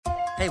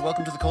Hey,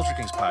 welcome to the Culture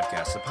Kings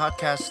podcast, a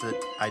podcast that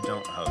I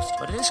don't host,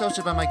 but it is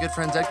hosted by my good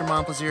friends Edgar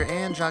Montplaisir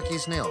and Jacques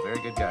Snail.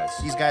 Very good guys.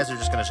 These guys are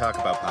just going to talk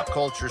about pop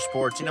culture,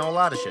 sports, a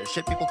lot of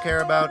shit people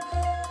care about.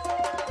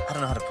 I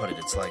don't know how to put it.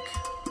 It's like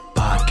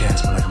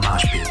podcast, but like a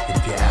mosh pit. And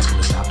if you're asking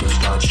to stop, don't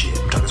start shit.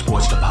 I'm talking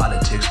sports to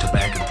politics to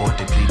back and forth.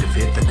 They plead the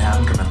fifth, and now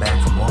I'm coming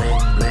back for more.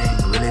 Bling,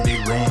 bling, really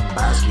big ring.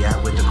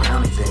 Basquiat with the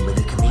crowny thing, but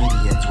the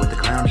comedians with the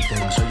clowny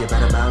thing. So you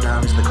better bow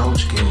down, it's the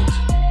Culture Kings.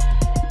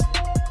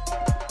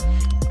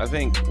 I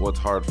think what's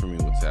hard for me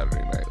with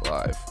Saturday Night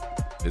Live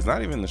is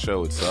not even the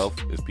show itself,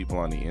 it's people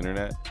on the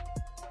internet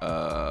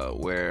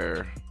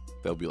where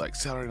they'll be like,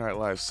 Saturday Night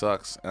Live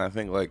sucks. And I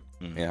think like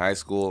in high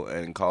school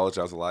and in college,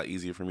 that was a lot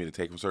easier for me to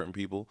take from certain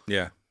people.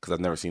 Yeah. Because I've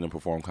never seen them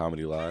perform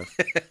comedy live.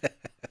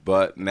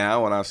 But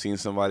now when I've seen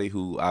somebody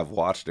who I've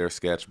watched their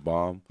sketch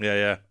bomb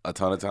a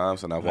ton of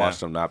times and I've watched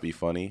them not be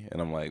funny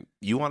and I'm like,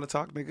 you want to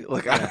talk, nigga?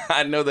 Like,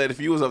 I know that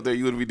if you was up there,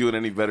 you wouldn't be doing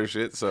any better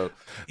shit. So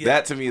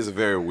that to me is a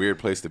very weird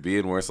place to be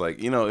in where it's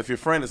like, if your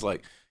friend is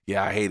like,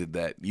 yeah, I hated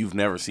that. You've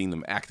never seen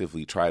them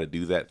actively try to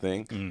do that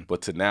thing.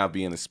 But to now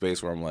be in a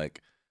space where I'm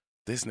like,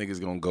 this nigga's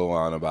going to go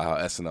on about how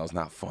SNL's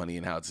not funny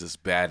and how it's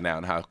just bad now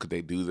and how could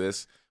they do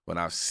this when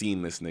I've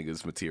seen this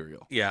nigga's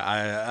material. Yeah,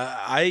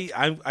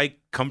 I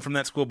come from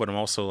that school, but I'm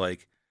also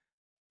like,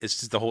 it's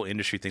just the whole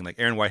industry thing. Like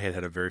Aaron Whitehead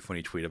had a very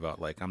funny tweet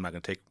about like, I'm not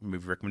going to take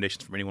movie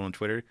recommendations from anyone on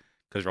Twitter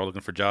because they're all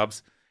looking for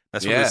jobs.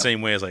 That's the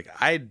same way as like,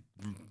 I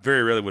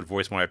very rarely would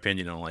voice my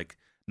opinion on like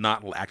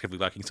not actively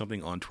liking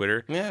something on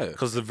Twitter. Yeah.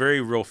 Because the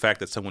very real fact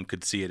that someone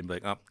could see it and be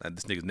like, oh,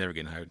 this nigga's never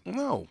getting hired.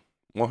 No,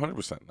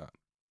 100% not.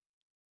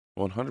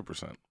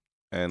 100%.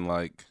 And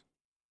like,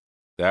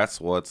 that's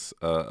what's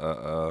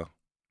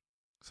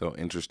so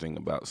interesting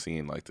about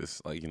seeing like this,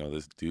 like,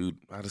 this dude.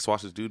 I just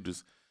watched this dude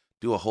just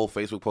do a whole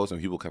Facebook post and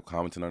people kept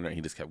commenting on it and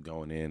he just kept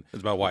going in.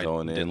 It's about why he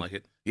didn't like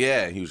it.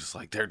 Yeah, he was just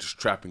like, they're just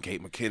trapping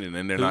Kate McKinnon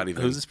and they're not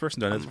even. Who's this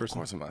person done? Of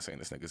course I'm not saying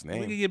this nigga's name. I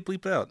think he get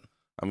bleeped out.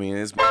 I mean,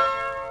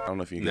 I don't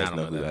know if you guys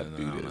know who that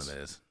dude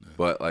is.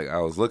 But like, I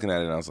was looking at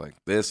it and I was like,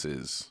 this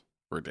is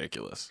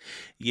ridiculous.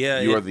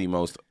 Yeah. You are the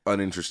most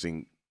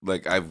uninteresting.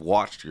 Like, I've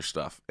watched your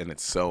stuff and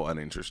it's so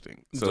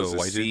uninteresting. So to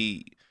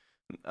see.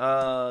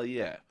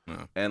 Yeah. Oh.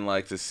 And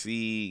like to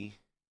see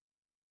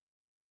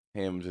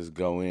him just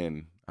go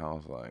in, I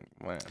was like,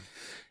 man.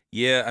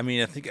 Yeah, I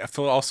mean, I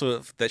feel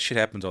also that shit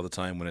happens all the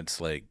time when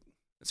it's like,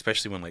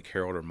 especially when like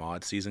Harold or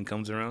Maude season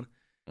comes around,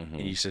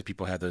 and you see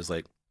people have those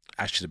like,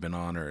 I should have been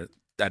on, or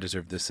I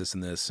deserve this,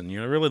 and this, and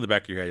really in the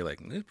back of your head, you're like,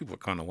 these people are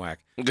kind of whack.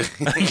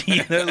 Like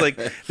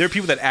there are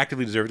people that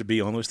actively deserve to be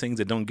on those things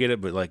that don't get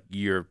it, but like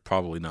you're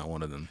probably not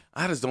one of them.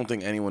 I just don't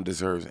think anyone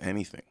deserves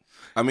anything.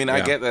 I mean, I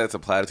get that it's a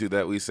platitude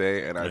that we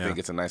say, and I think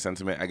it's a nice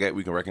sentiment. I get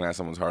we can recognize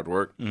someone's hard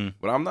work,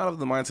 but I'm not of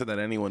the mindset that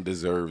anyone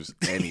deserves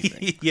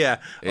anything.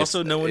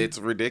 Also, no one. It's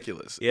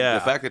ridiculous. Yeah.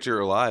 The fact that you're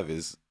alive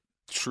is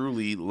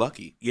truly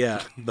lucky.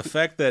 Yeah. The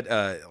fact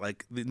that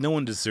like no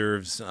one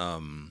deserves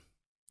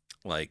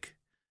like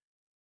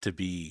to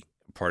be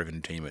part of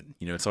entertainment.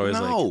 It's always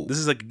like this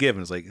is like a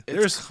given. It's like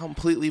there's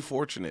completely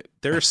fortunate.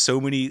 There are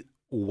so many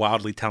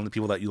wildly talented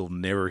people that you'll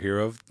never hear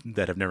of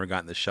that have never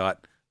gotten the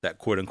shot that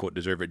quote unquote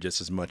deserve it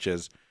just as much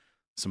as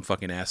some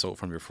fucking asshole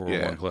from your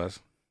 401 class.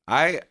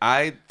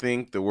 I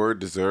think the word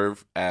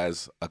deserve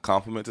as a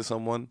compliment to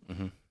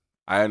someone,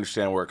 I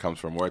understand where it comes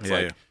from, where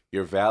it's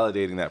you're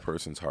validating that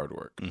person's hard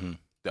work.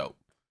 Dope.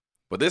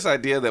 But this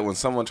idea that when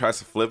someone tries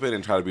to flip it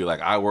and try to be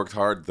like, I worked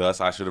hard, thus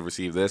I should have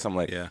received this, I'm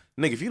like, nigga,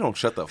 if you don't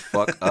shut the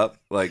fuck up,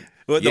 like,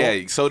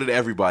 so did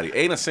everybody.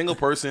 Ain't a single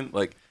person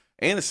that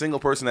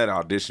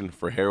auditioned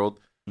for Harold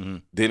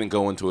didn't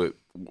go into it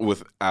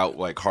without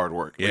like hard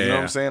work. You know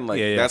what I'm saying? Like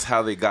that's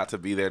how they got to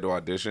be there to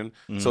audition.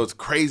 So it's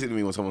crazy to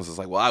me when someone's just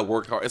like, well, I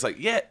worked hard. It's like,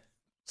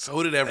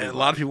 so did everyone. A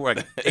lot of people,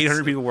 like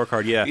 800 people work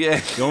hard. Yeah.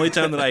 The only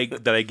time that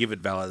I give it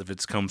valid if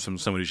it comes from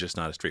somebody who's just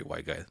not a straight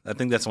white guy. I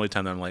think that's the only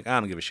time that I'm like, I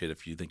don't give a shit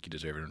if you think you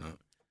deserve it or not.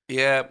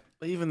 Yeah,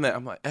 but even that,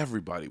 I'm like,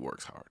 everybody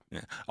works hard.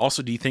 Yeah.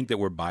 Also, do you think that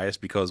we're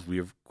biased because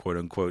we've quote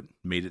unquote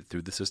made it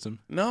through the system?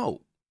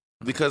 No.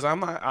 Because I'm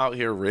not out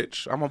here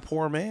rich. I'm a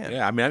poor man.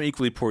 Yeah, I mean, I'm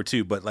equally poor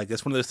too, but like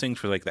that's one of those things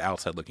for like the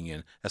outside looking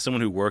in. As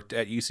someone who worked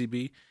at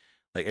UCB,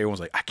 like everyone's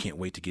like, I can't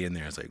wait to get in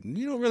there. It's like,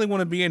 you don't really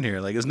want to be in here.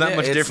 Like it's not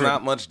much different. It's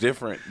not much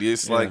different.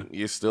 It's like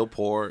you're still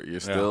poor. You're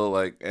still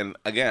like, and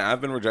again,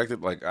 I've been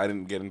rejected. Like I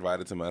didn't get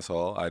invited to mess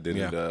hall. I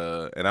didn't,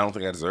 and I don't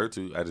think I deserved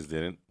to. I just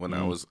didn't when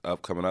I was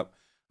coming up.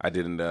 I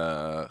didn't.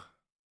 I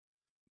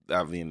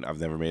mean, I've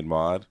never made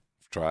mod.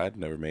 Tried,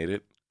 never made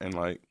it, and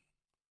like.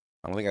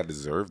 I don't think I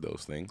deserve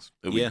those things.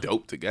 It would be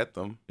dope to get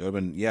them. It would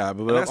have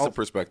been, but that's the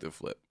perspective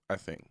flip, I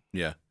think.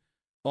 Yeah.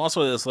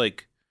 Also, it's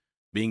like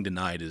being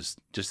denied is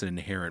just an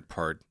inherent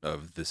part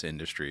of this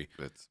industry.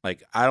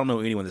 Like, I don't know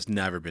anyone that's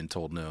never been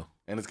told no.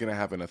 And it's going to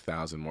happen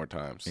 1,000 more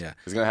times. Yeah.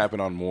 It's going to happen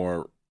on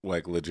more,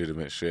 like,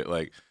 legitimate shit.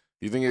 Like,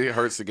 You think it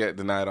hurts to get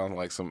denied on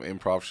like some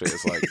improv shit?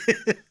 It's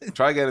like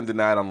try getting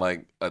denied on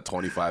like a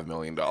 $25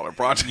 million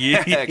project.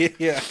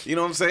 Yeah. You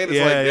know what I'm saying? It's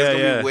Yeah, like there's yeah,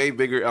 gonna yeah. be way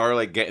bigger, or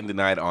like getting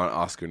denied on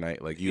Oscar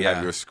night. Like you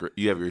have your script,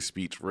 you have your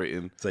speech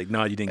written. It's like,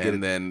 no, you didn't get it.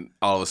 And then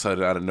all of a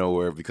sudden, out of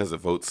nowhere, because the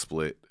vote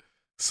split,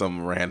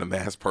 some random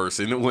ass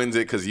person wins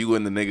it because you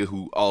and the nigga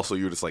who also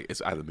you're just like,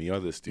 it's either me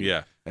or this dude.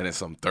 Yeah. And then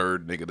some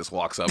third nigga just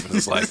walks up and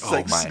is like, It's oh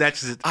like my,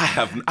 snatches it.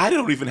 I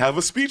don't even have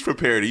a speech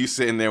prepared. You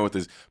sitting there with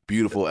this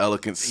beautiful,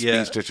 elegant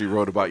speech that you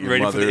wrote about your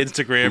ready mother, for the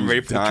Instagram, who's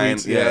ready for dying,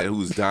 the tweets.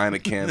 who's dying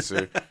of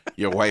cancer.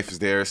 Your wife is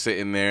there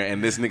sitting there,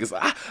 and this nigga's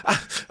like,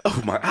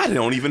 oh my, I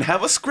don't even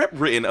have a script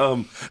written.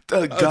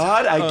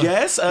 God, I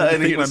guess. I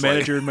And think my he's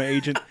manager and my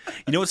agent.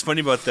 You know what's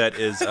funny about that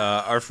is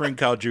our friend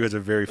Kyle Drew has a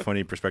very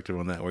funny perspective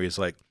on that, where he's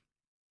like,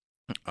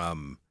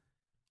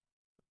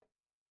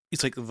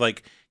 it's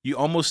like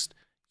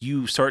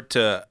you start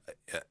to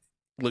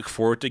look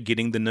forward to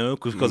getting the no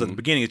because at the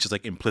beginning it's just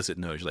like implicit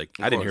no. You're like,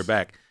 I didn't hear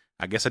back.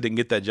 I guess I didn't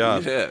get that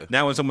job. Yeah.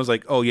 Now when someone's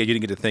like, oh yeah, you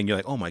didn't get the thing, you're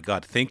like, oh my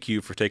God, thank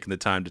you for taking the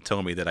time to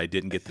tell me that I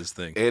didn't get this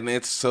thing. And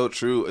it's so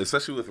true,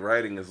 especially with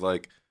writing. Is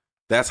like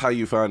that's how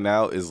you find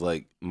out. Is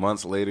like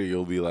months later,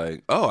 you'll be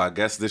like, "Oh, I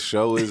guess this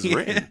show is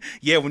written."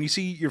 Yeah, when you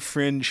see your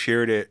friend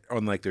shared it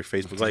on like their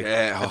Facebook, like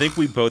I think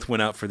we both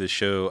went out for the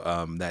show,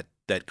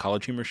 that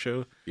College Humor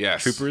show,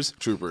 Yes, Troopers.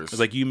 It was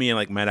like you, me, and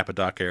like Matt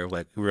Apodaca,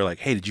 like we were like,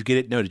 "Hey, did you get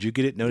it? No, did you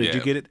get it? No, did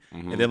you get it?"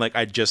 And then like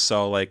I just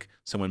saw like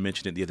someone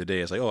mention it the other day.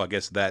 I was like, "Oh, I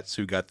guess that's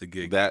who got the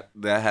gig." That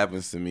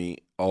happens to me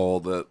all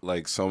the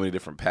like so many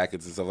different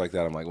packets and stuff like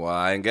that. I'm like, well,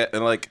 I ain't get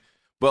and like.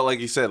 But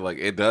like you said, like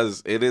it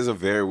is a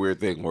very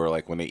weird thing where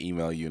like when they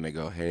email you and they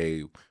go,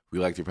 "Hey, we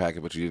liked your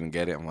packet, but you didn't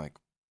get it." I'm like,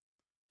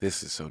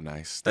 this is so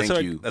nice. Thank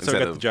you. That's how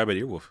I got the job at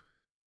Earwolf.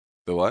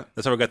 The what?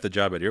 That's how I got the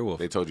job at Earwolf.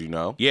 They told you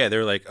no? Yeah, they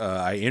were like,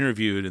 I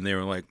interviewed and they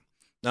were like,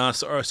 nah,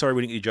 sorry,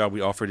 we didn't get your job.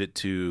 We offered it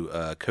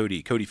to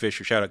Cody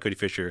Fisher. Shout out Cody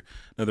Fisher,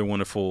 another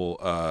wonderful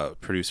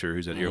producer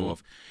who's at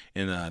Earwolf.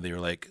 And they were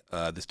like,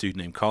 this dude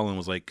named Colin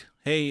was like,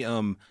 hey,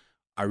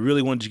 I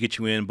really wanted to get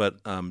you in, but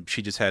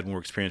she just had more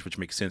experience, which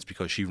makes sense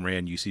because she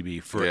ran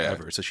UCB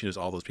forever, so she knows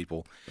all those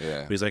people.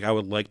 Yeah. But he's like, I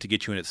would like to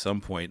get you in at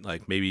some point,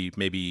 like maybe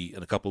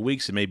in a couple of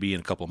weeks and maybe in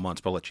a couple of months,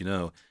 but I'll let you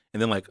know.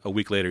 And then like a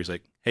week later, he's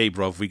like, hey,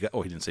 bruv, he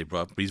didn't say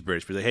bruv, but he's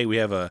British. But he's like, hey, we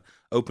have a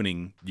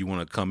opening. Do you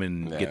want to come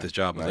in and get this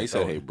job? No, he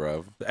said, hey,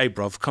 bruv. Hey,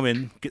 bruv, come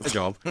in, get the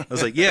job. I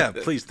was like, yeah,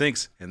 please,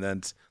 thanks. And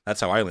then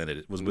that's how I landed.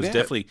 It was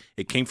definitely,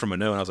 it came from a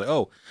no. And I was like,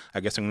 oh, I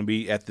guess I'm going to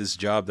be at this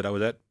job that I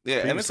was at.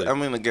 Yeah, previously. and I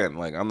mean, again,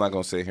 like I'm not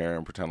going to sit here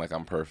and pretend like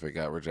I'm perfect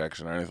at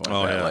rejection or anything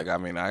like that. Yeah. Like, I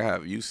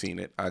mean, you've seen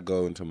it. I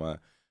go into my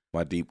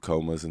deep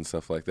comas and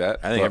stuff like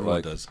that. I think everyone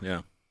like, does,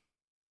 yeah.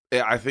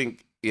 Yeah, I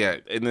think,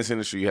 in this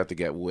industry, you have to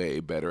get way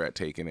better at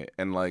taking it.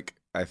 And like,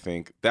 I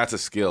think that's a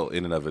skill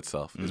in and of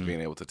itself, is being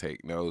able to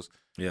take no's.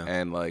 Yeah.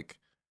 And like,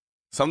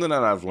 something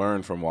that I've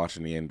learned from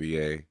watching the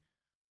NBA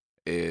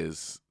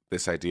is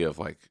this idea of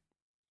like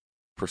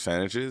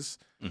percentages.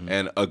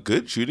 And a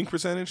good shooting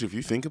percentage, if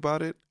you think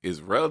about it,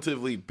 is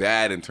relatively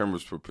bad in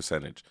terms of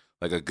percentage.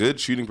 Like a good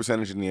shooting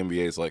percentage in the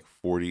NBA is like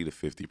 40 to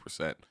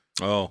 50%.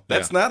 Oh,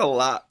 that's not a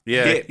lot.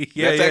 Yeah, hit.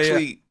 Yeah, that's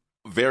actually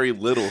very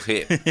little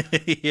hit.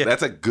 yeah.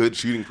 That's a good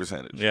shooting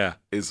percentage. Yeah,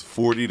 is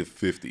 40 to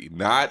 50,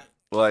 not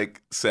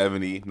like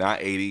 70,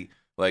 not 80.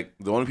 Like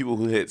the only people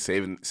who hit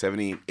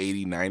 70,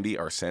 80, 90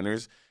 are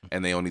centers,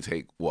 and they only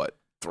take what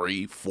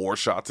 3-4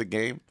 shots a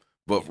game.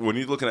 But when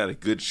you're looking at a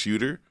good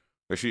shooter,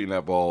 they're shooting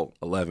that ball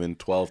 11,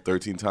 12,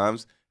 13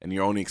 times, and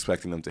you're only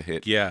expecting them to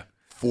hit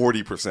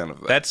 40%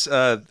 of that. That's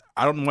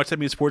I don't watch that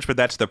many sports, but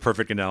that's the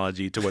perfect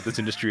analogy to what this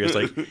industry is.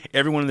 Like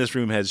everyone in this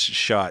room has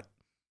shot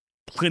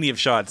plenty of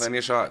shots.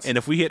 And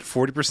if we hit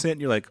 40%,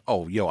 you're like,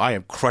 oh, yo, I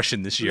am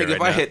crushing this year. Nigga,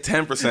 if I hit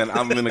 10%,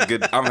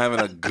 I'm having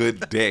a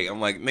good day. I'm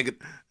like, nigga,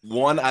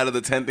 1 out of the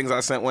 10 things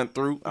I went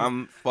through,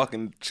 I'm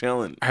fucking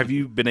chilling. Have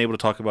you been able to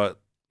talk about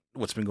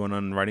what's been going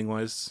on writing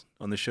wise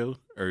on the show?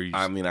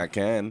 I mean, I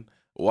can.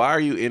 Why are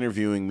you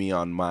interviewing me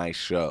on my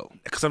show?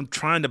 Because I'm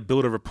trying to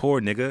build a rapport,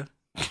 nigga.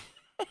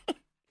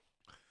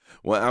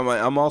 Well,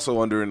 I'm also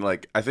wondering,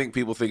 like, I think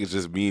people think it's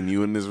just me and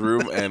you in this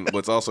room, and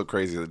what's also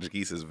crazy is that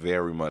Jaquise is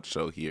very much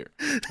so here.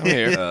 I'm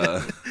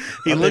here.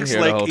 He looks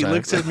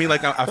at me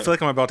like I feel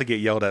like I'm about to get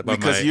yelled at by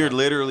because you're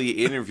literally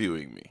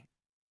interviewing me,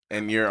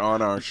 and you're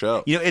on our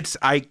show.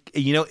 I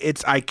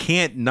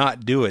can't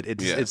not do it.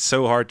 It's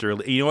so hard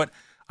to. You know what?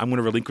 I'm going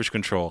to relinquish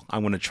control. I'm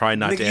going to try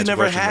not to answer. You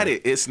never had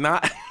it. It's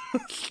not.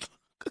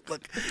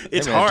 Look,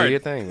 it's hey man, hard. Do your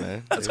thing,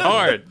 man. It's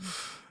hard.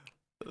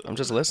 I'm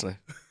just listening.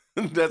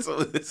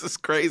 This is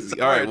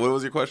crazy. All right, what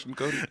was your question,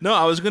 Cody? No,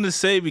 I was going to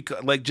say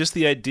because like just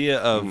the idea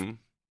of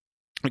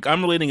like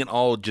I'm relating it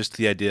all just to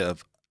the idea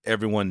of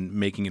everyone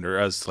making it or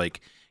us like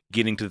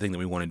getting to the thing that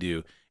we want to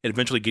do and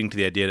eventually getting to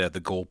the idea of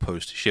the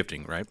goalpost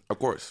shifting, right? Of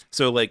course.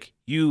 So like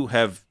you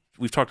have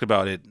we've talked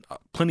about it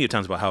plenty of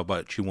times about how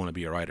about you want to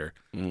be a writer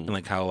and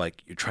like how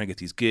like you're trying to get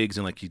these gigs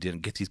and like you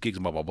didn't get these gigs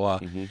and blah blah blah,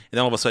 and then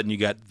all of a sudden you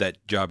got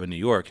that job in New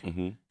York,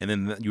 and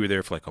then you were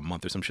there for like a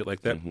month or some shit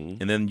like that,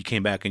 and then you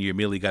came back and you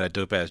immediately got a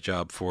dope ass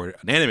job for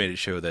an animated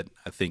show that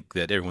I think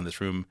that everyone in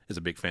this room is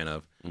a big fan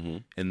of,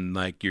 and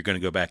like you're gonna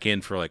go back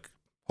in for like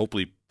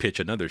hopefully pitch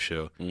another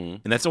show,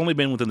 and that's only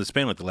been within the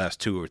span like the last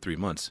 2 or 3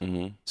 months.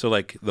 So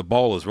like the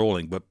ball is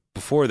rolling, but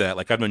before that,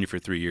 like I've known you for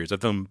 3 years.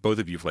 I've known both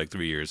of you for like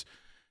 3 years.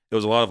 It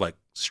was a lot of like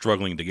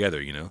struggling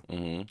together, you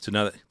know. So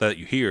now that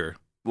you're here,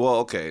 well,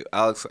 okay,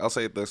 I'll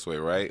say it this way,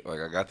 right? Like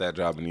I got that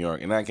job in New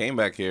York, and I came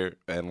back here,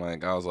 and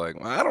like I was like,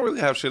 well, I don't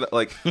really have shit.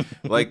 Like,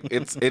 like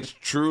it's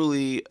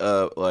truly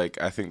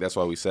like I think that's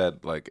why we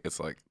said like it's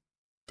like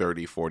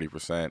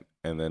 30-40%,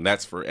 and then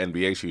that's for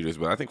NBA shooters,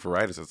 but I think for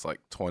writers it's like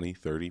 20,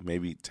 30,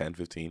 maybe 10,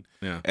 15.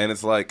 Yeah. And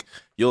it's like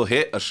you'll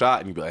hit a shot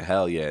and you'll be like,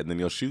 hell yeah, and then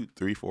you'll shoot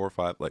 3, 4,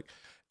 5. Like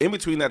in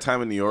between that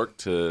time in New York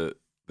to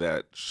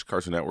that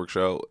Cartoon Network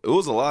show, it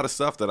was a lot of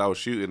stuff that I was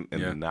shooting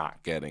and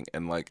not getting,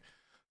 and like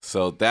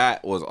so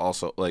that was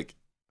also like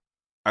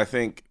I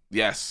think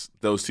yes,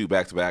 those two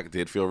back to back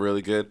did feel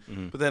really good,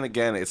 but then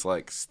again it's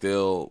like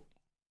still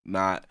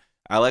not.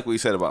 I like what you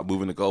said about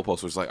moving the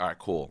goalposts, which is like, all right,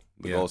 cool.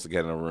 The goal is to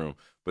get in a room.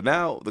 But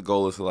now the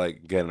goal is to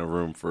like get in a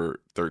room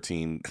for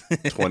 13,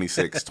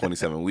 26,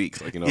 27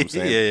 weeks. Like, you know what I'm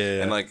saying?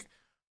 Yeah. And like,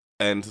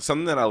 and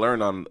something that I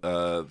learned on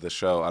the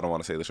show, I don't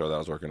want to say the show that I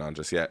was working on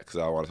just yet because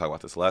I want to talk about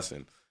this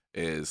lesson,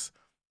 is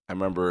I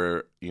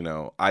remember, you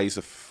know, I used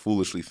to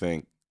foolishly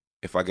think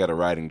if I get a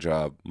writing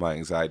job, my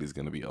anxiety is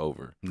going to be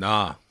over.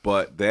 Nah.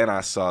 But then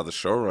I saw the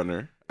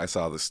showrunner, I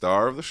saw the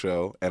star of the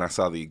show, and I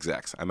saw the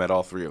execs. I met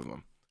all three of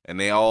them. And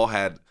they all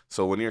had,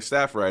 so when you're a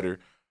staff writer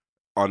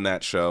on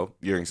that show,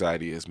 your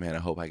anxiety is, man, I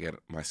hope I get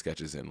my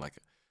sketches in. Like,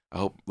 I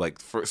hope, like,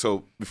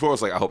 so before it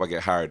was like, I hope I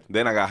get hired.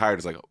 Then I got hired,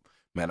 it's like,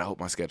 man, I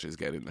hope my sketches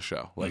get in the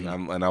show. Like,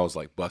 and I was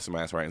like busting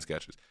my ass writing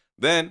sketches.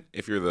 Then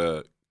if you're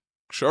the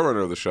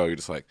showrunner of the show, you're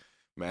just like,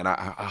 man,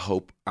 I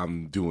hope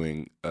I'm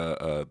doing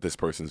this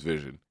person's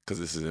vision because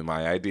this isn't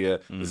my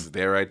idea. This is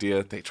their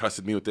idea. They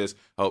trusted me with this.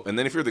 Oh, and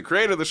then if you're the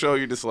creator of the show,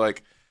 you're just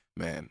like,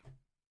 man,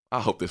 I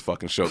hope this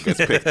fucking show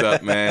gets picked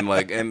up, man.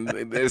 Like, and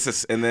it's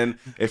just, and then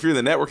if you're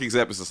the network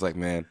exec, it's just like,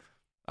 man,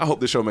 I hope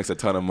this show makes a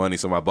ton of money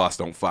so my boss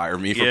don't fire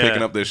me for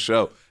picking up this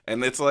show.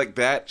 And it's like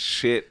that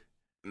shit.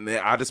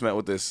 I just met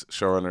with this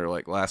showrunner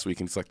like last week,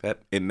 and it's like that.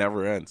 It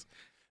never ends.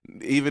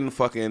 Even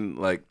fucking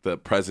like the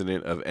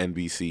president of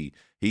NBC,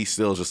 he's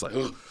still just like,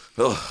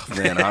 oh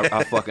man,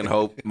 I fucking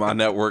hope my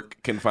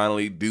network can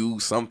finally do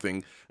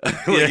something.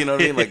 Like, you know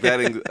what I mean? Like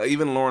that.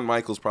 Even Lorne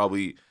Michaels,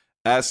 probably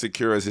as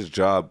secure as his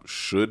job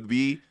should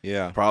be,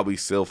 probably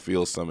still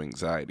feels some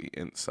anxiety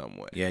in some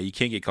way. Yeah, you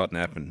can't get caught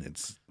napping.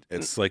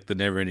 It's like the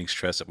never-ending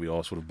stress that we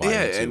all sort of buy into.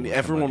 Yeah, and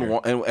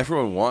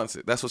everyone wants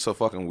it. That's what's so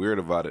fucking weird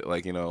about it.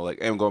 Like, you know, like,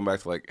 and going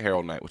back to like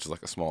Herald Night, which is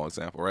like a small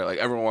example, right? Like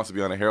everyone wants to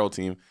be on a Herald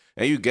team,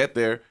 and you get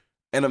there,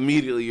 and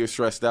immediately you're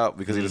stressed out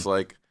because you're just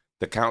like,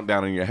 the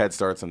countdown in your head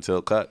starts until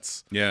it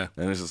cuts. Yeah,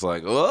 and it's just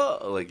like,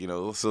 oh, like, you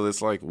know, so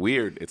it's like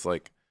weird. It's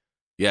like,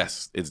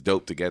 yes, it's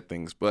dope to get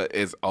things, but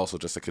it's also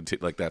just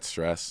like that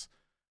stress.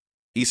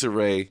 Issa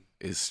Rae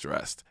is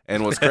stressed,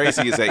 and what's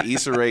crazy is that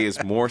Issa Rae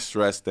is more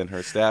stressed than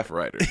her staff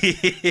writer.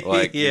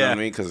 Like, you know what I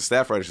mean? Because the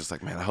staff writer's just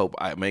like, man, I hope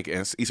I make it.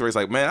 And Issa Rae's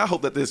like, man, I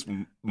hope that this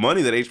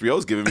money that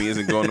HBO's giving me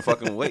isn't going to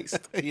fucking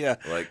waste.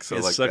 Like, so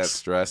like that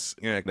stress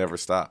never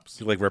stops.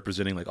 You're like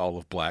representing like all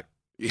of black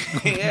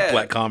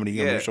black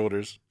comedy on your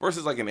shoulders.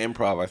 Versus like an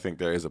improv, I think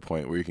there is a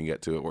point where you can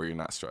get to it where you're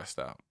not stressed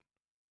out.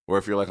 Or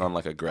if you're like on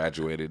like a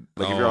graduated,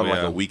 like if you're on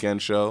like a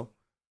weekend show.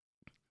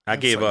 I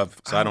gave up,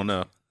 so I don't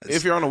know.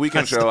 If you're on a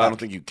weekend show, I don't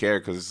think you care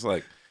because it's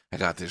like, I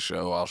got this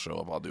show, I'll show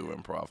up, I'll do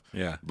improv.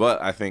 Yeah.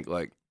 But I think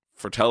like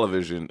for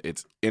television,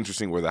 it's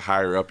interesting where the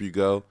higher up you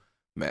go,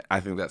 man, I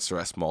think that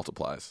stress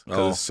multiplies because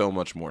there's so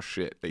much more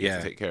shit that you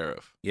have to take care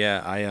of.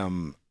 Yeah,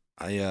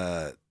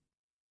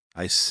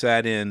 I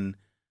sat in.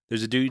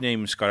 There's a dude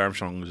named Scott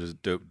Armstrong who's a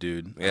dope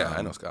dude. Yeah,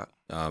 I know Scott.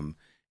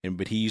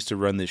 But he used to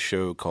run this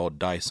show called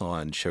Dice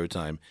on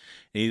Showtime. And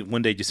he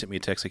one day just sent me a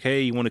text like,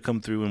 "Hey, you want to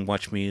come through and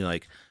watch me?"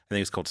 Like, I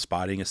think it's called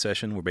spotting a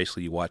session, where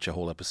basically you watch a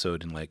whole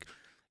episode and like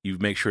you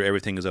make sure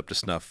everything is up to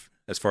snuff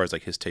as far as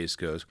like his taste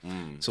goes.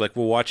 So like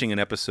we're watching an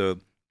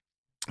episode,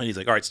 and he's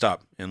like, "All right,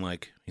 stop," and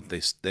like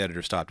the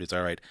editor stopped. It's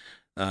all right.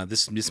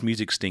 This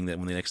music sting that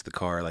when they next to the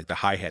car, like the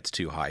hi hat's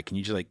too high. Can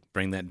you just like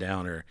bring that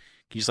down, or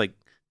can you just like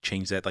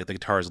change that? Like the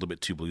guitar is a little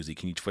bit too bluesy.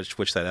 Can you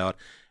switch that out?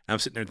 And I'm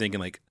sitting there thinking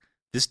like,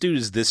 this dude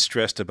is this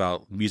stressed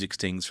about music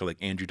stings for like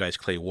Andrew Dice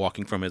Clay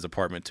walking from his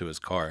apartment to his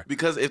car.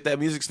 Because if that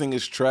music sting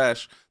is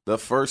trash, the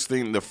first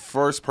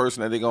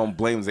person that they're gonna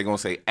blame is they're gonna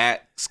say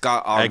at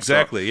Scott Armstrong.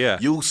 Exactly, yeah.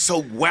 You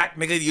so whack,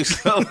 nigga. You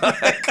so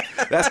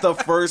like, that's the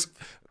first.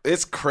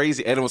 It's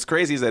crazy, and what's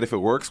crazy is that if it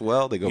works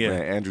well, they go,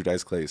 man, Andrew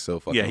Dice Clay is so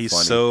fucking funny. Yeah, he's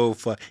so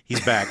fun.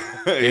 He's back.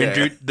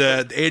 Andrew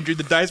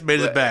the Dice Man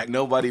is back.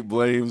 Nobody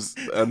blames.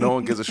 No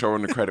one gives a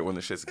showrunner credit when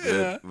the shit's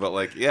good. But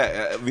like,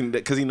 I mean,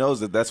 because he knows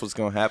that that's what's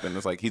gonna happen.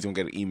 It's like he's gonna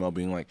get an email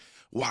being like,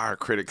 "Why are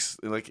critics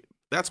like?"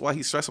 that's why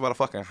he's stressed about a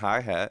fucking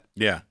hi-hat.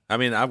 Yeah. I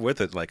mean, I'm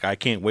with it. Like, I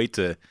can't wait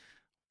to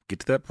get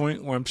to that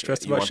point where I'm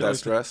stressed You about want shit that like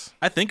stress?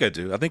 I think I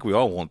do. I think we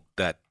all want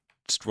that.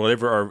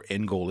 Whatever our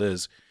end goal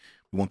is,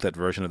 we want that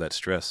version of that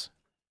stress.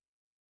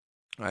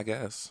 I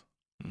guess.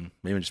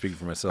 Maybe I'm just speaking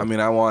for myself. I mean,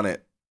 I want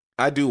it.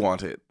 I do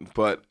want it.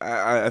 But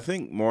I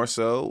think more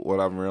so what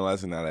I'm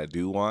realizing that I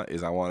do want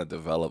is I want to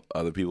develop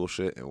other people's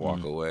shit and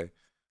walk away.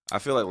 I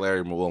feel like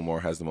Larry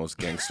Wilmore has the most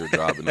gangster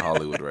job in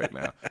Hollywood right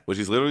now, which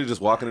he's literally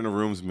just walking into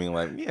rooms and being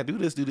like, yeah, do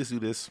this, do this, do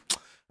this.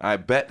 I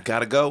bet,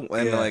 gotta go.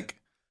 And like,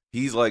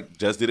 he's like,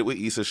 just did it with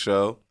Issa's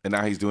show, and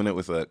now he's doing it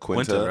with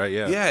Quinta. Right?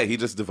 Yeah. Yeah, he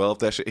just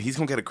developed that shit. He's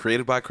going to get it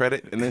created by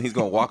credit, and then he's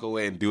going to walk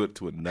away and do it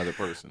to another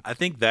person. I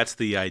think that's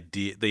the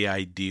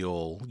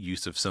ideal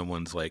use of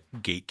someone's like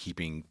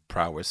gatekeeping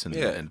prowess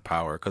and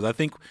power. Because I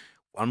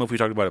don't know if we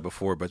talked about it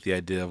before, but the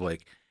idea of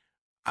like,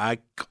 I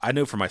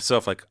know for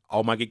myself, like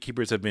all my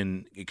gatekeepers have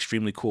been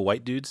extremely cool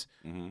white dudes,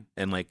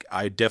 and like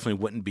I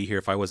definitely wouldn't be here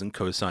if I wasn't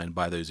co-signed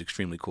by those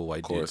extremely cool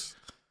white dudes.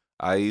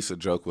 I used to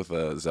joke with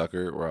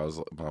Zucker, where I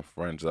was my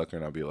friend Zucker,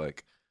 and I'd be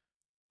like,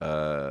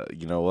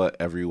 you know what?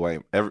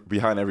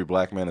 Behind every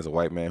black man is a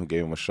white man who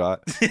gave him a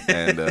shot,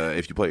 and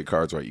if you play your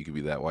cards right, you could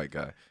be that white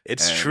guy.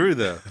 It's true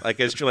though. Like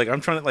it's true. Like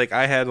I'm trying to like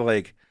I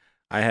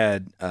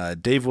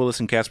had Dave Willis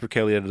and Casper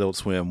Kelly at Adult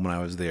Swim when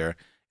I was there,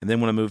 and then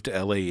when I moved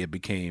to LA, it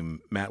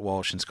became Matt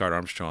Walsh and Scott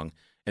Armstrong.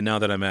 And now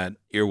that I'm at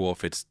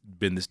Earwolf, it's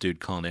been this dude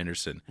Colin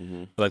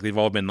Anderson. Like they've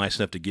all been nice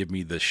enough to give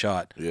me the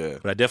shot. Yeah.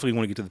 But I definitely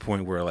want to get to the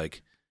point where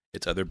like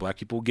it's other black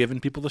people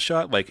giving people the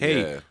shot. Like,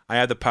 hey, I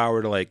have the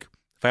power to like,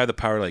 if I have the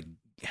power to like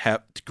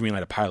have to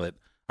greenlight a pilot,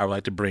 I would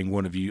like to bring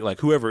one of you, like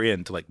whoever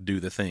in, to like do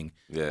the thing,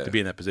 to be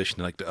in that position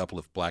to like to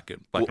uplift black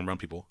and brown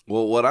people.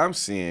 Well, what I'm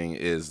seeing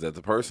is that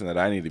the person that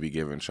I need to be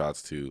giving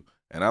shots to,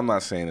 and I'm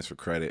not saying this for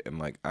credit, and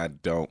like I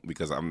don't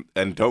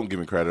don't give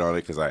me credit on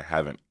it because I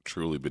haven't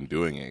truly been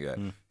doing it yet,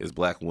 is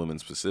black women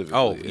specifically.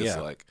 Oh, it's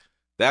like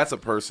that's a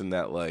person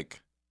that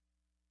like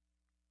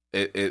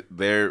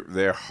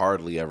they're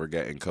hardly ever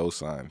getting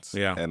cosigns.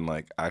 Yeah. And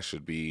like I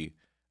should be,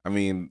 I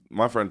mean,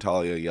 my friend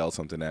Talia yelled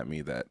something at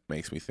me that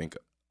makes me think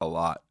a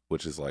lot,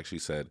 which is like she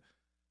said,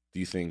 do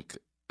you think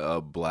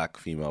a black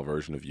female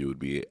version of you would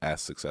be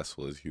as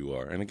successful as you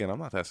are? And again, I'm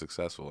not that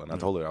successful. And I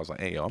told her, I was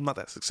like, hey, yo, I'm not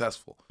that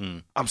successful.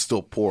 I'm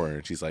still poor.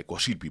 And she's like, well,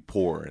 she'd be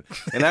poor.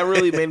 And that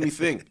really made me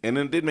think. And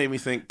it did make me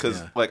think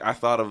because like I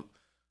thought of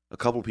a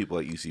couple people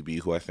at UCB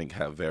who I think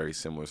have very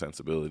similar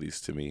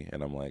sensibilities to me.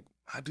 And I'm like,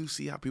 I do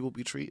see how people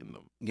be treating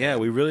them. Yeah,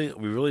 we really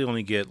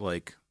only get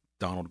like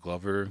Donald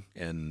Glover,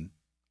 and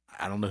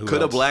I don't know who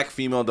could else. A black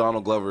female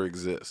Donald Glover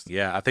exist.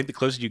 Yeah, I think the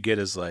closest you get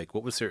is like,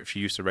 what was her? She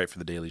used to write for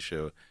The Daily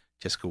Show.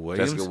 Jessica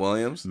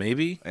Williams,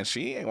 maybe. And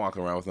she ain't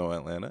walking around with no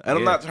Atlanta. And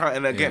I'm not trying.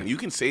 And again, you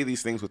can say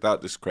these things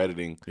without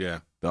discrediting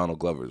Donald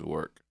Glover's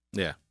work.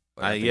 Yeah,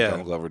 like, I think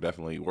Donald Glover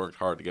definitely worked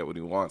hard to get what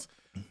he wants.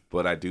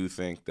 But I do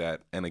think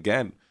that, and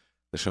again,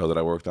 the show that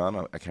I worked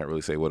on, I can't really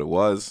say what it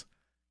was,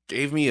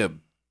 gave me a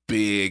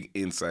big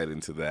insight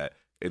into that,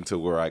 into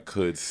where I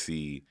could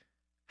see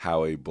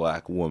how a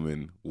black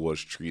woman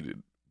was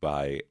treated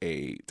by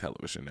a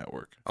television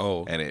network.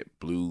 Oh, and it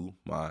blew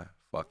my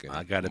fucking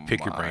I gotta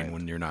pick your brain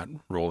when you're not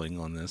rolling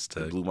on this.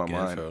 To it blew my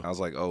mind. Info. I was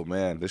like, oh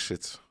man, this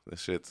shit's.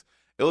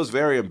 It was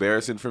very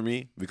embarrassing for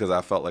me because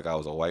I felt like I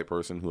was a white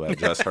person who had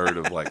just heard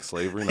of like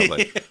slavery, and I was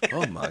like,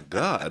 oh my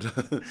god,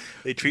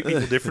 they treat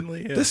people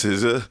differently. Yeah. This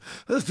is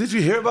did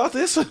you hear about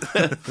this?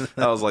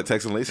 I was like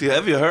texting Lacey,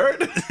 have you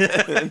heard?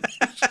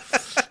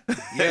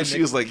 And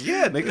she was like,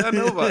 yeah, nigga, I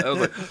know about it. I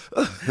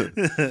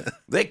was like,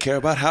 they care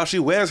about how she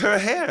wears her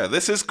hair.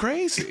 This is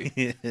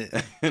crazy.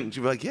 And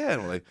she'd be like, yeah.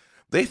 And I'm like,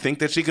 they think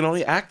that she can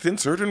only act in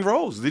certain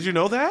roles. Did you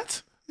know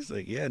that? He's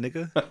like, yeah,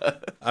 nigga.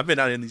 I've been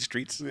out in these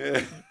streets.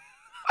 Yeah.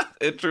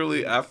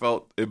 I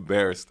felt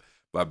embarrassed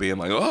by being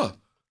like, oh,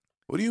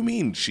 what do you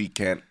mean she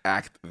can't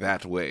act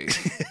that way?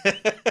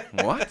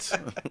 What?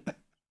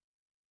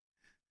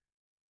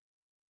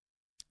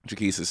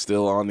 Jaquise is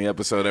still on the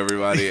episode,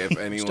 everybody. If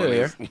anyone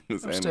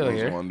is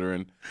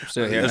wondering. I'm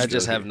still here. I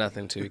just have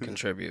nothing to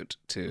contribute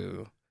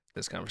to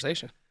this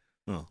conversation.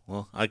 Oh,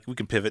 well, we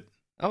can pivot.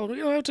 Oh,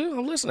 you don't have to.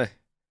 I'm listening.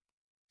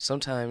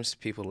 Sometimes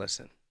people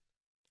listen.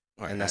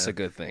 Right, and that's a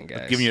good thing,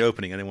 guys. I'm giving you an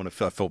opening. I didn't want to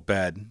feel, I felt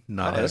bad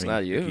not having that's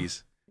not you.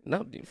 Jaquise.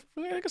 No,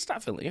 I can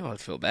stop feeling. You don't have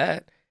to feel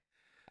bad.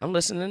 I'm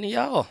listening to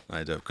y'all.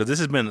 I do. Because this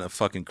has been a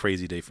fucking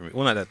crazy day for me.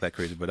 Well, not that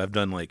crazy, but I've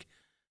done like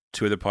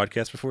 2 other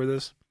podcasts before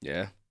this.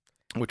 Yeah.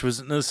 Which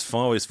was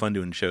always fun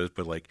doing shows,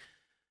 but like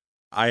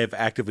I have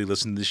actively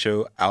listened to the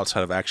show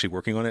outside of actually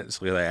working on it,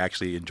 so I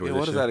actually enjoy it.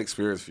 What is that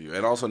experience for you?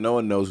 And also, no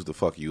one knows who the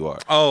fuck you are.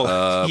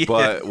 Oh, yeah.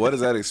 But what is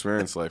that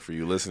experience like for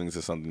you listening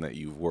to something that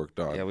you've worked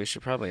on? Yeah, we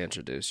should probably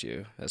introduce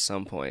you at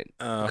some point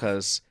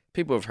because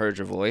people have heard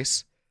your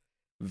voice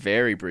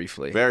very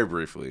briefly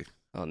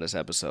on this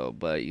episode,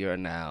 but you're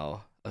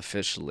now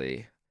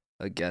officially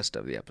a guest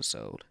of the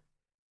episode.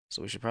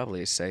 So we should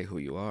probably say who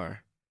you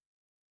are.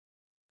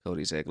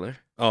 Cody Ziegler.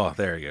 Oh,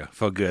 there you go.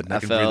 Felt good. I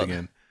can breathe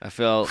again. I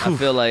feel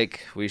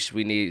like we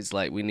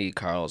need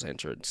Carl's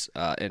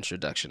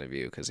introduction of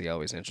you because he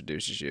always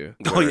introduces you.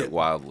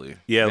 Wildly.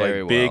 Yeah,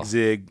 very like Big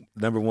Zig,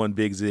 #1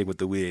 Big Zig with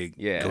the wig.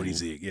 Yeah, Cody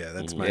Zig. Yeah,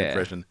 that's my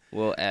impression.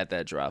 We'll add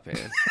that drop in,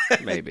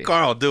 maybe.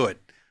 Carl, do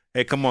it.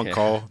 Hey, come on,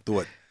 Carl, do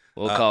it.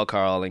 We'll call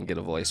Carl and get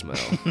a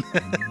voicemail.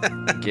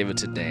 Give it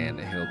to Dan,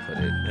 and he'll put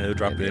it. And he'll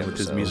drop it in with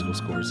his musical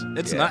scores.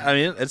 It's not. I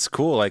mean, it's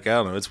cool. Like I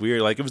don't know. It's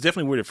weird. Like it was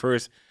definitely weird at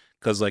first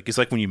because like it's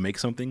like when you make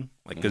something,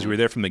 like because you were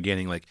there from the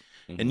beginning, like,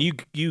 and you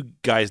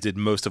guys did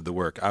most of the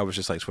work. I was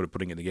just like sort of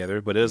putting it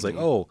together. But it was like,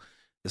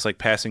 it's like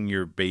passing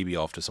your baby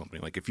off to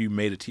something. Like if you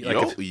made a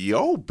like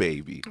yo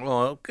baby.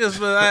 Well,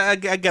 because I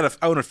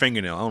own a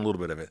fingernail. I own a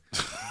little bit of it.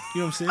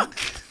 You know what I'm saying?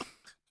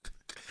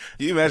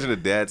 Can you imagine a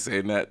dad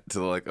saying that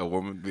to like a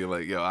woman, being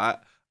like, "Yo, I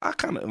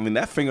mean,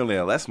 that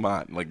fingernail, that's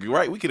mine." Like, you're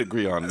right, we could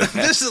agree on that.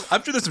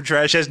 I'm sure there's some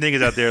trash ass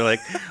niggas out there like,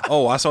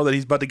 "Oh, I saw that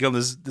he's about to get on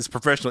this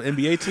professional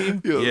NBA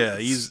team." Yo, yeah,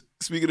 he's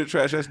speaking of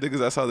trash ass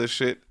niggas. I saw this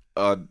shit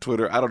on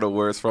Twitter. I don't know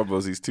where it's from. It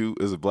was these two.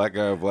 It was a black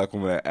guy and a black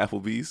woman at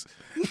Applebee's,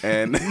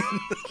 and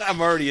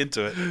I'm already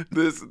into it.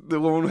 The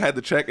woman had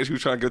the check and she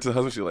was trying to give it to the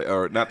husband. She's like,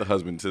 or not the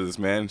husband, to this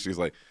man. She's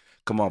like,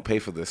 "Come on, pay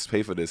for this,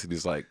 and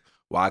he's like,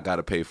 "Well, I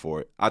gotta pay for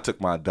it. I took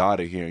my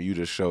daughter here, and you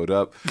just showed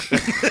up.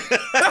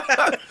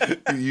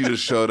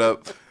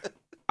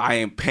 I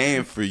ain't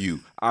paying for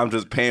you. I'm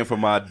just paying for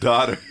my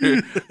daughter.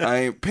 I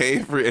ain't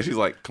paying for it." And she's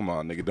like, "Come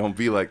on, nigga, don't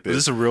be like this."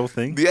 Is this a real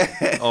thing?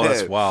 Yeah. Oh,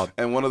 that's wild.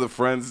 And one of the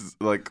friends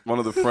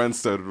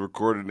started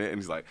recording it, and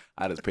he's like,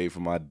 "I just paid for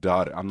my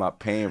daughter. I'm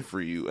not paying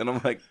for you." And I'm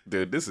like,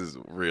 dude, this is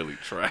really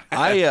trash.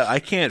 I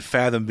can't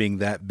fathom being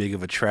that big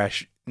of a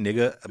trash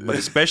nigga, but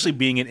especially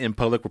being in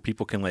public where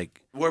people can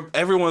like, where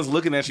everyone's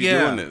looking at you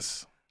doing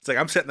this. It's like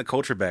I'm setting the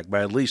culture back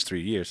by at least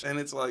 3 years. And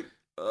it's like,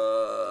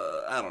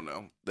 I don't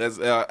know. That's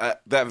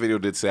that video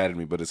did sadden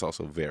me, but it's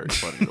also very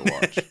funny to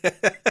watch.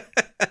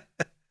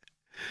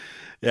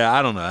 Yeah,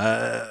 I don't know.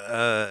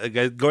 I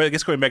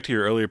guess going back to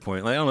your earlier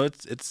point, like I don't know,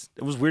 it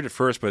was weird at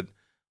first, but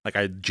like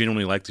I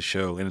genuinely like the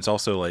show, and it's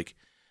also like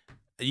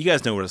you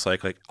guys know what it's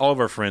like. Like all of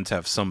our friends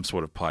have some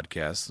sort of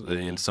podcast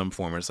in some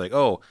form. And it's like,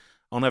 oh,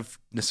 I don't have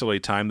necessarily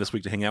time this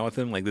week to hang out with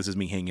them. Like this is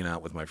me hanging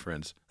out with my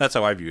friends. That's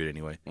how I view it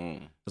anyway.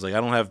 It's like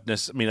I don't have. I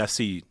mean, I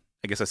see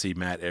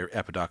Matt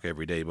Apodaca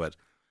every day, but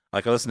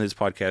like I listen to his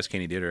podcast,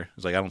 Kenny Ditter.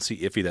 It's like I don't see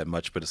Iffy that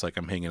much, but it's like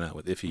I'm hanging out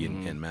with Iffy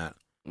and Matt.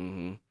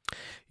 Mm-hmm.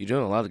 You're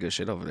doing a lot of good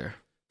shit over there.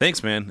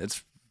 Thanks, man.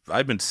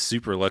 I've been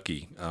super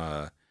lucky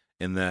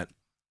in that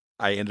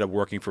I ended up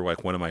working for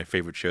like one of my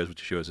favorite shows, which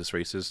shows This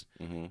Racist,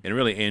 and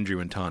really Andrew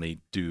and Tani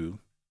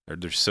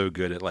they're so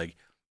good at like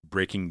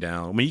breaking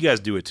down. I mean, you guys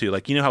do it too.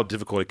 Like you know how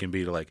difficult it can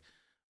be to like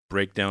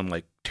break down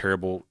like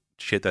terrible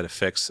shit that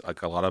affects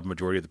like a lot of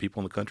majority of the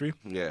people in the country.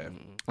 Yeah,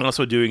 and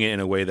also doing it in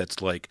a way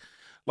that's like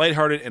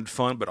lighthearted and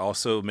fun, but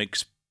also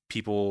makes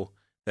people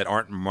that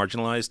aren't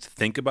marginalized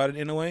think about it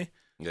in a way.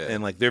 Yeah.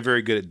 And like they're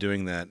very good at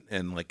doing that,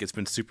 and like it's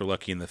been super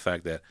lucky in the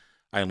fact that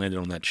I landed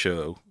on that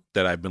show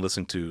that I've been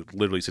listening to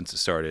literally since it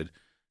started.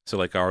 So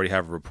like I already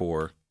have a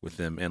rapport with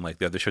them, and like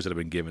the other shows that I've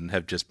been given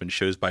have just been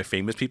shows by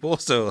famous people.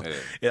 So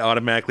it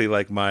automatically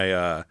like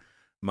my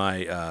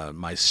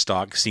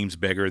stock seems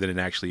bigger than it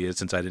actually is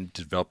since I didn't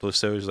develop those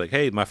shows. Like,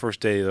 hey, my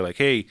first day, they're like,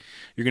 hey,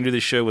 you're gonna do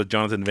this show with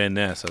Jonathan Van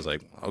Ness. I was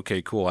like,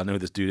 okay, cool. I know who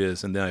this dude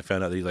is. And then I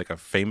found out that he's like a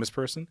famous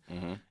person.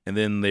 And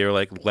then they were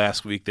like,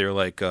 last week they were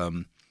like, all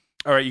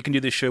right, you can do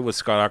this show with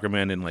Scott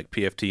Ackerman and like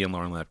PFT and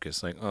Lauren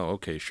Lapkus. Like, oh,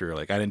 okay, sure.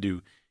 Like I didn't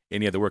do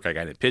any other work. Like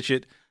I didn't pitch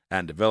it. I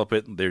didn't develop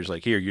it. There's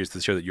like, here's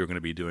the show that you're going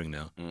to be doing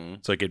now.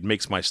 So like it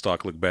makes my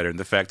stock look better. And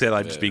the fact that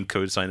I'm just being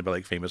co-signed by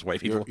like famous white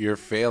people. You're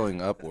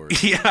failing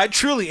upwards. Yeah, I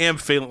truly am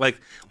failing,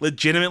 like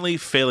legitimately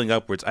failing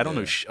upwards. I don't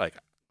know, like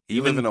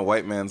you live in a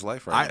white man's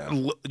life right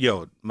now.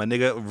 Yo, my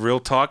nigga, real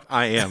talk,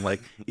 I am.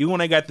 Like even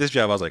when I got this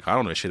job, I was like, I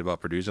don't know shit about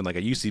producing. Like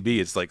at UCB,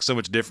 it's like so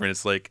much different.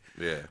 It's like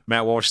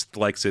Matt Walsh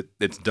likes it.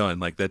 It's done.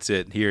 Like that's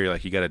it. Here,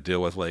 like you got to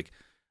deal with like,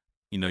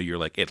 you know, you're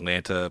like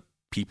Atlanta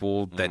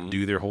people that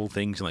do their whole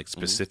things and like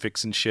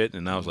specifics and shit.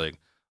 And I was like,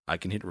 I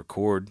can hit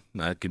record.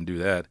 I can do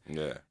that.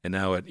 Yeah. And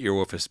now at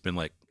Earwolf, it's been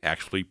like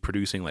actually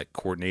producing, like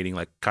coordinating,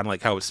 like kind of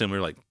like how it's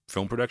similar like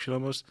film production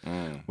almost,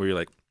 where you're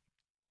like,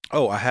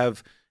 oh, I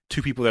have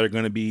 2 people that are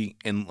going to be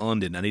in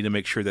London. I need to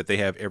make sure that they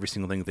have every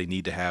single thing that they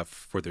need to have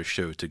for their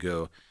show to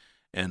go.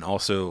 And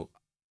also,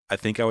 I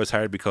think I was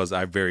hired because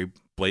I very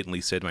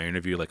blatantly said in my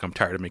interview, like, I'm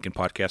tired of making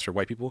podcasts for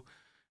white people.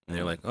 And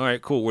they're like, all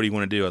right, cool. What do you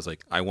want to do? I was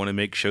like, I want to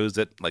make shows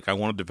that, like, I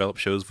want to develop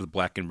shows with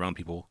black and brown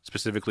people,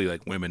 specifically,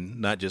 like, women,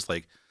 not just,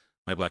 like,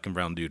 my black and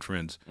brown dude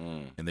friends.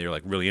 And they were,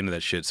 like, really into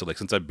that shit. So, like,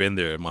 since I've been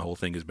there, my whole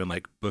thing has been,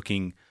 like,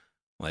 booking,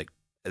 like,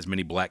 as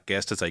many black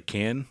guests as I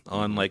can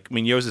on, like, I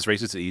mean, Yo's This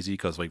Racist is easy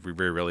because, like, we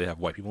very rarely have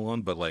white people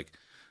on, but, like,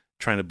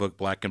 trying to book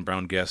black and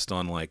brown guests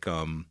on, like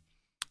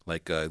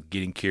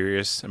Getting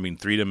Curious. I mean,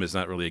 Freedom is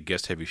not really a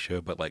guest-heavy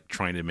show, but, like,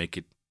 trying to make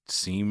it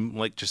seem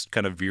like just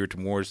kind of veered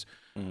towards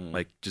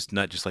like just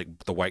not just like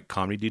the white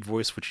comedy dude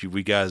voice, which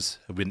we guys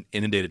have been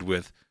inundated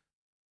with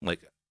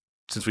like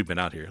since we've been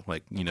out here.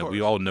 Like, you know,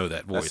 we all know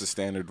that voice. That's the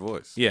standard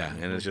voice. Yeah,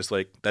 and it's just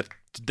like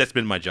that's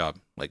been my job.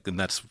 Like, and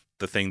that's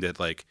the thing that,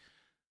 like,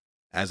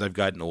 as I've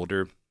gotten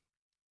older,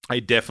 I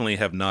definitely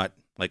have not,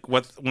 like,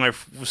 when I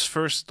was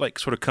first, like,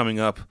 sort of coming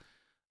up,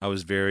 I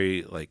was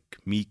very, like,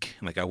 meek.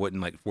 Like, I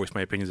wouldn't, like, voice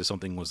my opinions if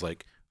something was,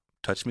 like,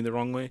 touched me the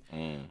wrong way.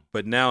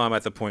 But now I'm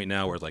at the point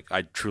now where, like,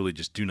 I truly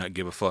just do not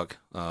give a fuck.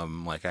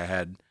 Like, I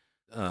had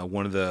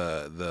one of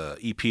the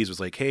EPs was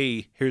like,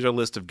 hey, here's our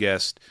list of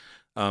guests.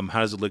 How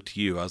does it look to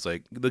you? I was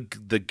like,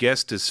 the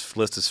guest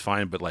list is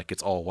fine, but, like,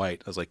 it's all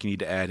white. I was like, you need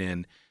to add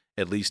in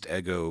at least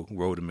Ego,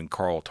 Rodham, and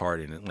Carl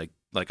Tardin. And,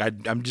 like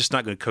I'm just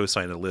not going to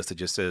co-sign a list that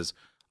just says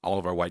all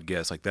of our white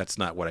guests. Like, that's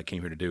not what I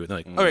came here to do. And they're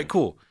like, all right,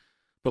 cool.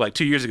 But, like,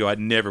 2 years ago, I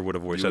never would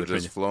have voiced that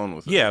opinion. Just flown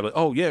with it. Yeah, but,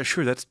 oh yeah,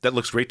 sure, that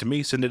looks great to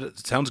me. Send it.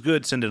 It sounds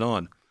good. Send it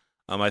on.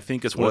 I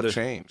think it's what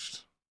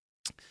changed.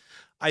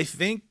 I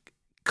think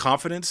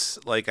confidence.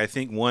 Like, I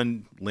think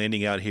one,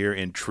 landing out here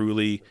and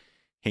truly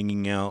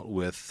hanging out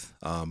with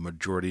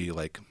majority,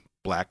 like,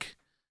 black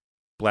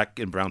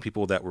and brown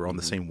people that were on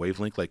the same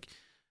wavelength. Like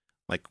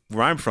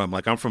where I'm from.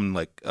 Like, I'm from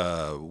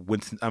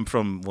Winston. I'm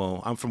from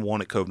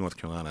Walnut Cove, North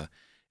Carolina.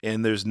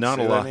 And there's not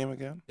a lot. Say that name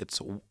again?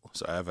 So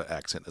I have an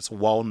accent. It's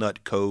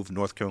Walnut Cove,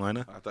 North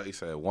Carolina. I thought you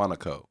said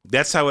Wanacove.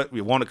 That's how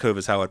Walnut Cove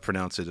is how I'd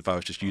pronounce it if I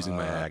was just using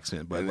my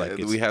accent. But, like,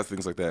 we have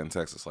things like that in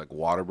Texas, like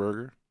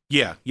Whataburger.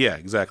 Yeah,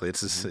 exactly.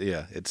 It's just,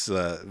 it's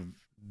the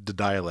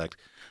dialect.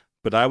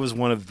 But I was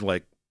one of,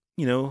 like,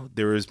 you know,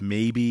 there was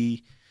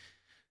maybe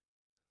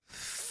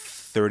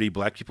 30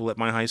 black people at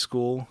my high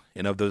school,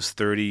 and of those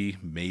 30,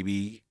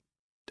 maybe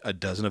a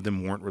dozen of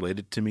them weren't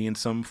related to me in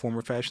some form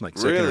or fashion, like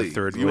second or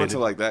third. You went to,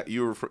 like, that?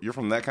 You're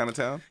from that kind of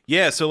town?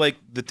 Yeah. So, like,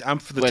 I'm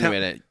for the Wait a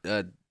minute.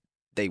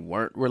 They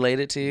weren't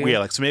related to you? Yeah.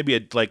 Like, so maybe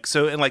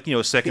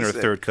a second or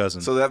third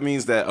cousin. So that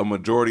means that a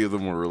majority of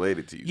them were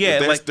related to you. Yeah.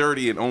 If there's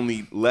 30 and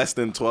only less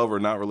than 12 are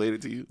not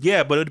related to you.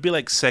 Yeah, but it'd be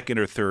like second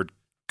or third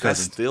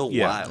cousin. That's still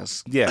wild.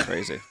 That's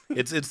crazy.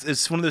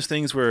 It's one of those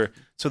things where,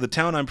 so the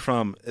town I'm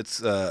from,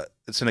 it's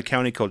in a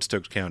county called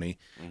Stokes County,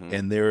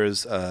 and there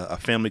is a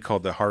family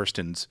called the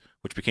Harstons,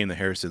 which became the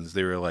Harrisons.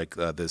 They were like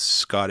this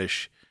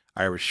Scottish,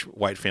 Irish,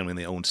 white family, and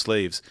they owned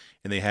slaves.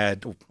 And they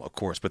had, of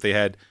course, but they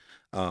had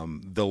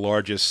some of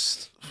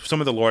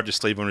the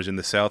largest slave owners in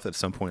the South at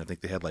some point. I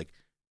think they had like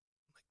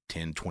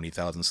 10,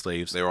 20,000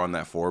 slaves. They were on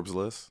that Forbes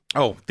list?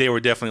 Oh, they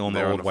were definitely on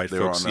the old white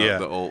folks. They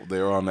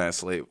were on that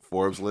slave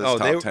Forbes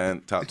list,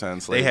 top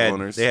 10 slave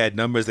owners. They had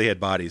numbers, they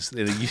had bodies.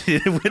 They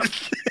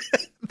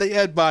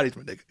had bodies,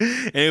 my nigga.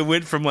 And it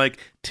went from, like,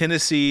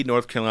 Tennessee,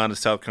 North Carolina,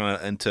 South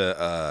Carolina,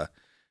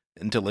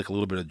 into like a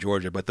little bit of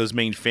Georgia. But those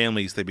main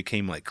families, they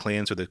became like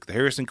clans. So the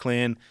Harrison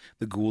clan,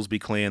 the Goolsby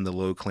clan, the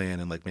Lowe clan,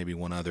 and like maybe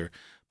one other.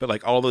 But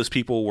like all those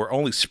people were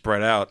only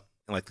spread out.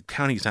 And like the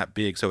county's not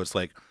big. So it's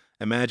like,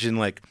 imagine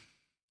like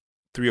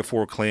 3 or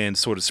 4 clans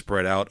sort of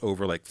spread out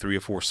over like 3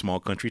 or 4 small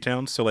country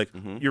towns. So like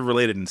you're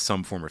related in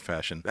some form or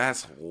fashion.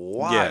 That's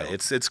wild. Yeah,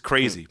 it's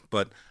crazy.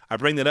 But I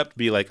bring that up to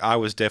be like, I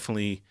was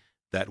definitely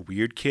that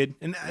weird kid.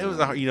 And it was,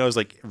 I was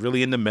like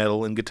really into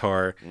metal and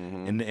guitar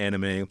and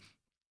anime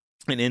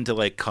and into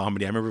like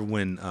comedy. I remember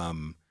when,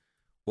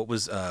 what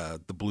was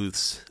the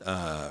Bluths,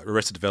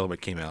 Arrested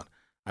Development came out.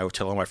 I would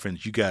tell all my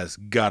friends, you guys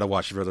gotta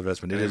watch Arrested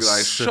Development. It is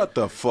like, shut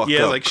the fuck up.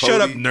 Yeah, like, Cody.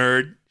 shut up,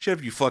 nerd. Shut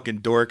up, you fucking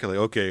dork. I'm like,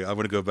 okay, I'm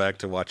gonna go back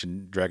to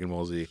watching Dragon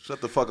Ball Z.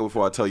 Shut the fuck up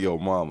before I tell your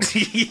mama.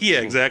 Yeah,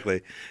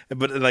 exactly.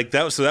 But like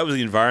that was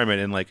the environment,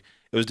 and like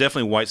it was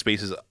definitely white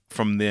spaces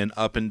from then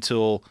up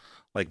until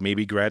like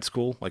maybe grad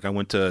school. Like I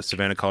went to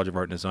Savannah College of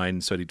Art and Design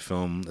and studied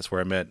film. That's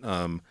where I met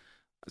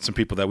some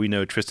people that we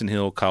know, Tristan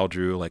Hill, Kyle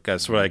Drew. Like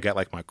that's where I got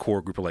like my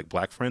core group of like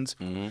black friends.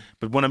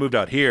 But when I moved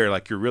out here,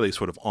 like you're really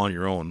sort of on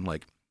your own.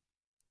 Like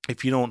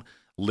if you don't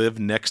live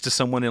next to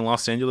someone in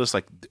Los Angeles,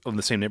 like in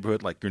the same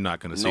neighborhood, like you're not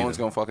going to see them. No one's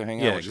going to fucking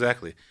hang out. Yeah,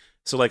 exactly.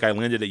 So like I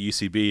landed at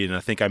UCB, and I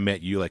think I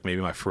met you like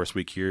maybe my first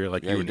week here.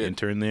 Like you were an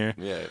intern there.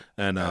 Yeah.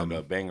 And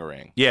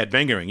Bangarang. Yeah, at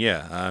Bangarang.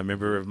 Yeah, I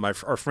remember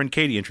our friend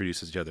Katie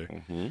introduced us each other.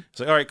 It's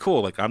like, all right,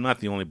 cool. Like I'm not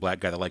the only black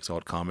guy that likes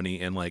alt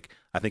comedy, and like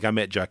I think I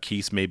met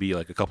Jaquise maybe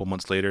like a couple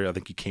months later. I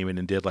think he came in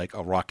and did like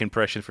a rock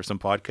impression for some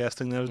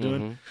podcasting that I was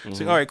doing.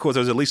 It's like, all right, cool. So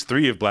there was at least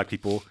 3 of black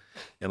people,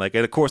 and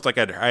of course, like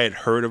I had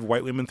heard of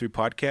white women through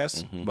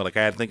podcasts, but like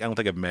I don't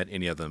think I've met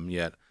any of them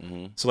yet.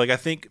 So like I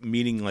think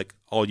meeting like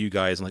all you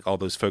guys and like all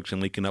those folks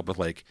and linking up with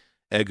like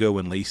Ego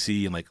and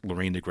Lacey and like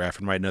Lorraine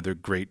DeGraff, right, another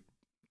great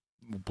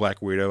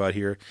black weirdo out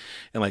here,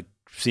 and like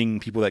seeing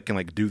people that can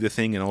like do the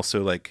thing, and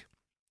also like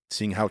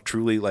seeing how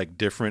truly like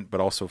different but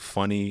also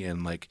funny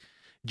and like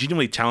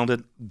genuinely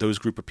talented those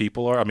group of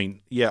people are. I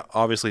mean, yeah,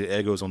 obviously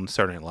Ego's on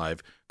Saturday Night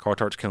Live. Carl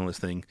Tart's killing this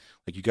thing.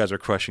 Like you guys are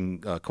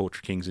crushing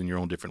Culture Kings in your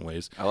own different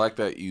ways. I like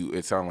that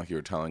it sounded like you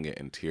were telling it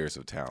in tears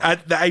of talent.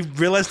 I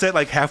realized that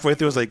like halfway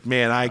through. I was like,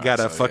 man, I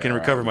gotta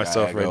recover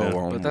myself right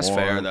now. But that's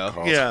fair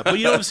though. Yeah, but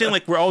you know what I'm saying?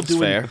 Like we're all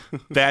doing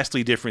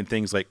vastly different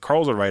things. Like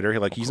Carl's a writer.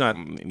 Like he's not.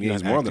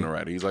 He's more than a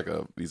writer. He's like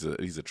he's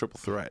a triple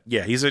threat.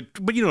 Yeah,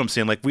 but you know what I'm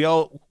saying? Like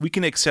we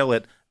can excel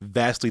at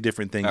vastly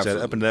different things.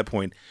 Up until that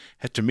point,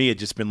 to me, it's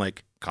just been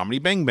like comedy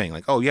bang bang.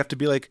 Like, oh, you have to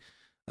be like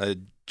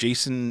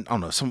Jason, I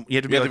don't know. You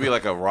have to be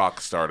like a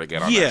rock star to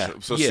get on that show.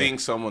 So seeing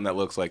someone that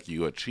looks like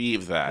you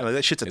achieve that,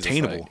 that shit's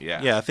attainable. Like,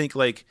 yeah, I think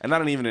like, and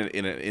not even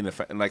in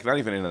not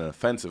even in an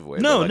offensive way.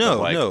 No,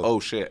 oh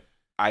shit,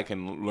 I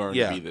can learn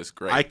to be this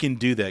great. I can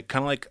do that.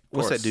 Kind of like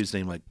what's that dude's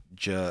name? Like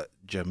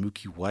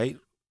Jabuki White.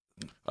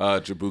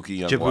 Jabuki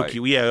Young White.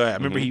 Yeah. I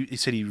remember he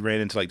said he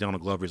ran into like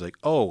Donald Glover. He's like,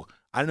 oh,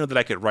 I didn't know that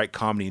I could write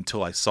comedy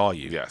until I saw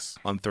you. Yes.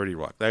 On 30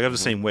 Rock. Like I was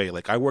the same way.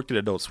 Like I worked at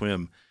Adult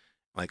Swim.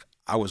 Like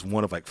I was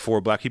one of like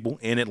 4 black people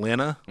in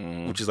Atlanta,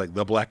 which is like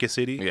the blackest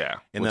city. Yeah.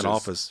 In that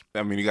office.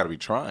 I mean, you got to be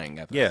trying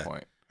at that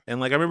point. And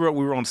like I remember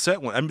we were on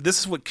set one. I mean, this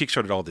is what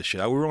kickstarted all this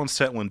shit. We were on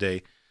set one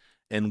day,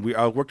 and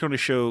I worked on a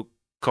show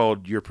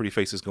called Your Pretty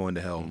Face is Going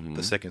to Hell,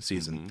 the second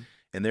season.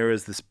 And there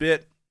was this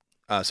bit.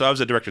 So I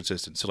was a director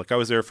assistant. So like I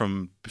was there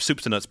from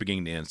soups to nuts,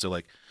 beginning to end. So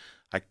like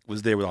I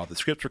was there with all the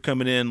scripts were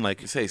coming in.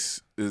 Like, you say,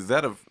 is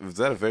that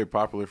a very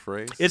popular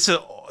phrase? It's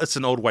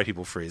an old white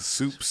people phrase.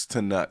 Soups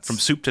to nuts. From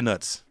soup to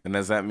nuts. And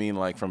does that mean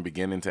like from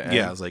beginning to end?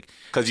 Yeah, I was like,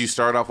 because you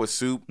start off with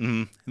soup,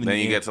 then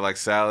you get to like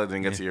salad,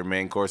 then get to your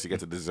main course, you get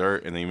to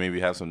dessert, and then you maybe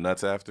have some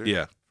nuts after.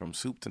 Yeah. From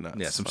soup to nuts.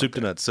 Yeah, soup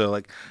to nuts. So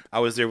like I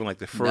was there when like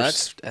the first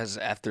nuts as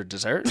after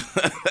dessert.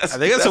 I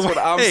think that's what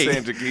I'm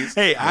saying, Jaquise.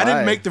 Hey, I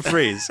didn't make the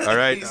phrase. All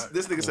right,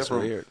 this nigga said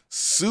from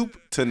soup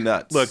to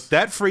nuts. Look,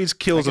 that phrase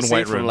kills in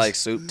white rooms. From like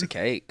soup to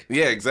cake.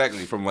 Yeah,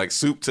 exactly. From like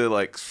soup to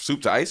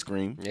ice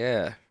cream.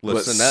 Yeah.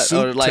 What's the nut?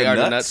 Or like are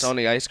the nuts on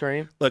the ice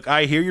cream? Look,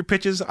 I hear your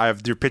pitches.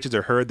 Your pitches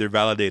are heard. They're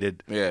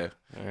validated. Yeah.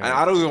 Right.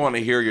 I don't even want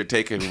to hear your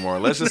take anymore.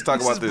 Let's just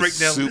talk about this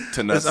soup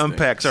to nuts. Let's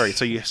unpack. Sorry.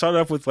 So you start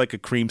off with like a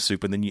cream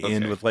soup, and then you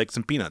end with like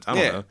some peanuts. I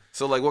don't know.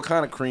 So like, what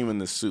kind of cream in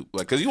this soup?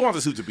 Like, because you want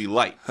the soup to be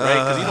light, right?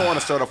 Because you don't want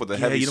to start off with a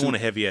heavy. You don't soup want a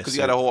heavy ass. Because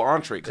you got a whole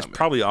entree coming. It's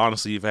probably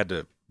honestly, you've had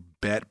to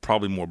bet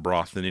probably more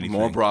broth than anything.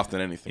 More broth than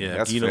anything. Yeah,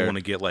 that's you fair. don't want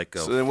to get like.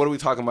 So then, what are we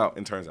talking about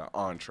in terms of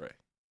entree?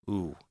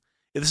 Ooh,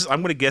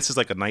 I'm gonna guess it's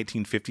like a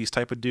 1950s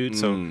type of dude.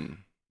 So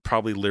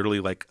probably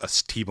literally like a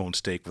T-bone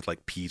steak with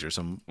like peas or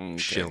some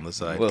shit on the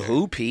side. Well,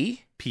 who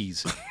pea?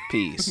 Peas.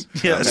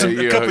 Yeah,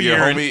 a cup of your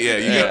homie. Yeah,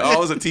 you got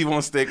always a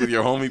T-bone steak with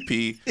your homie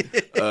P.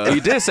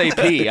 You did say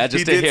P. I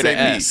just didn't hear the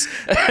S.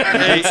 You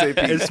did say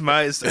P. It's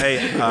my.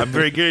 Hey, I'm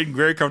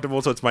very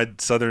comfortable. So it's my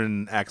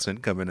southern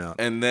accent coming out.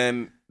 And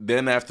then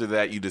after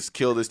that, you just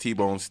kill this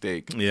T-bone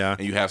steak. Yeah,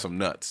 and you have some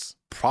nuts.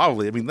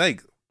 Probably. I mean,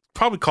 like.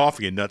 Probably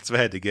coffee and nuts, if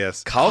I had to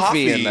guess.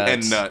 Coffee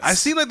and nuts. I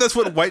see like that's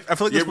what white. I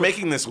feel like you're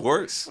making this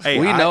worse. Hey,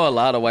 we know a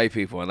lot of white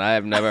people, and I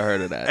have never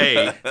heard of that.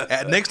 Hey,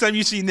 next time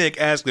you see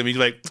Nick, ask him. He's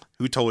like,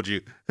 "Who told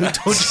you? Who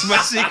told you my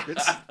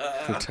secrets?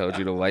 Who told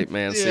you the white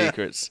man's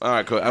secrets?" All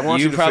right, cool. I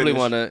want you to probably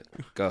want to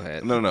go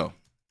ahead. No.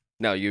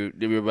 You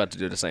were about to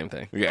do the same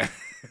thing. Yeah.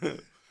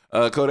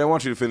 Cody, I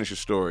want you to finish your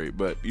story,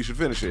 but you should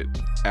finish it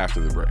after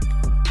the break.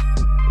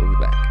 We'll be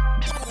back.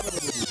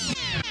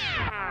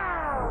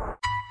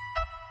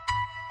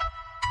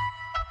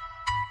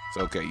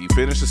 So, okay, you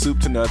finish the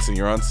soup to nuts and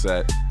you're on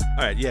set.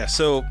 All right, yeah.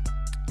 So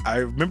I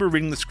remember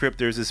reading the script.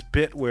 There's this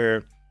bit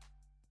where,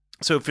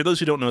 so for those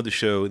who don't know the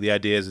show, the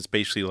idea is it's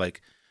basically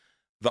like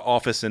the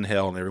office in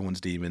hell and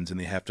everyone's demons, and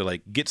they have to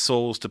like get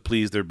souls to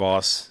please their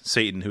boss,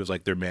 Satan, who is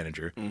like their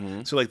manager.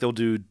 Mm-hmm. So like they'll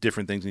do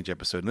different things in each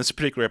episode. And this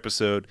particular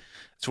episode,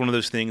 it's one of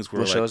those things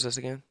where what show is this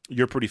again?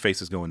 Your Pretty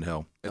Face is Going to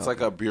Hell. It's like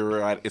a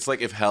it's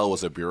like if hell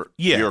was a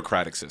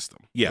bureaucratic system.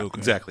 Yeah,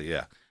 exactly.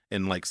 Yeah.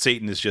 And like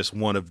Satan is just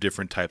one of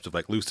different types of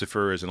like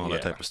Lucifers and all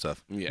that type of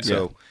stuff. Yeah.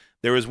 So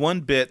there was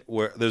one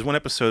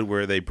episode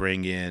where they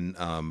bring in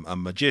a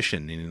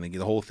magician, and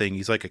the whole thing,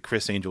 he's like a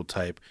Chris Angel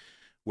type,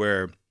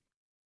 where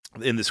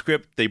in the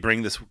script they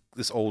bring this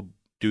old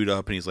dude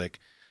up, and he's like,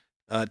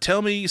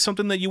 tell me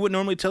something that you wouldn't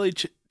normally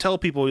tell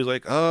people. He's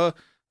like,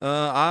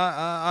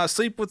 I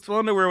sleep with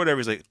underwear or whatever.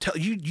 He's like,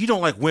 you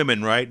don't like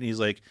women, right? And he's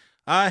like,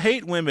 I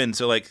hate women.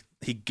 So like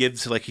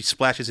he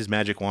splashes his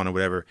magic wand or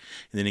whatever,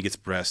 and then he gets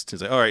breasts.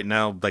 He's like, all right,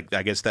 now like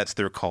I guess that's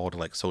their call to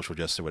like social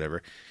justice or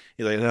whatever.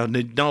 He's like,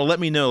 no, let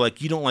me know,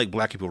 like you don't like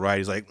black people, right?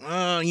 He's like,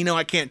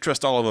 I can't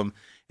trust all of them.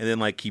 And then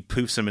like he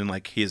poofs him and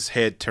like his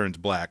head turns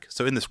black.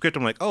 So in the script,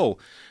 I'm like, oh,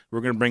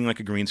 we're gonna bring like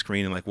a green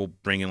screen and like we'll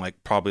bring in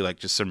like probably like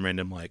just some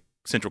random like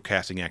central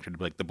casting actor to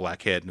be like the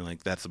black head, and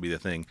like that'll be the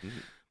thing. Mm-hmm.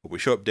 But we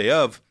show up day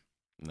of,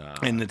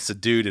 and it's a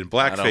dude in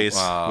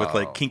blackface with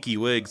like kinky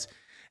wigs.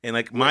 And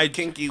like the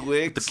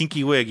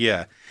kinky wig,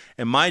 yeah.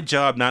 And my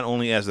job, not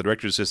only as the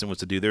director's assistant, was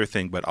to do their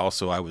thing, but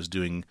also I was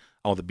doing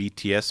all the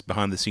BTS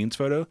behind the scenes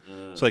photo.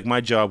 So like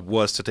my job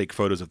was to take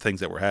photos of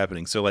things that were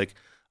happening. So like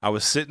I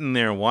was sitting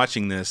there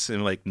watching this,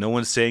 and like no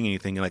one's saying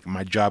anything, and like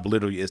my job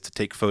literally is to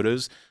take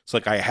photos. So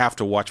like I have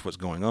to watch what's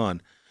going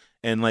on,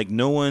 and like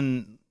no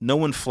one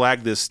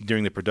flagged this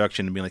during the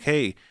production and be like,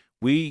 hey,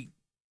 we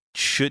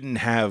shouldn't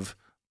have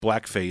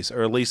blackface,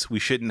 or at least we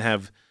shouldn't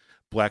have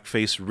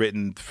blackface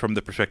written from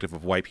the perspective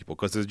of white people,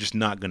 because they're just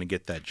not going to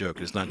get that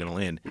joke. It's not going to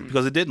land,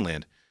 because it didn't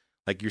land.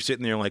 Like you're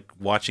sitting there like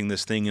watching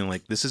this thing and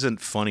like this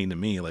isn't funny to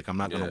me. Like I'm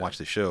not going to watch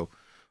the show.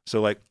 So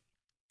like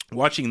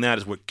watching that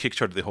is what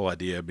kickstarted the whole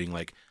idea of being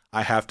like,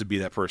 I have to be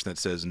that person that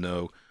says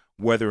no.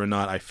 whether or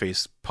not I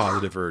face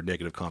positive or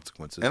negative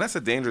consequences. And that's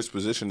a dangerous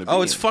position to be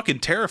in. It's fucking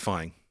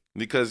terrifying.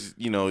 Because,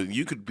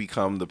 you could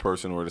become the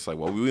person where it's like,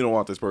 well, we don't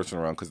want this person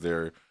around because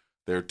they're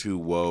too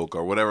woke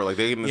or whatever. Like,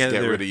 they can just get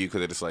rid of you because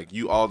they're just like,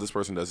 all this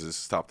person does is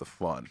stop the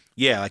fun.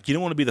 Yeah, like, you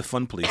don't want to be the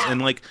fun police.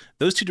 And, like,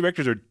 those two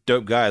directors are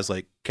dope guys.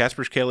 Like,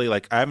 Casper Kelly,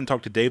 like, I haven't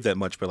talked to Dave that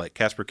much, but, like,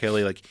 Casper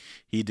Kelly, like,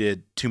 he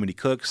did Too Many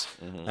Cooks.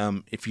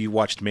 Mm-hmm. If you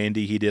watched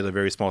Mandy, he did a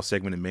very small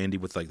segment in Mandy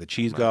with, like, the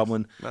Cheese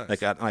Goblin. Nice.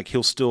 Like,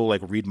 he'll still,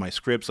 like, read my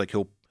scripts. Like,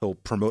 he'll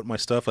promote my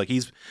stuff. Like,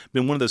 he's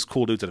been one of those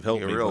cool dudes that have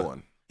helped me. A real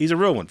one. He's a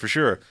real one, for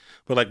sure.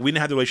 But, like, we didn't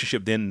have the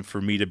relationship then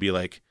for me to be,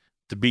 like,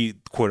 to be,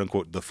 quote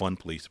unquote, the fun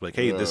police. Like,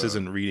 hey, this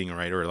isn't reading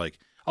right. Or, like,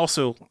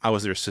 also, I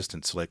was their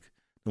assistant. So, like,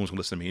 no one's going to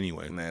listen to me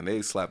anyway. Man,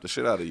 they slapped the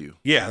shit out of you.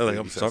 Yeah. They're like,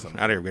 I'm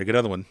out of here. We got to get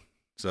another one.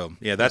 So,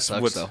 yeah, that's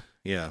what's.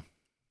 Yeah.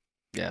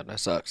 Yeah,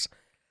 that sucks.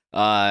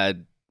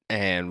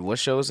 And what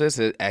show is this?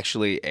 It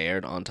actually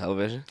aired on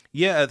television?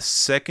 Yeah, the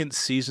second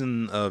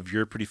season of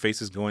Your Pretty Face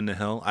is Going to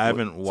Hell. I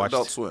haven't watched.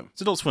 Adult Swim.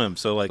 It's Adult Swim.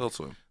 So, like. Adult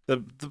Swim.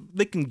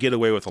 They can get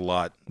away with a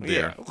lot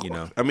there,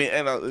 I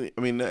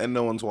mean, and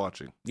no one's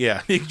watching.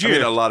 Yeah, I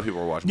mean, a lot of people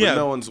are watching, but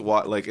no one's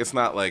like, it's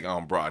not like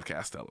on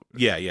broadcast television.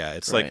 Yeah,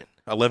 it's like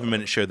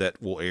 11-minute show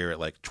that will air at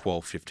like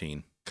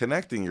 12:15.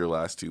 Connecting your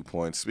last 2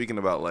 points, speaking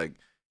about like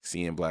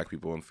seeing black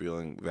people and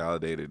feeling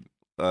validated,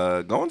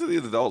 going to the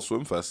Adult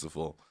Swim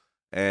Festival,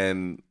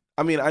 and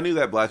I mean, I knew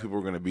that black people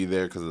were going to be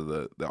there because of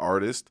the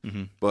artist,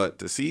 but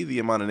to see the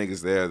amount of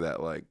niggas there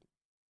that like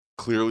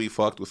clearly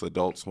fucked with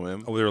Adult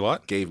Swim. Oh, there were a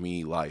lot? Gave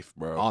me life,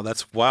 bro. Oh,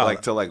 that's wild.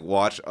 Like, to like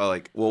watch,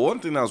 one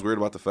thing that was weird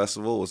about the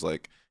festival was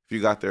like, if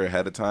you got there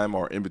ahead of time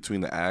or in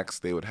between the acts,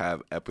 they would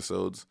have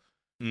episodes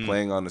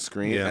playing on the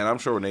screen. Yeah. And I'm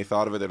sure when they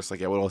thought of it, they're just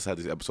like, yeah, we always had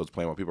these episodes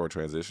playing while people are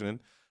transitioning.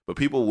 But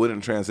people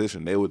wouldn't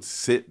transition. They would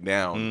sit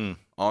down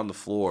on the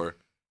floor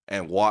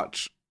and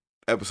watch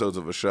episodes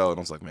of a show. And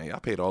I was like, man, y'all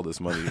paid all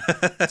this money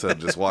to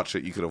just watch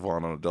it. You could have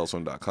gone on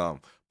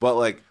adultswim.com. But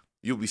like,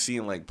 you'll be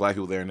seeing like black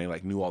people there and they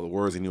like knew all the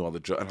words, they knew all the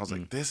jokes. And I was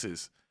like, this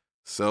is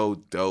so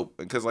dope.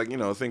 Because like,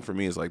 the thing for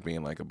me is like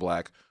being like a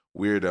black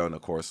weirdo. And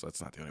of course,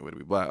 that's not the only way to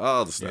be black.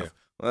 All the stuff.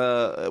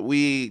 Yeah.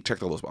 We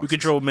checked all those boxes. We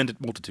control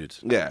multitudes.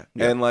 Yeah.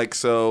 And like,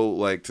 so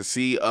like to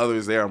see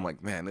others there, I'm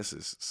like, man, this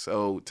is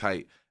so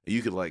tight.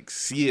 You could like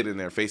see it in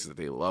their faces that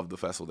they love the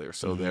festival. They're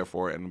so there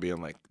for it and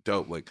being like,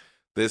 dope. Like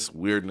this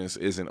weirdness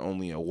isn't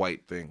only a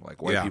white thing.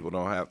 Like white people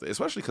don't have to,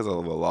 especially because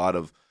of a lot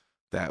of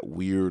that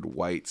weird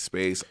white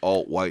space,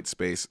 alt-white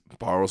space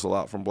borrows a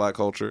lot from black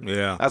culture.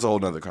 Yeah. That's a whole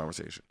nother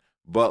conversation.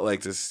 But,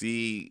 like, to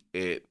see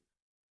it,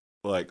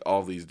 like,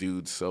 all these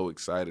dudes so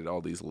excited,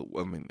 all these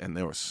women, and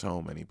there were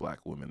so many black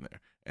women there.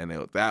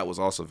 And that was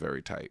also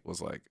very tight,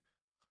 was, like,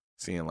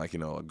 seeing, like,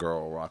 a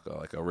girl rock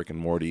a Rick and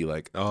Morty,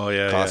 like,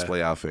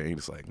 cosplay outfit. And you're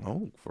just like,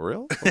 oh, for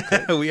real?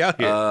 Okay. We out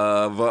here.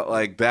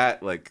 But,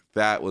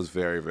 that was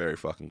very, very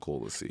fucking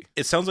cool to see.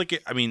 It sounds like,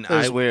 it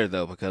was weird,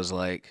 though, because,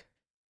 like,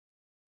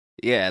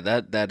 yeah,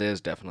 that is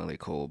definitely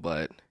cool,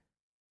 but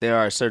there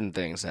are certain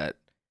things that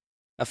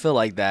I feel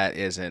like that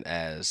isn't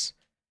as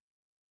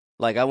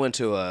like I went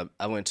to a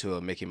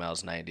Mickey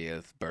Mouse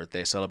 90th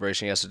birthday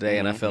celebration yesterday,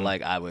 and I feel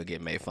like I would get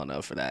made fun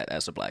of for that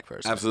as a black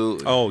person.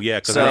 Absolutely. Oh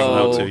yeah, because I don't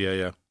know too.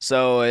 Yeah.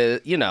 So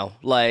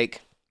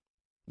like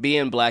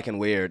being black and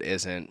weird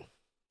isn't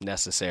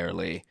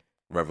necessarily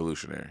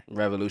revolutionary.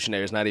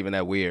 Revolutionary is not even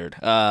that weird.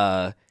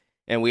 And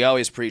we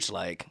always preach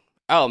like,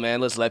 oh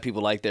man, let's let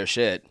people like their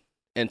shit.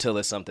 Until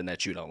it's something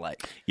that you don't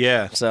like.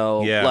 Yeah. So,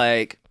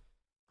 like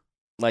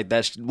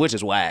that's, which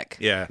is whack.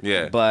 Yeah.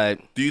 Yeah. But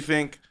do you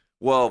think,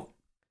 well,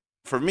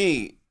 for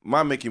me,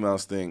 my Mickey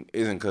Mouse thing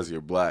isn't because you're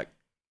black.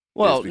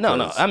 Well,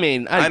 no. I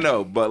mean, I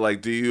know, but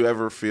like, do you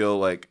ever feel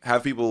like,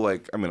 have people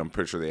like, I mean, I'm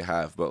pretty sure they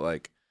have, but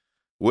like,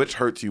 which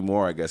hurts you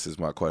more, I guess is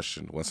my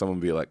question. When someone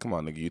be like, come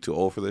on, nigga, you too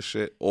old for this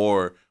shit?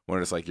 Or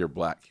when it's like, you're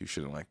black, you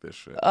shouldn't like this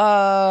shit?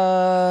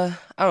 I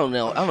don't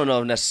know. I don't know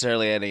if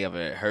necessarily any of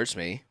it hurts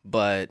me,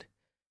 but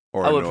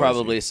I would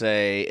probably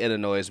say it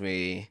annoys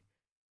me,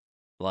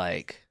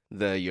 like,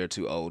 you're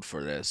too old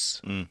for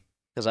this.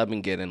 Because I've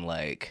been getting,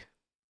 like,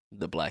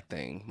 the black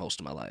thing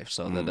most of my life,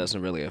 so that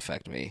doesn't really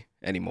affect me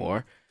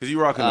anymore. Because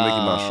you're rocking the Mickey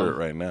Mouse shirt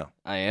right now.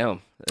 I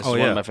am. It's one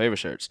of my favorite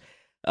shirts.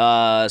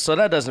 So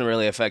that doesn't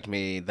really affect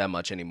me that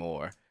much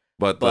anymore.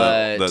 But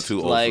the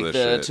too old for this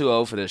shit. Too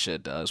old for this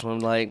shit does. When I'm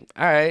like,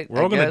 all right,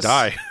 we're all going to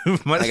die.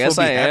 I guess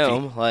I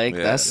am. Like,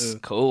 that's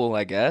cool,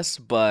 I guess.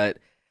 But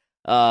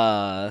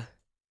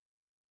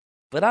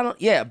I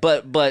don't. Yeah,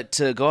 but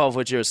to go off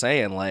what you were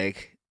saying,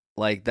 like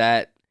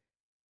that,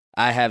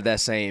 I have that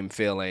same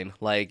feeling.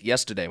 Like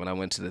yesterday when I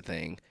went to the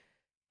thing,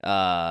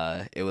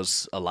 it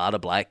was a lot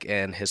of black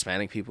and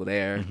Hispanic people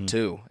there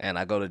too, and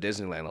I go to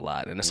Disneyland a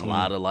lot, and it's a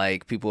lot of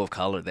like people of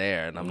color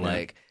there, and I'm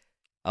like,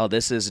 oh,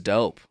 this is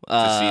dope.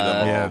 To see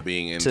them all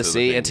being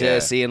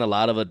into seeing a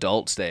lot of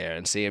adults there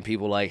and seeing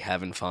people like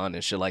having fun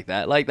and shit like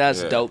that. Like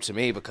that's dope to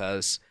me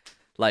because,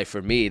 like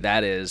for me,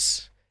 that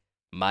is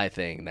my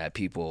thing that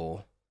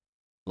people.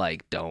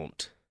 Like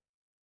that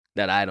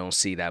I don't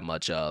see that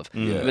much of.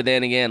 But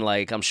then again,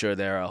 like I'm sure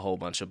there are a whole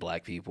bunch of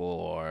black people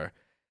or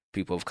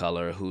people of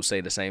color who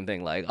say the same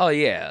thing, like, "Oh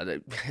yeah,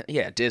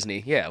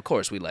 Disney. Yeah, of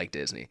course we like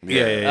Disney."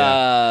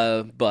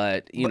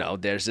 But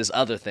there's this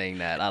other thing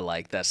that I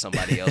like that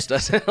somebody else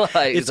doesn't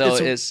like.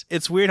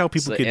 It's weird how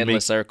people can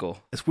endless circle.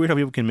 It's weird how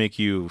people can make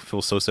you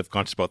feel so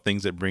self-conscious about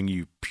things that bring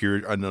you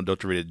pure,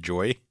 unadulterated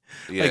joy.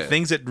 Yeah. Like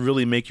things that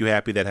really make you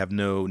happy that have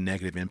no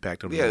negative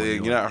impact on you. Yeah,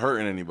 you're not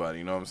hurting anybody.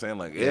 You know what I'm saying?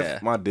 Like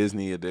if my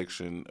Disney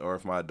addiction or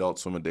if my Adult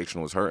Swim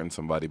addiction was hurting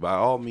somebody, by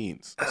all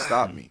means,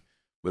 stop me.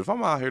 But if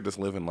I'm out here just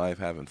living life,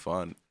 having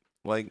fun,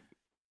 like,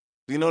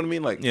 you know what I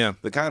mean? Like,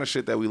 the kind of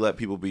shit that we let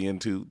people be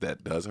into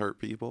that does hurt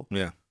people.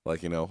 Yeah.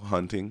 Like,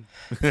 hunting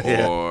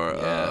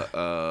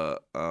or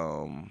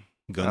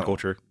gun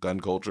culture.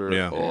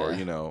 Or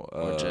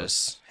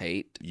just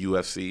hate.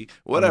 UFC,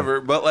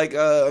 whatever. But, like,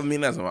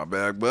 that's not my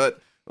bag.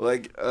 But,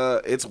 like,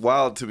 it's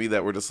wild to me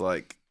that we're just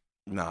like,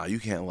 nah,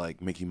 you can't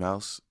like Mickey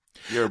Mouse.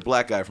 You're a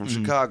black guy from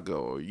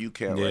Chicago. Or you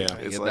can't like.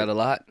 I get that a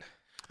lot.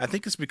 I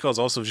think it's because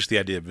also just the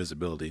idea of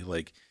visibility.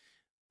 Like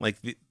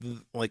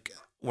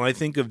when I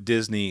think of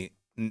Disney,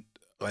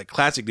 like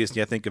classic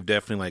Disney, I think of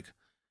definitely like,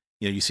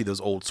 you see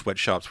those old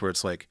sweatshops where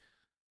it's like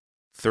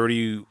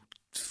 30,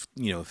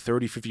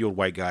 50-year-old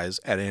white guys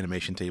at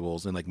animation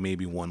tables and like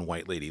maybe one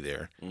white lady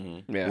there.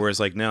 Mm-hmm. Yeah. Whereas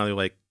like now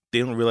they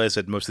don't realize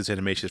that most of this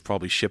animation is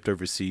probably shipped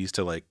overseas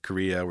to like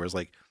Korea, whereas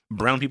like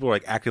brown people are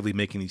like actively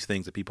making these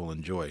things that people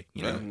enjoy.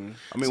 You know? Mm-hmm.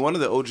 I mean, one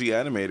of the OG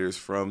animators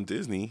from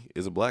Disney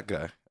is a black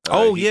guy.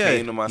 He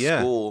came to my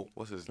school.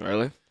 What's his name?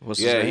 Really?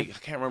 What's his name? I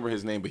can't remember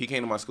his name, but he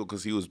came to my school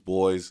because he was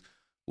boys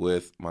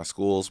with my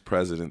school's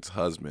president's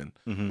husband.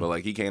 Mm-hmm. But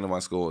like he came to my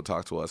school and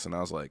talked to us, and I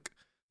was like,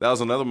 that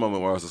was another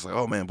moment where I was just like,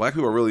 oh man, black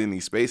people are really in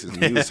these spaces.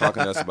 And he was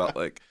talking to us about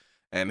like,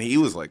 and he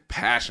was like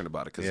passionate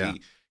about it because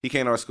he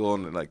came to our school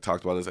and like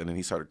talked about this, and then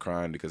he started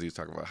crying because he was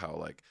talking about how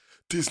like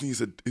Disney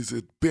is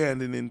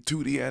abandoning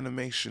 2D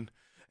animation.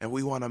 And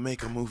we want to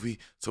make a movie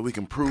so we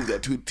can prove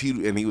that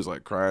and he was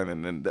like crying.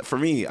 And then for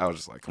me, I was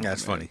just like,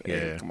 that's funny.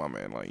 Yeah. Come on,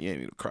 man. Like, you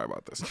ain't need to cry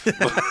about this.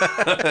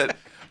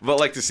 but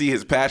like to see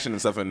his passion and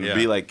stuff and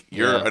be like,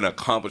 you're an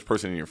accomplished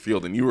person in your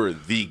field and you were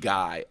the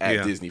guy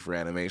at Disney for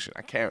animation.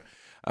 I can't,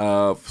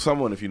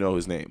 someone, if you know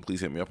his name, please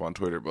hit me up on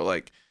Twitter. But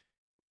like,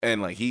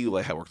 and like he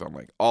like had worked on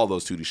like all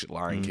those 2D shit,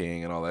 Lion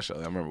King and all that shit.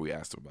 I remember we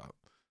asked him about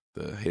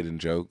the hidden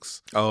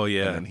jokes. Oh,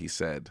 yeah. And he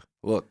said,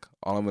 look,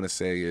 all I'm going to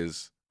say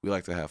is we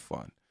like to have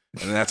fun.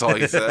 And that's all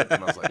he said.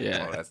 And I was like,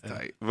 oh, that's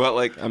tight. But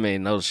like, I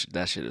mean,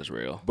 that shit is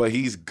real. But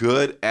he's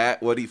good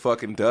at what he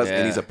fucking does,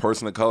 and he's a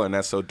person of color, and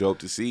that's so dope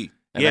to see.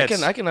 And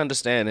I can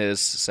understand his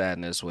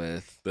sadness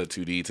with the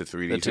 2D to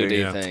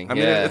 3D thing. I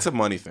mean, it's a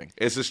money thing.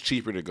 It's just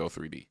cheaper to go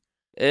 3D.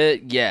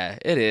 It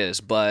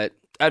is. But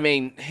I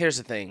mean, here's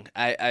the thing.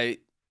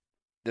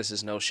 This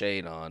is no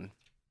shade on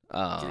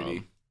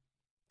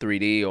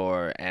 3D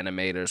or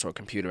animators or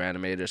computer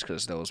animators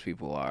because those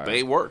people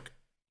they work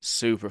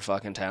super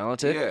fucking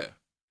talented. Yeah.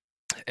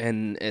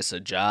 And it's a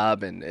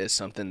job, and it's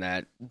something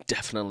that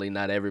definitely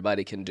not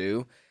everybody can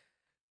do.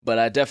 But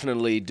I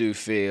definitely do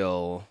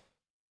feel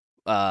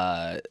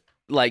like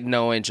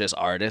knowing just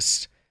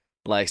artists,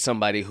 like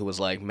somebody who was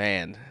like,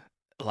 man,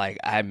 like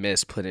I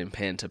miss putting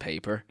pen to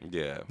paper.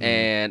 Yeah.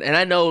 And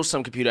I know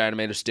some computer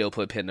animators still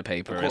put pen to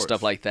paper and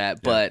stuff like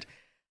that, but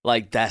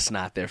like that's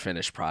not their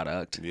finished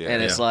product. Yeah.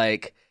 And it's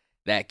like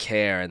that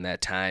care and that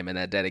time and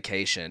that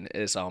dedication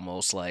is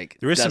almost like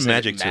there is some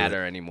magic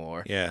matter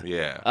anymore. Yeah.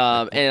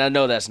 Yeah. And I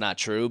know that's not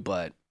true,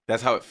 but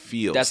that's how it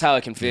feels. That's how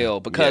it can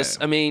feel because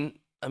I mean,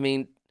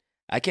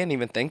 I can't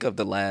even think of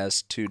the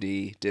last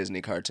 2D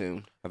Disney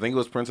cartoon. I think it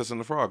was Princess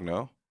and the Frog,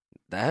 no?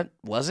 That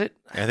was it?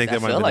 I think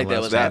that might have been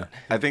the last that.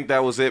 I think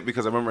that was it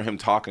because I remember him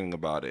talking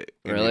about it.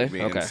 Really?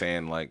 And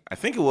saying like, I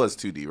think it was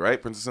 2D,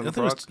 right? Princess and the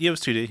Frog? It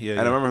was 2D, yeah.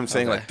 And I remember him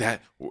saying like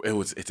that,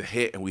 it's a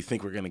hit and we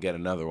think we're going to get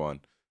another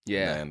one.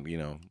 Yeah. And,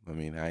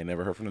 I ain't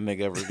never heard from the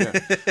nigga ever again.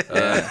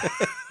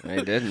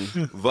 I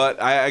didn't.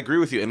 But I agree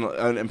with you.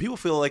 And people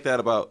feel like that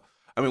about,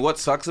 what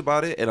sucks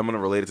about it, and I'm going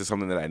to relate it to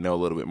something that I know a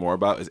little bit more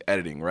about, is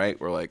editing, right?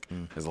 Where, like,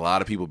 there's a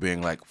lot of people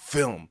being like,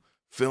 film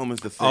is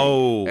the thing.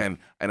 Oh. And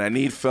I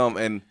need film.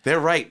 And they're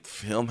right.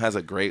 Film has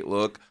a great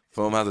look.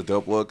 Film has a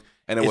dope look.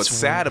 And then what's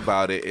sad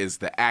about it is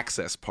the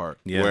access part,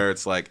 where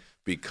it's like,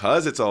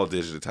 because it's all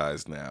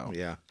digitized now,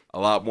 a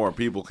lot more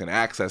people can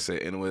access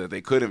it in a way that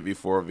they couldn't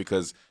before,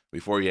 because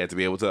before you had to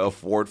be able to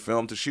afford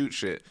film to shoot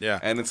shit. Yeah.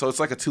 And so it's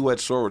like a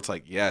two-edged sword where it's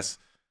like, yes,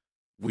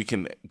 we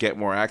can get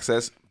more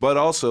access, but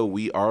also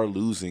we are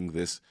losing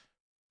this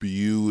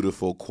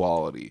beautiful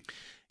quality.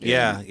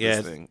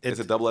 It's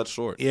a double-edged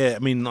sword. Yeah,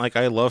 like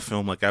I love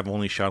film. Like I've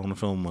only shot on a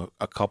film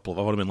I've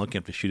only been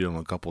looking to shoot it on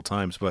a couple of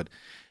times, but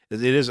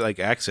it is like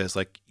access.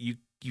 Like you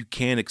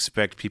can't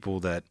expect people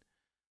that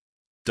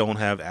don't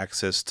have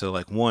access to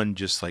like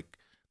just like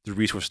the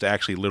resource to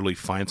actually literally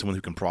find someone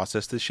who can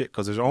process this shit,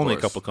 because there's only a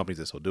couple of companies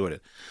that still do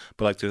it.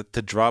 But like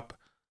to drop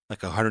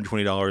like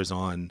 $120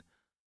 on,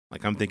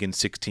 like I'm thinking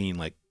 16,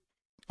 like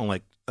on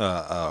like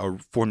a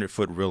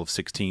 400-foot reel of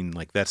 16,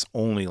 like that's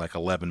only like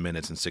 11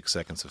 minutes and 6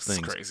 seconds of things.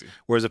 It's crazy.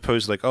 Whereas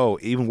opposed to like,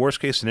 even worst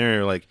case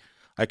scenario, like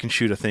I can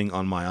shoot a thing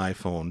on my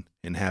iPhone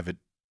and have it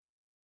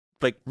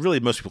like really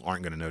most people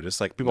aren't going to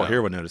notice. Like people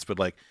here would notice, but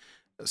like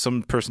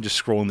some person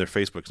just scrolling their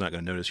Facebook's not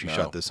going to notice you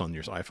shot this on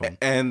your iPhone.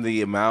 And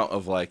the amount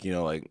of like, you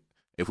know, like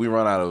if we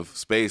run out of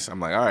space, I'm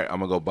like, all right, I'm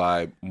gonna go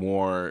buy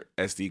more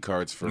SD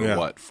cards for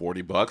what,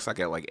 $40? I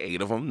get like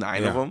 8 of them,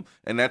 9 of them,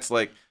 and that's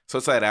like, so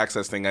it's that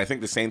access thing. I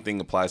think the same thing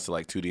applies to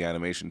like 2D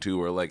animation too,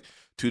 where like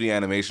 2D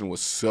animation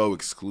was so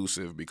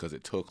exclusive because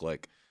it took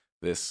like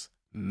this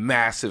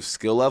massive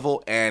skill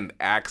level and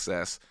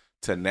access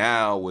to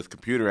now with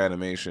computer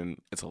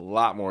animation, it's a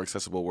lot more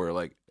accessible where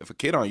like if a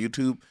kid on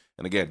YouTube,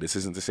 and again, this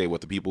isn't to say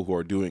what the people who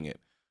are doing it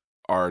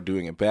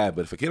bad,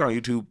 but if a kid on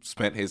YouTube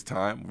spent his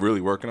time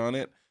really working on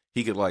it,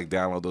 he could like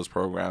download those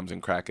programs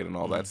and crack it and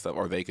all that stuff,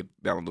 or they could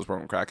download those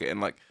programs and crack it. And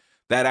like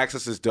that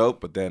access is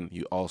dope, but then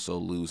you also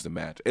lose the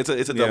magic. It's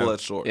a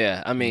double-edged sword.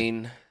 Yeah, I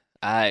mean,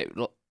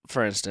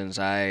 for instance,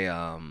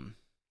 I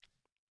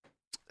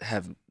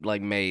have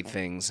like made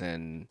things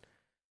in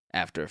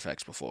After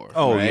Effects before.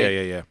 Oh, right?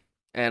 yeah.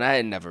 And I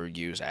had never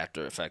used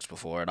After Effects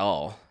before at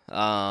all.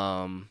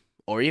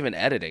 Or even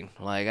editing.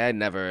 Like I had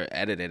never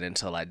edited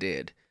until I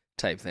did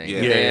type thing.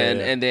 Yeah.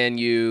 And then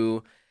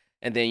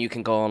you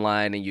can go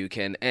online and you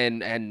can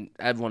and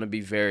I'd want to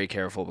be very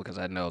careful because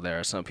I know there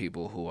are some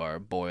people who are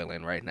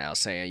boiling right now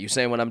saying, you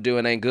saying what I'm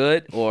doing ain't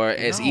good or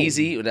it's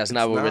easy? That's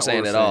not what we're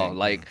saying at all.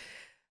 Like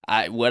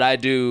what I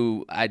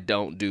do, I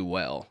don't do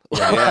well.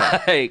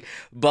 Like,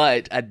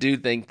 but I do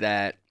think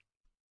that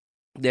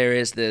there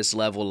is this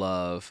level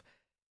of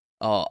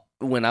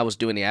when I was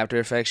doing the After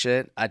Effects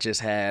shit, I just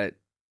had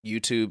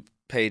YouTube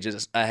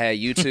pages. I had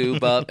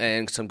YouTube up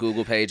and some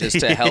Google pages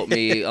to help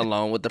me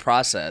along with the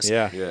process.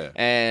 Yeah.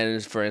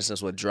 And for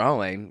instance, with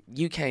drawing,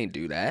 you can't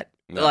do that.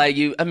 No. Like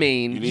you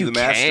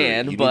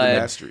can,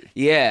 but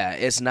yeah,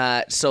 it's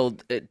not. So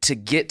to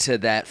get to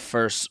that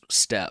first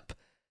step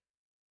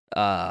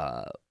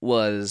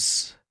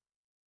was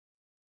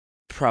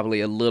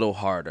probably a little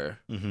harder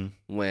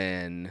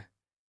when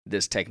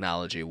this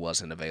technology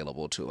wasn't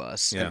available to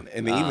us. Yeah.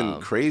 And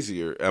even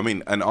crazier, I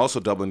mean, and also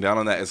doubling down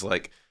on that is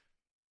like,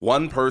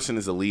 one person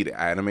is the lead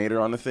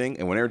animator on the thing,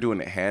 and when they were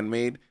doing it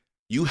handmade,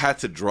 you had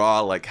to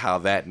draw like how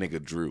that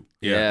nigga drew.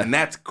 Yeah. And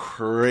that's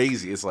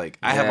crazy. It's like,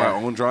 I have my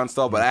own drawing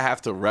style, but I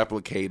have to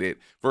replicate it.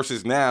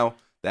 Versus now,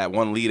 that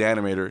one lead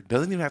animator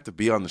doesn't even have to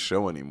be on the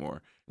show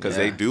anymore. Because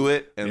they do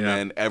it, and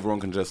then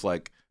everyone can just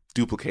like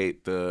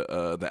duplicate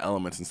the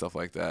elements and stuff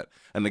like that.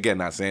 And again,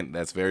 not saying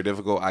that's very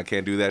difficult. I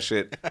can't do that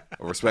shit. I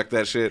respect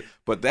that shit.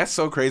 But that's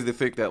so crazy to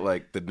think that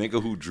like the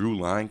nigga who drew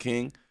Lion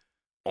King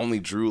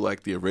only drew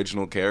like the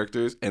original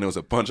characters, and it was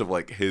a bunch of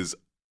like his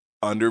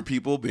under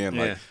people being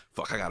like,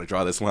 fuck, I gotta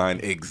draw this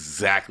line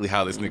exactly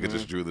how this nigga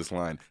just drew this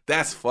line.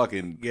 That's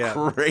fucking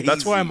crazy.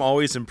 That's why I'm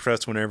always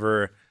impressed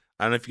whenever,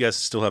 I don't know if you guys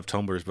still have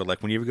Tumblrs, but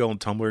like when you ever go on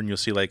Tumblr and you'll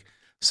see like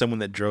someone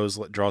that draws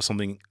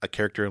something, a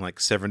character in like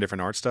 7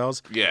 different art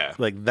styles. Yeah.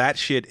 Like that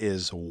shit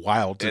is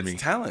wild to me.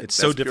 It's talent. It's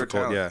so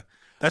difficult. Yeah.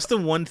 That's the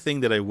one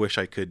thing that I wish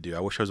I could do. I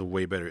wish I was a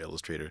way better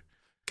illustrator.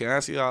 Can I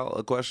ask y'all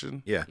a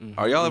question? Yeah.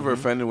 Are y'all ever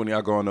offended when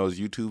y'all go on those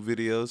YouTube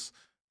videos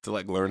to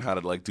like learn how to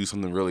like do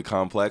something really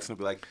complex and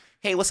be like,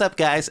 hey, what's up,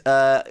 guys?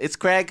 It's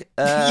Craig.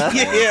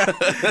 Yeah,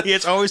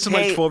 it's always some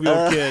like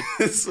 12-year-old kid.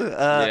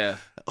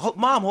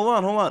 Mom, hold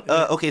on.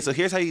 Okay, so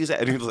here's how you use that.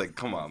 And he was like,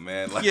 come on,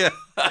 man. Like,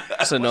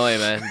 it's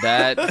annoying, man.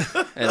 That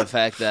and the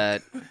fact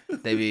that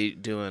they be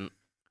doing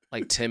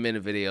like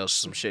 10-minute videos,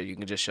 some shit you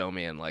can just show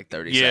me in like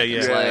 30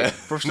 seconds. Yeah. Like,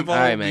 first of all,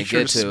 right, man, be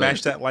sure to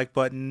smash that like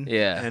button.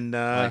 Yeah. And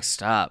like,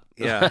 stop.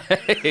 Yeah.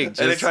 And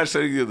they try to show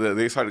you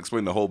they start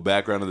explaining the whole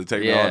background of the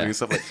technology and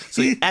stuff like.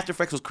 So After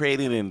Effects was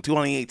created in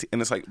 2018,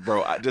 and it's like,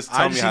 bro, just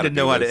tell me how to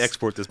know how to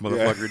export this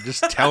motherfucker. Yeah.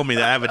 Just tell me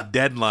that I have a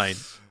deadline.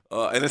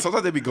 And then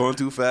sometimes they be going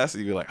too fast,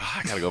 and you be like,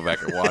 I gotta go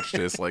back and watch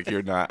this. Like,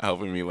 you're not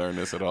helping me learn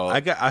this at all.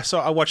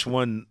 I watched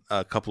one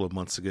a couple of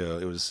months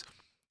ago.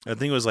 I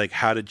think it was like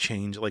how to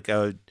change. Like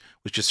I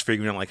was just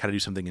figuring out like how to do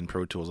something in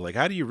Pro Tools. Like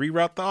how do you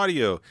reroute the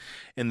audio?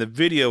 And the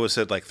video was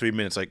said like 3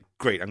 minutes. Like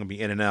great, I'm gonna be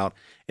in and out.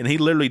 And he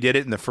literally did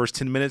it in the first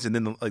 10 minutes, and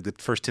then the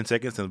first 10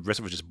 seconds, and the rest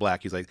of it was just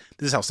black. He's like,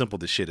 this is how simple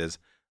this shit is.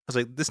 I was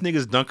like, this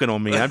nigga's dunking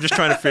on me. I'm just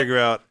trying to figure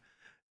out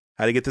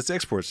how to get this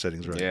export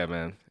settings right. Yeah,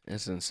 man,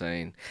 it's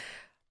insane.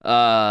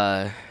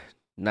 Not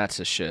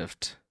to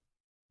shift.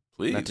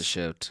 Please. Not to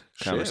shift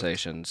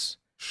conversations.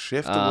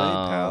 Shift away,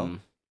 pal.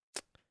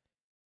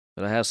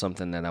 But I have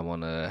something that I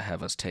want to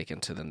have us take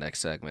into the next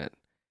segment.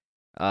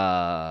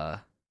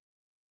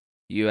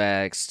 You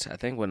asked, I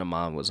think when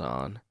Amon was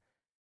on,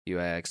 you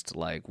asked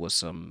like what's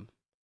some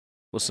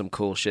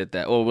cool shit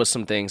what's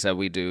some things that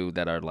we do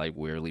that are like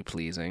weirdly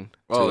pleasing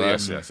to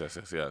us.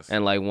 Yes.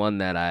 And like one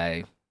that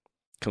I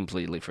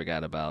completely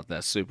forgot about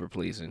that's super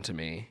pleasing to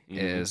me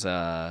is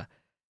I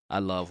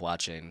love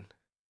watching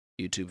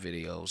YouTube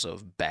videos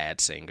of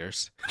bad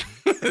singers.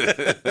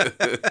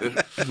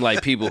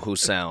 Like people who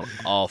sound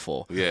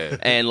awful. Yeah.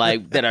 And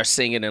like that are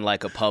singing in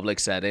like a public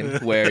setting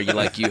where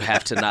you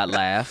have to not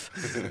laugh.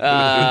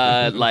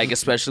 Like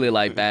especially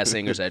like bad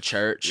singers at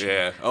church.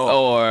 Yeah.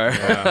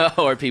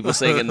 Or people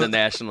singing the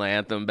national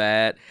anthem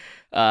bad.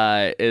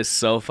 is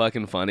so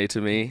fucking funny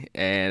to me,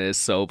 and it's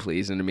so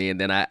pleasing to me. And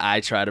then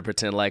I try to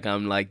pretend like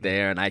I'm like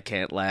there and I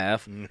can't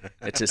laugh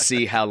to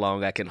see how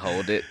long I can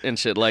hold it and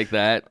shit like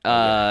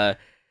that.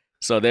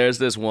 So there's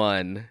this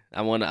one.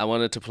 I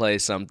wanted to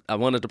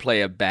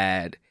play a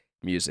bad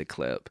music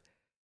clip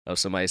of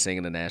somebody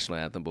singing the national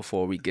anthem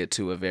before we get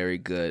to a very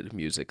good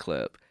music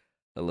clip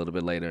a little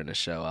bit later in the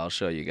show. I'll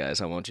show you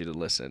guys. I want you to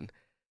listen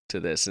to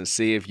this and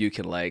see if you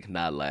can like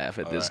not laugh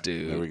at this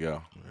dude. There we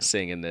go.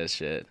 Singing this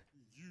shit.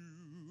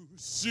 You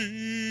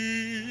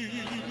see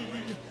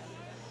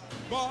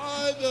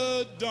by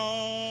the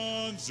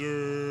dawn's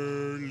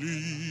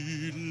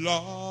early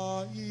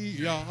light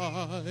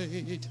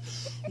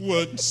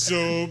what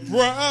so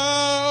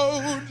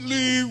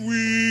proudly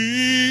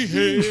we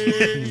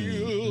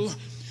hail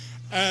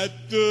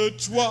at the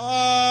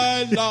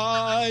twilight's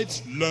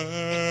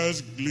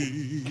last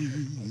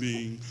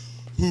gleaming,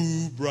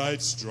 who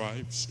bright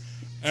stripes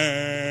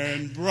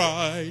and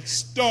bright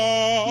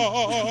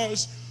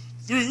stars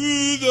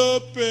through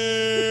the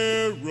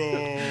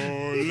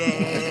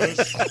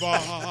perilous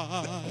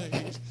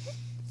fight.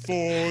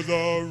 For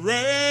the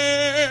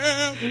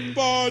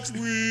ramparts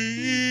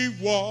we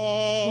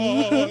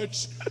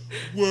watched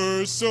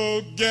were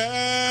so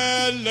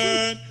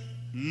gallantly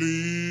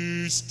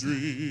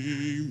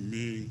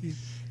streaming,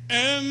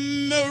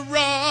 and the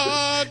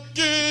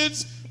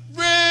rockets'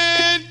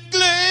 red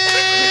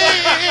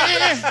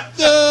glare,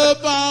 the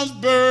bombs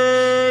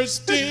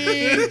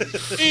bursting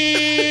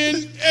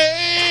in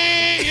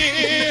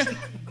air,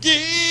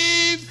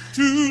 gave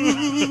to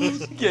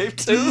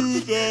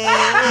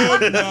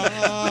the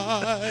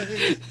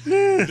night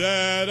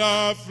that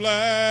our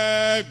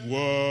flag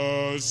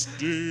was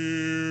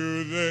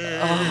still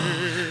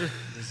there.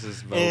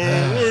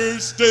 O'er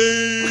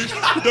state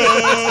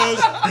does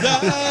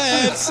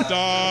that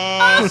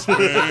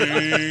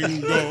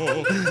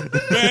star-spangled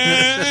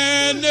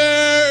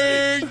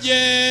banner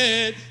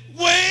yet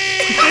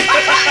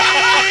waving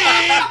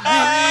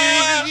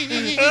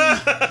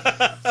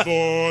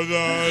for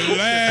the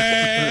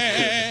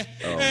land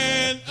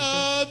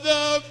of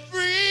the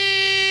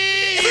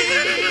free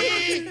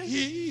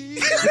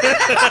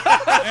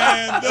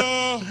and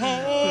the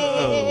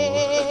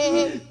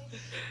home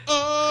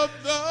of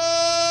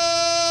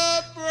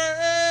the brave.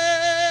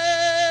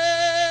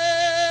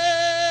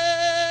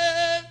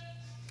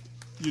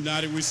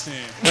 United we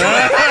stand. We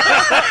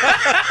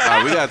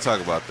gotta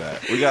talk about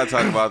that. I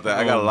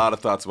got a lot of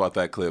thoughts about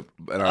that clip,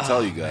 and I'll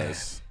tell you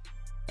guys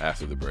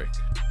after the break.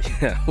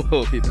 Yeah,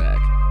 we'll be back.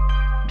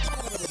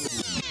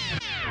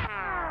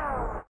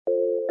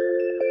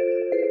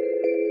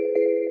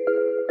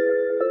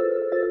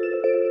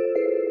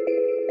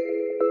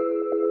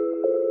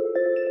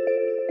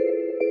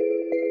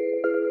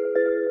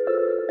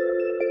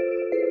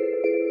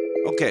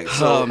 Okay,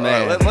 so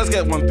let's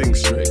get one thing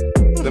straight.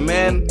 The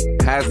man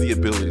has the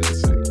ability to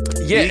sing.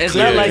 Yeah, it's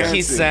not like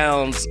he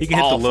sounds He can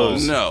hit the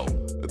lows. No.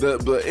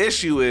 The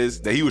issue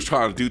is that he was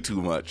trying to do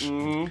too much.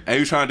 And he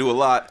was trying to do a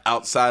lot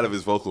outside of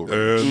his vocal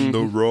range. And the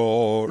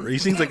roar. He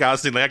sings like I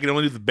was singing. Like I can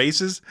only do the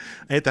basses.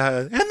 I hit the high.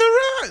 And the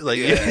roar. Like,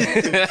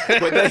 yeah.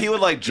 But then he would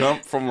like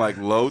jump from like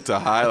low to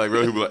high. Like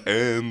really, he'd be like,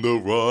 and the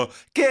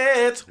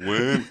rockets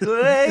win.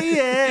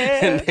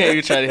 And then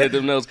you try to hit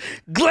them notes.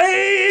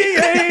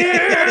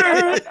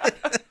 Glare!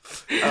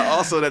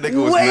 Also, that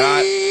nigga was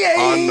not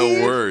on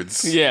the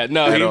words. Yeah,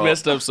 no, he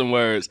messed up some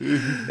words.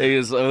 What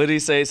did he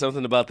say?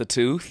 Something about the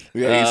tooth?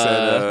 Yeah, he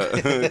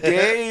said,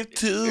 gave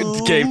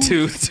tooth. Gave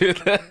tooth to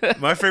the...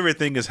 My favorite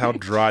thing is how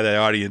dry that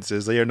audience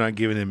is. They are not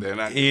giving him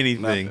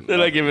anything. They're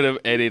not giving him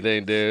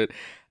anything, dude.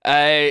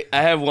 I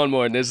have one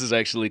more, and this is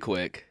actually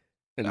quick.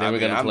 And then we're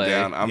going to play.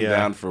 I'm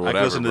down for whatever,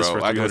 I can listen to this for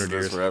 300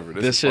 years. Forever.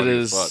 This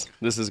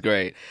is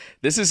great.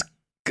 This is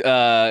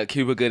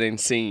Cuba Gooding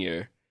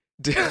Sr.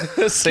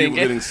 Cuba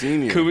Gooding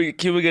Sr.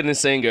 Cuba Gooding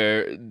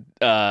Singer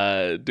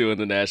doing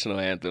the national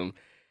anthem.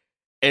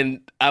 And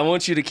I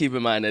want you to keep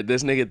in mind that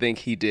this nigga think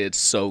he did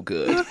so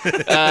good. Is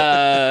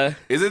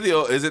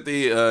it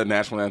the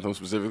national anthem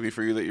specifically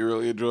for you that you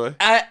really enjoy? Or is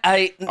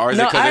it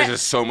because there's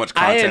just so much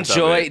content? I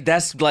enjoy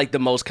that's like the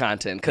most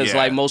content because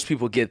like most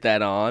people get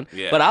that on.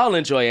 Yeah. But I'll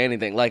enjoy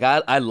anything. Like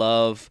I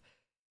love.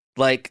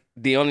 Like,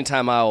 the only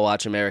time I'll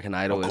watch American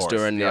Idol is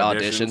during the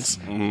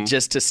auditions,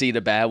 just to see the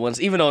bad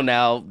ones, even though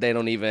now they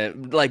don't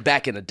even, like,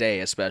 back in the day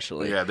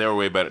especially. Yeah, they were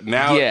way better.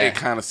 Now it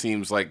kind of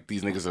seems like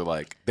these niggas are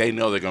like, they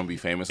know they're going to be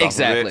famous off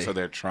of it, so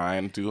they're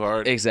trying too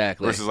hard.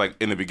 Exactly. Versus, like,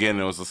 in the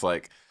beginning, it was just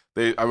like,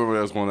 I remember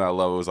there was one that I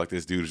love. It was like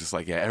this dude was just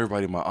like, yeah,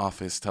 everybody in my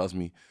office tells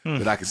me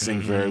that I can sing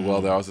very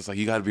well. There, I was just like,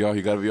 you gotta be on.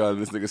 And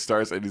this nigga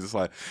starts, and he's just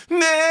like, nah.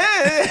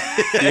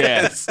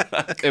 Yes,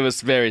 it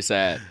was very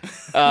sad.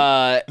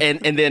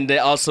 And then they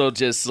also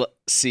just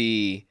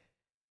see,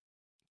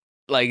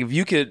 like, if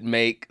you could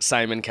make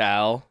Simon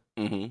Cowell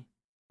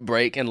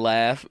break and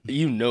laugh,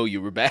 you know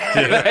you were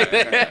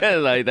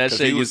bad. Like that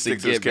shit used to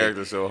get his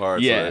character so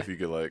hard. Yeah, so if you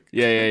could like,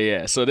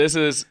 yeah. So this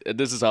is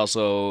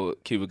also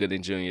Cuba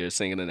Gooding Jr.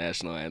 singing the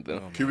national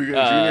anthem. Cuba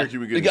Gooding Jr. or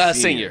Cuba Gooding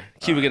Senior.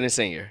 Cuba Gooding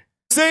Senior.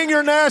 Sing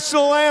your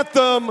national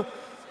anthem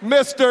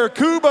Mr.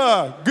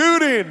 Cuba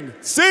Gooding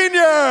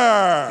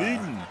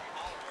Sr.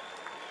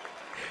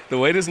 The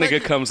way this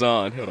nigga comes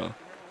on, hold on.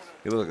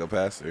 He looks like a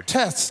pastor.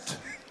 Test.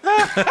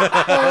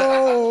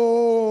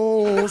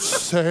 Oh,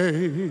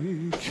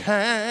 say,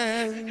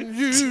 can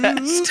you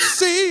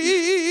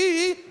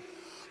see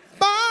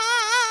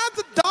by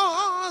the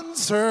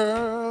dawn's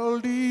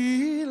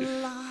early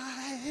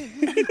light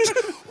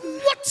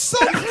what so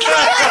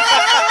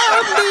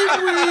proudly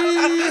we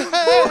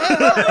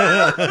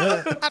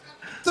hailed at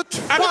the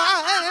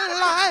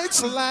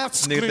twilight's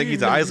last Nigga think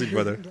he's Isley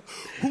brother.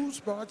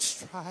 Whose broad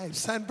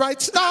stripes and bright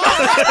stars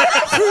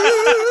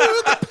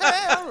through the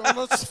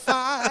perilous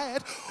fight,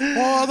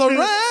 or the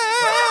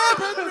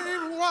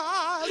ravening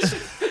was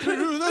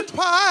through the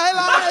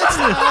twilight's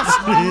last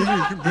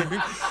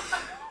gleaming,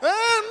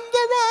 and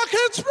the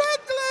rocket's red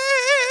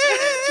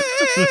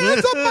glare,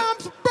 the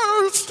bombs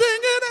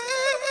bursting in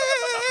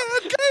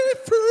air, gave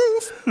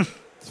proof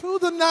through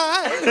the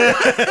night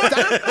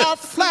that our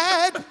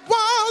flag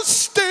was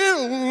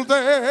still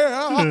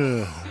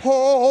there.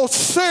 Oh,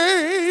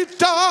 say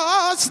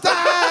does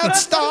that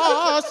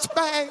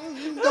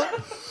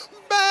star-spangled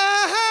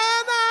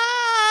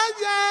banner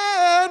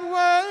yet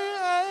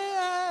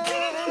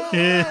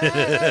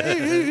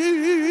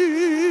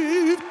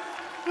wave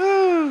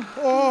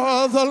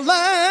for the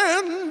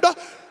land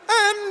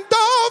and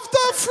of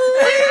the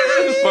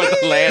free? For the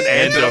land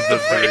and of the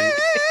free.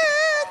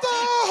 The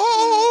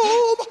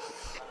home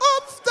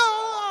of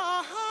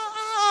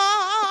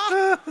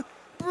the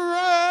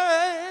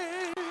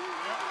brave.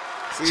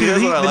 See, the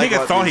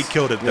nigga thought he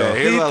killed it, though.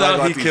 He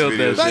thought he killed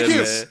that Thank shit,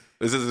 you. man.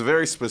 This is a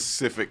very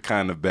specific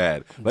kind of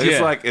bad. It's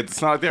like, it's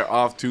not like they're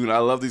off tune. I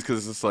love these because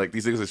it's just like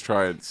these niggas is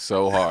trying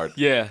so hard.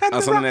 Yeah.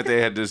 On something that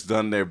they had just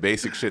done their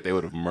basic shit, they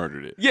would have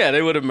murdered it. Yeah,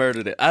 they would have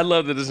murdered it. I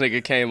love that this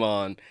nigga came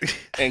on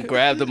and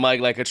grabbed the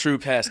mic like a true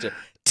pastor.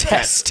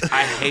 Test.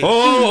 I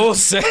hate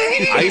say.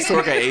 I used to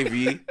work at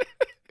AV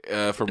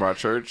for my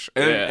church,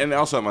 and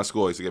also at my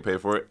school. I used to get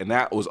paid for it, and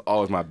that was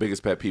always my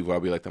biggest pet peeve. Where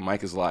I'd be like, "The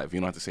mic is live. You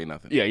don't have to say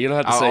nothing." Yeah, you don't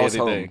have to I'll say always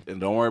tell anything. them,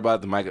 and don't worry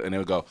about the mic. And they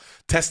would go,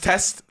 "Test,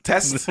 test,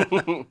 test,"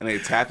 and they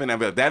tap in. I'd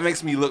be like, that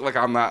makes me look like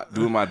I'm not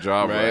doing my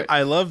job right.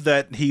 I love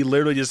that he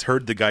literally just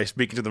heard the guy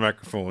speaking to the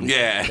microphone.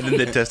 Yeah. And then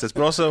they test this.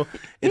 But also,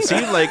 it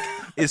seemed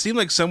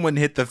like someone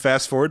hit the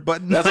fast forward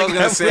button. That's what I was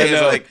gonna say.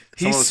 Is like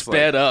He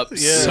sped up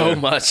so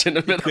much in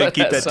the middle Couldn't of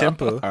keep that song.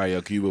 tempo. All right,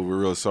 yo, Cuba, we're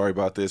real sorry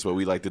about this, but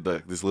we like did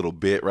this little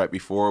bit right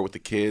before with the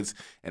kids,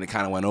 and it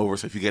kind of went over.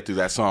 So if you get through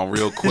that song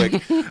real quick,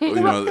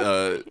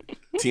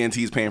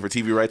 TNT's paying for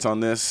TV rights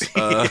on this,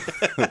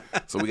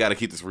 so we got to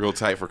keep this real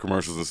tight for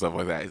commercials and stuff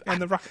like that. And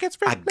the Rockets.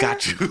 I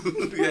got you.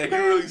 Yeah, he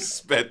really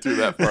sped through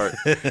that part.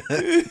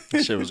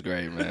 That shit was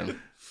great, man.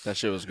 That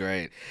shit was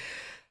great.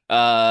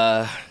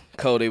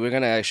 Cody, we're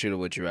gonna ask you to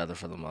would you rather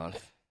for the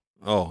month.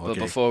 Oh, okay. But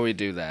before we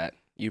do that,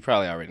 you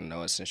probably already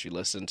know it since you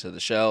listened to the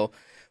show.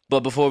 But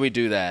before we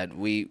do that,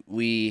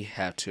 we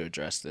have to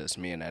address this,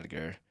 me and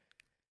Edgar.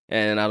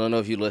 And I don't know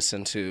if you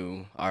listened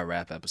to our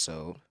rap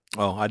episode.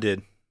 Oh, I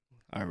did.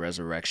 Our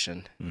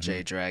resurrection,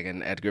 J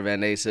Dragon, Edgar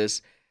Van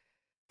Aces.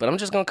 But I'm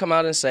just gonna come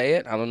out and say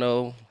it. I don't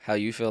know how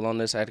you feel on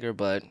this, Edgar,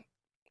 but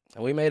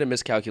we made a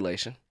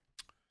miscalculation.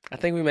 I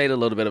think we made a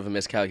little bit of a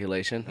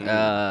miscalculation.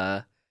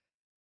 I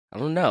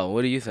don't know.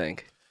 What do you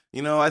think?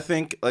 I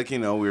think we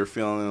were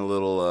feeling a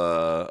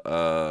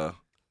little.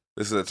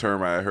 This is a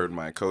term I heard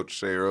my coach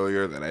say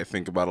earlier that I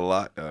think about a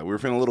lot. We were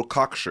feeling a little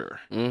cocksure.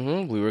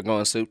 Mm-hmm. We were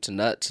going soup to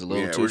nuts a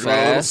little too we were fast.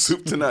 going a little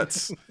soup to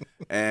nuts,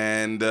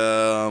 and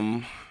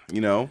And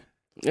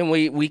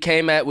we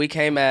came at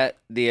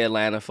the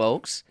Atlanta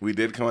folks. we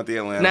did come at the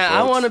Atlanta.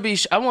 Now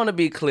folks. I want to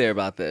be clear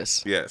about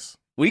this. Yes,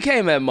 We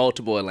came at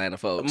multiple Atlanta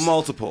folks.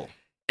 multiple.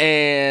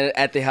 And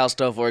at the How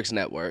Stuff Works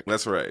Network.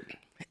 That's right.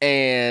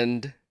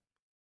 And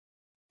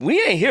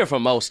we ain't hear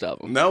from most of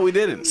them. No, we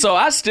didn't. So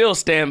I still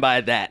stand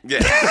by that. Yeah,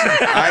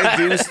 I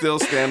do still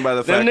stand by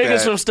the fact Them niggas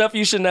that from Stuff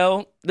You Should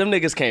Know, them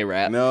niggas can't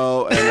rap.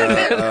 no, and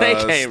They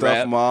can't stuff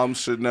rap. moms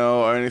should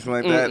know or anything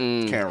like that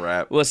can't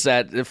rap. What's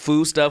that? The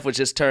food stuff which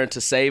just turned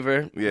to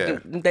savor. Yeah.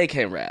 They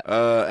can't rap.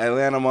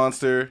 Atlanta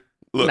Monster.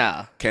 Look,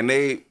 Nah. can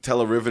they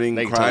tell a riveting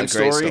They can crime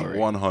tell a great story? story.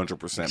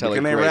 100%. Tell But a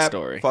can they great rap?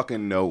 story.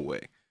 Fucking no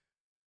way.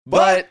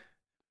 But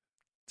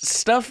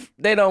stuff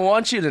they don't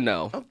want you to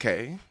know.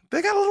 Okay,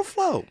 they got a little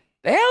flow.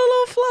 They had a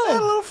little flow. They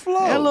had a little flow.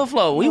 They had a little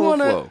flow. We Little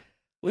wanna flow.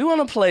 We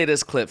want to play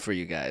this clip for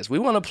you guys. We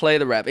want to play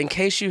the rap in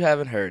case you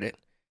haven't heard it,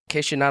 in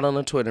case you're not on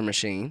the Twitter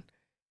machine.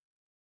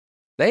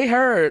 They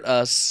heard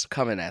us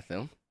coming at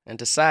them and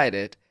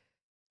decided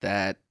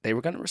that they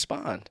were going to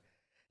respond.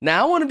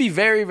 Now, I want to be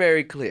very,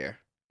 very clear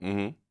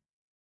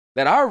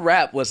that our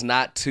rap was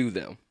not to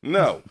them.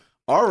 No,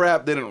 our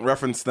rap didn't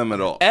reference them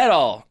at all. At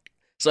all.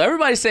 So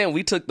everybody's saying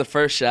we took the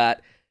first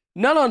shot.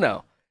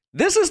 No.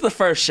 This is the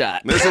first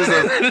shot. This is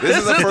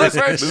the first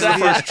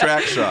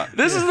track shot.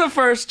 This is the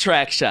first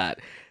track shot.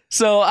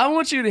 So I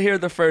want you to hear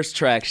the first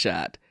track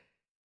shot.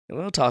 And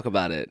we'll talk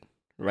about it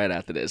right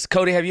after this.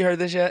 Cody, have you heard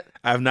this yet?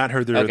 I have not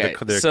heard their Okay.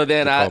 their So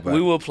then callback. we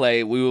will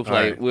play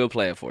right. we'll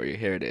play it for you.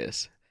 Here it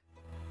is.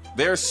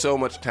 there's so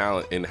much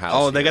talent in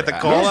house. They got the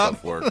how call stuff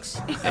up? works.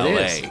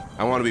 LA.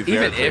 I want to be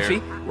very Even clear.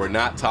 iffy? We're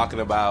not talking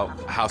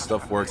about how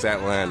stuff works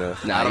Atlanta.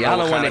 Nah, I don't y'all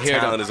know don't what want to kind hear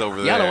of talent them. is over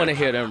there. Y'all don't want to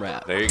hear them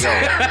rap. There you go.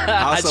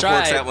 How stuff tried.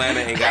 works Atlanta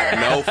ain't got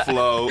no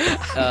flow.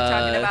 Talking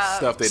about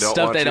Stuff they don't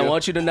Stuff want they you. don't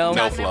want you to know.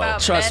 No talking flow.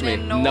 about Trust Ben me,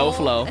 and Noel no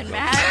flow. And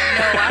Matt.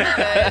 No,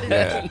 I'm good.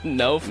 Yeah.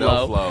 No flow.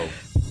 No flow.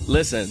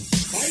 Listen.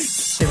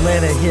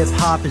 Atlanta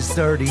hip-hop is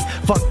dirty.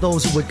 Fuck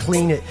those who would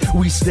clean it.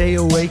 We stay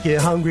awake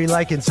and hungry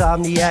like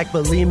insomniac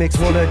bulimics.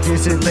 Wanna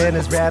diss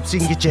Atlanta's rap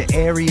scene, get your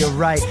area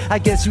right. I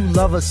guess you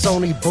love a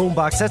Sony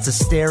boombox, that's a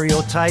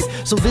stereotype.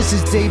 So this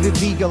is David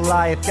V.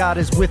 Goliath. God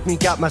is with me,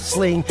 got my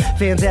sling.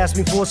 Fans ask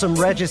me for some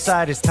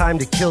regicide, it's time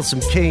to kill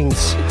some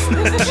kings.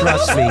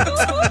 Trust me.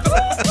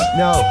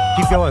 No,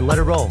 keep going, let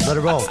it roll,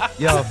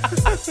 Yo.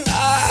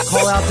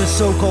 Call out the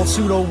so-called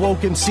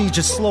pseudo-woke MC,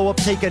 just slow up,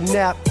 take a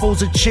nap.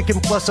 Pulls a chicken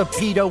plus a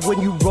pita, when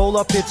you roll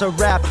up, it's a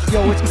rap.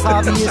 Yo, it's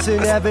obvious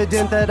and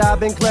evident that I've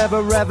been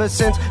clever ever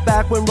since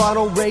back when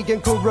Ronald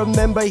Reagan could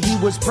remember he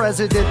was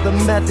president. The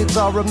methods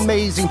are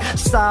amazing,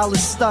 style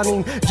is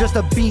stunning. Just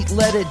a beat,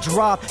 let it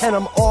drop, and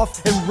I'm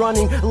off and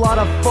running. A lot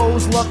of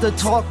foes love to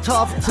talk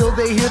tough till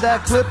they hear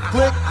that clip,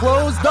 click,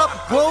 closed up,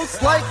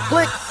 close like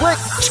click, click,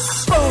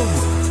 boom.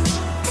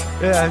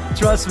 Yeah,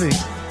 trust me.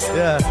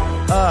 Yeah.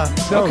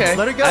 No, Okay.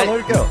 let it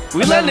go.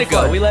 We letting it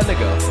go.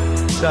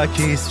 Chuck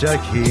Keys.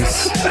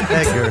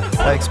 Edgar,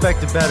 I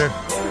expected better.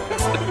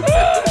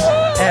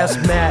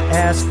 Ask Matt,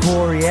 ask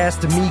Corey, ask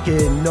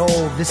Tamika and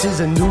Noel. This is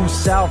a new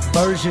South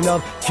version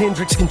of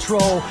Kendrick's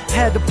Control.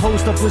 Had to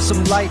post up with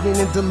some lightning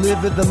and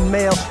deliver the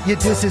mail. Yeah,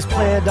 this is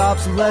planned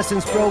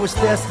obsolescence, bro, it's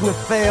destined to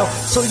fail.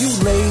 So you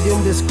laid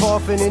in this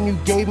coffin and you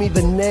gave me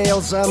the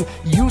nails. I'm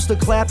used to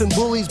clapping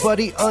bullies, but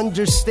he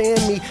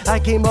understand me. I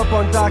came up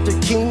on Dr.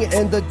 King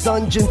and the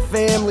Dungeon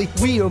Family.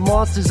 We are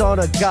monsters on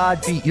a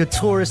god beat. You're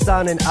tourist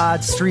on an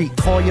odd street.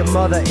 Call your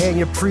mother and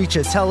your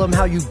preacher. Tell them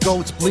how you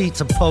goats bleed,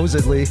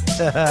 supposedly.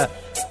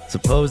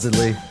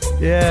 Supposedly.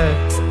 Yeah.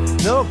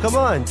 No, come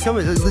on. Tell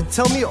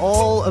me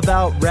all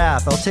about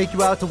rap. I'll take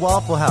you out to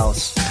Waffle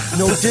House.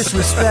 No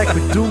disrespect,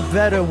 but do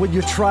better when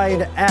you're trying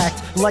to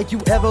act like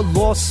you ever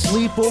lost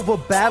sleep over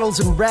battles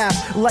in rap.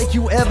 Like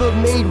you ever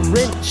made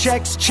rent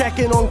checks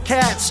checking on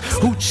cats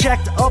who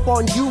checked up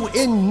on you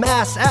in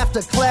mass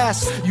after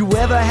class. You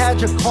ever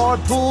had your card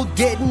pulled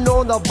getting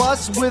on the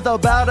bus with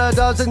about a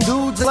dozen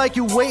dudes like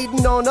you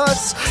waiting on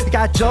us?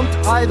 Got jumped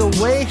either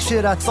way?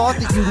 Shit, I thought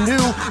that you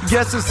knew.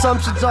 Guess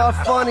assumptions are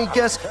funny,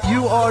 guess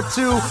you are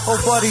too.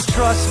 Oh buddy,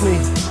 trust me.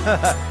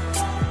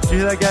 See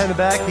that guy in the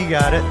back? He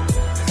got it.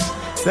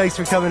 Thanks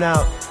for coming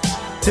out.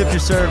 Tip your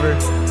server.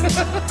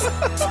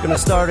 Gonna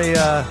start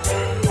a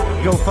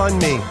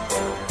GoFundMe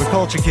for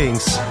Culture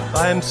Kings.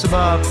 Buy him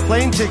some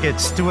plane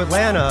tickets to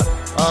Atlanta.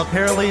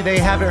 Apparently they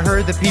haven't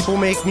heard that people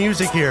make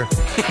music here.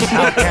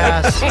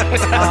 Outcasts.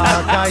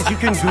 Guys, you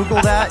can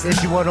Google that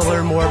if you want to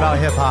learn more about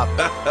hip-hop.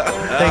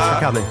 Thanks for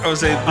coming.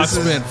 I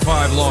spent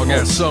 5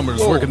 long-ass summers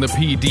working the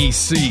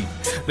PDC.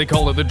 They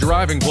call it the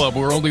driving club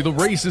where only the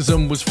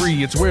racism was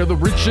free. It's where the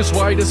richest,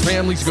 whitest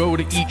families go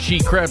to eat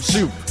sheet crab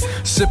soup.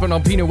 Sipping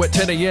on Pinot at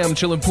 10 a.m.,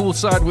 chilling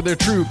poolside with their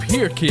troop.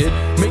 Here, kid,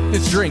 make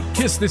this drink,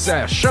 kiss this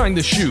ass, shine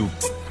this shoe.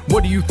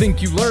 What do you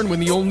think you learn when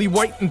the only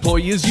white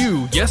employee is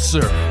you? Yes,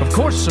 sir. Of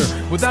course,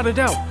 sir. Without a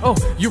doubt. Oh,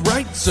 you're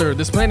right, sir.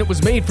 This planet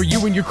was made for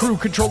you and your crew.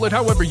 Control it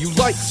however you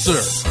like,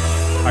 sir.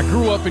 I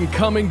grew up in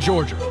Cumming,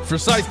 Georgia,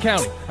 Forsyth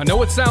County. I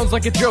know it sounds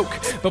like a joke,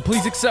 but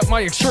please accept my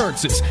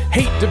assurances.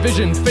 Hate,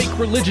 division, fake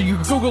religion, you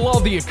can Google all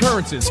the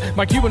occurrences.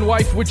 My Cuban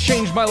wife would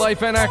change my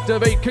life and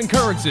activate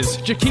concurrences.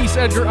 Jaquise,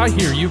 Edgar, I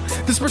hear you.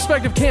 This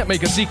perspective can't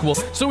make a sequel,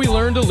 so we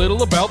learned a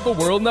little about the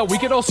world, now we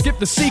could all skip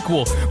the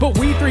sequel. But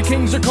we 3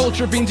 kings are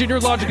culture beans and your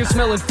logic is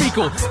smelling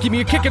fecal. Give me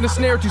a kick in the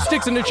snare, 2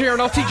 sticks in a chair,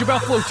 and I'll teach you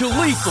about flow till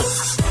lethal.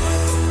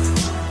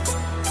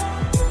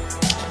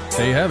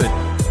 There you have it.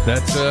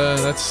 That's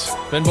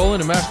Ben Bolin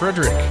and Matt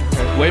Frederick.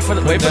 Wait for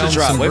the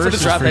drop. Wait for the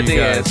drop at the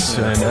end.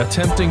 And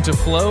attempting to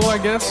flow, I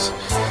guess.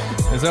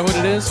 Is that what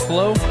it is?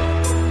 Flow?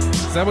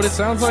 Is that what it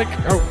sounds like?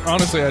 Oh,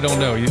 honestly, I don't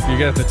know. You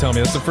have to tell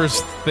me. That's the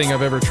first thing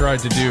I've ever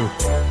tried to do.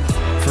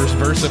 First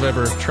verse I've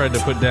ever tried to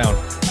put down.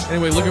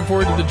 Anyway, looking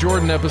forward to the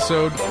Jordan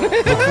episode.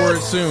 Look for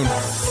it soon.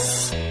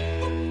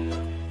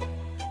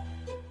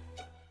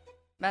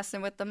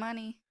 Messing with the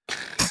money.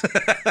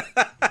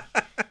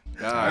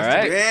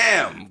 God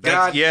damn.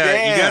 God yeah,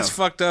 damn. you guys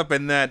fucked up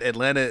in that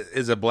Atlanta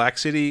is a black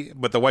city,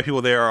 but the white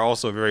people there are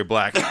also very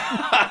black.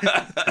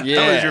 That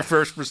was your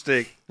first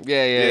mistake.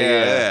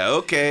 Yeah.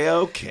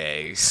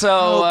 Okay. So,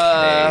 all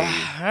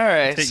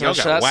right. Hey, So y'all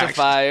got shots are waxed.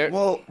 fired.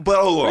 Well,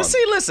 but hold on.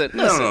 Listen.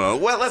 No.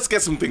 Well, let's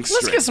get some things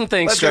straight. Let's get some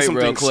things straight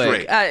real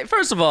quick. All right,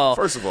 first of all,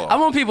 I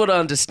want people to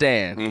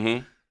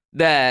understand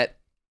that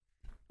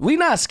we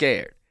not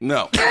scared.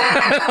 No.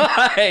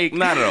 Like,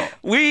 not at all.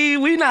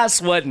 We not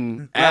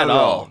sweating at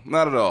all.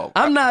 Not at all.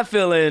 I'm not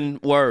feeling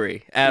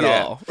worry at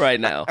all right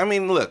now. I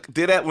mean, look,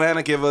 did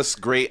Atlanta give us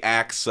great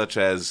acts such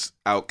as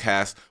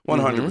Outkast?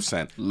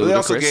 100%. But they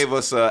also gave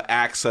us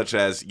acts such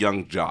as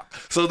Young Jock.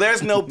 So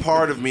there's no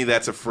part of me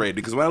that's afraid,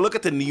 because when I look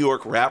at the New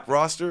York rap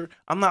roster,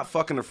 I'm not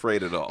fucking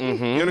afraid at all.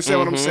 You understand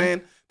what I'm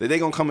saying? That they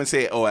gonna come and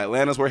say, oh,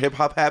 Atlanta's where hip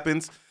hop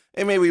happens?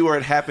 It may be where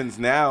it happens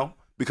now,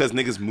 because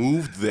niggas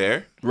moved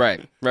there.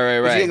 Right. But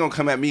you ain't gonna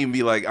come at me and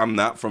be like, I'm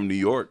not from New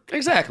York.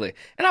 Exactly.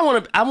 And I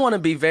want to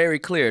be very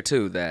clear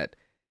too that,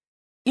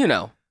 you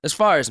know, as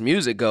far as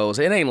music goes,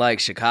 it ain't like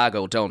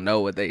Chicago don't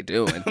know what they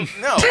doing.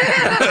 No.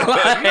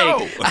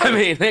 No. I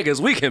mean, niggas,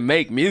 we can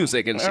make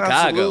music in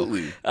Chicago.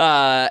 Absolutely.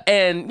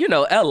 And you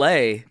know,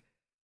 LA,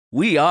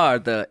 we are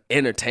the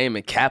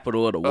entertainment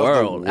capital of the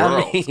world.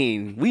 I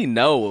mean, we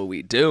know what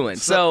we doing.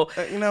 So,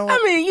 you know,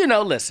 I mean, you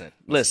know, listen.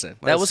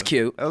 That was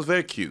cute. That was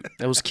very cute.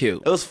 That was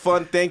cute. It was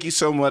fun. Thank you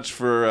so much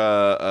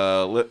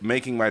for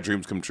making my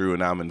dreams come true, and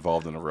now I'm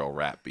involved in a real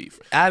rap beef.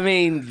 I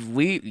mean,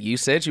 you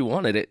said you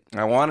wanted it.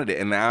 I wanted it,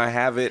 and now I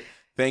have it.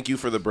 Thank you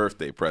for the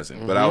birthday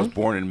present. But I was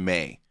born in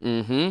May.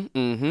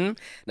 Now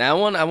I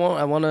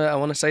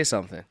want to say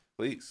something.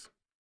 Please.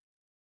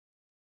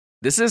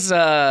 This is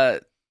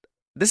a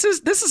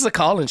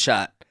calling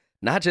shot,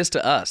 not just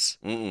to us.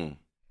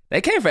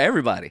 They came for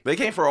everybody. They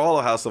came for all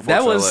of House of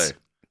Works LA.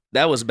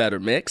 That was better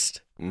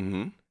mixed.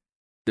 The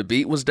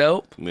beat was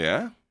dope.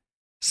 Yeah.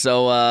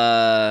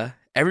 So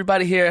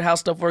everybody here at How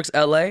Stuff Works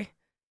LA,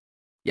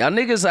 y'all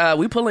niggas,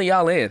 we pulling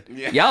y'all in.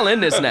 Yeah. Y'all in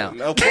this now.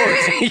 Of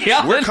course.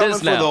 Y'all We're in coming this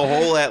for now. the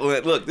whole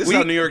Atlanta. Look, this is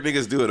how New York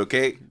niggas do it,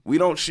 okay? We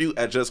don't shoot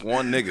at just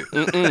one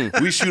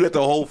nigga. We shoot at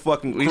the whole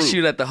fucking crew. We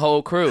shoot at the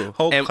whole crew.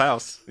 Whole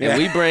house. And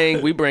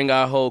we bring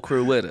our whole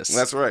crew with us.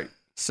 That's right.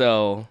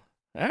 So,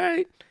 all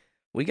right.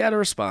 We got a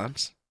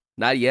response.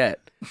 Not yet.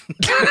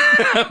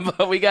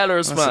 But we got a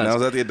response. Listen, I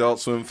was at the Adult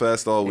Swim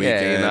Fest all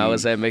weekend. Yeah, you know, I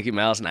was at Mickey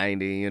Mouse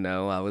 90, you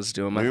know, I was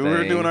doing my thing. We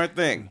were doing our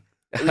thing.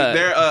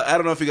 I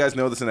don't know if you guys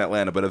know this in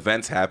Atlanta, but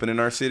events happen in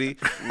our city,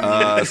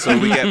 so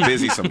we get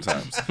busy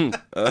sometimes.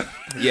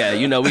 Yeah,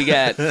 you know, we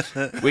got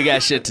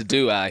shit to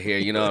do out here.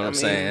 You know what I'm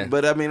saying?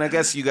 But I mean, I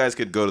guess you guys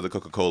could go to the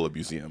Coca-Cola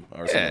Museum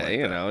or something. Yeah, like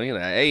you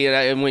know,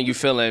 hey, and when you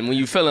feeling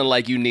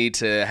like you need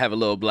to have a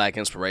little black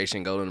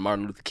inspiration, go to the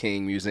Martin Luther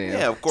King Museum.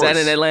 Yeah, of course. Is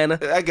that in Atlanta?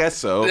 I guess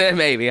so.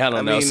 Maybe, I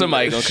don't know.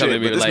 Somebody gonna come at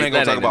me but this like man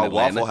that. Gonna talk about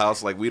Atlanta. Waffle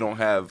House like we don't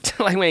have.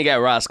 Like we ain't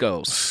got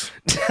Roscoe's.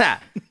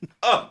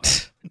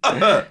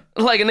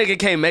 Like a nigga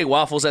can't make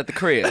waffles at the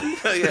crib.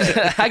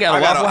 Yeah. I got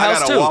a Waffle House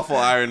too. I got a waffle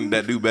iron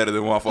that do better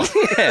than Waffle House.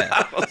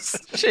 Yeah.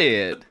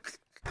 Shit.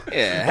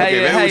 Yeah.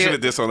 Okay, maybe we should have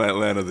diss on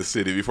Atlanta, the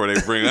city, before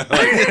they bring out they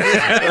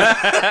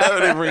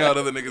bring out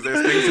other niggas.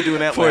 There's things to do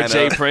in Atlanta. Before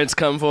Jay Prince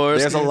come for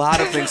us. There's a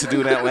lot of things to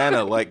do in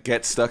Atlanta, like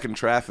get stuck in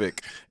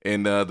traffic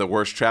in the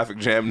worst traffic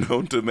jam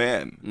known to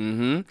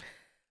man.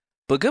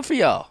 But good for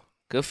y'all.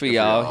 Good for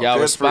y'all. Y'all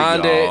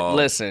responded.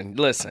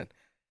 Listen.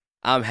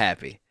 I'm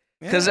happy.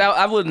 Because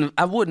I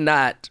would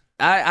not.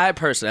 I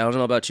personally, I don't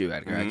know about you,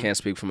 Edgar. I can't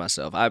speak for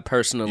myself. I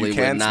personally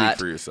would not. Speak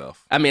for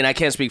yourself. I mean, I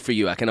can't speak for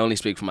you. I can only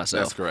speak for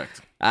myself. That's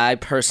correct. I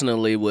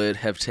personally would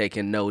have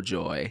taken no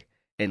joy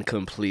in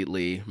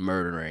completely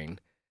murdering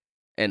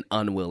an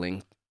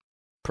unwilling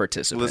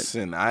participant.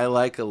 Listen, I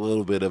like a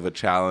little bit of a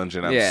challenge,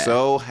 and I'm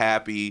so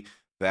happy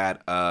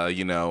that,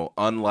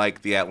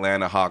 unlike the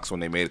Atlanta Hawks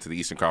when they made it to the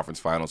Eastern Conference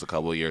Finals a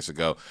couple of years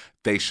ago,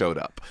 they showed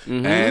up.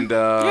 And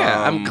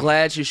I'm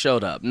glad you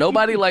showed up.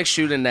 Nobody likes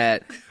shooting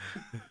that.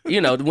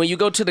 You know, when you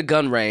go to the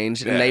gun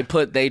range and they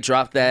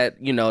drop that,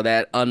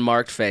 that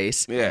unmarked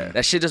face. Yeah.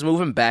 That shit is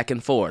moving back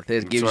and forth.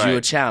 It gives you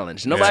a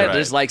challenge. Nobody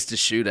just likes to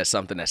shoot at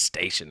something that's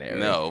stationary.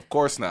 No, of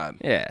course not.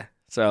 Yeah.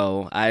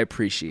 So I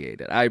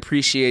appreciate it. I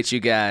appreciate you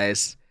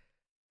guys.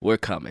 We're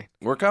coming.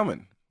 We're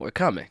coming.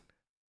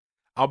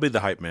 I'll be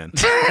the hype man.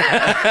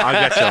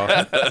 I got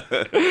y'all.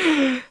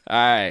 All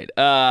right.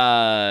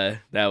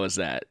 That was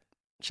that.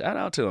 Shout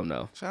out to him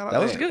though. That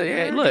was good.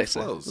 Yeah,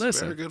 listen.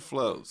 Very good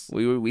flows.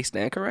 We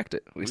stand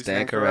corrected. We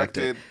stand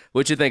corrected.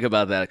 What you think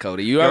about that,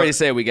 Cody? You already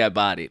said we got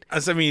bodied. I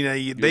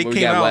mean, they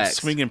came out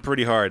swinging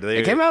pretty hard.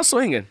 They came out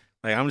swinging.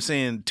 Like I'm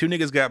saying, 2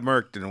 niggas got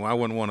murked, and I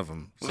wasn't one of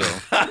them. So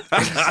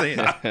I'm just saying.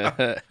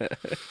 I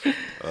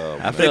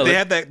feel they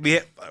had that.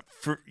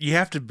 You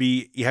have to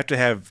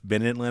have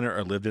been in Atlanta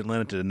or lived in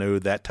Atlanta to know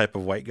that type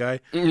of white guy.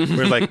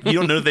 Where like you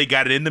don't know they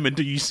got it in them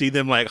until you see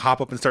them like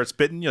hop up and start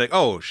spitting. You're like,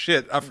 oh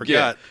shit, I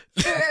forgot.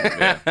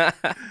 Yeah.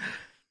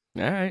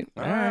 All right.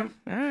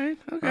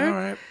 Okay.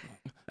 All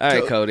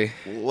right, Cody.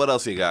 What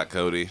else you got,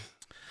 Cody?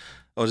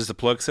 Oh, just a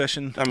plug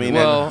session? I mean,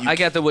 I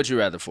got the would you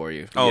rather for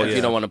you. Oh, if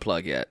you don't want to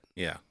plug yet.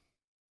 Yeah.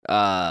 Can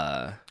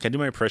I do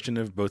my impression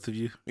of both of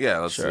you? Yeah,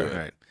 let's do it. All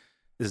right.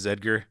 This is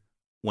Edgar.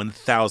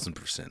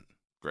 1,000%.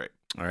 Great.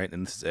 All right,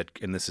 and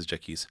this is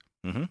Jackie's.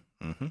 Yep,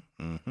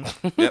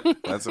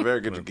 that's a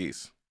very good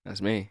Jackie's. That's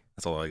me.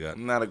 That's all I got.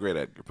 Not a great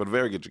Edgar, but a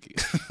very good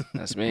Jaquise.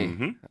 That's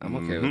me. I'm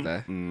okay with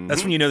that.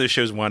 That's when you know the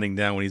show's winding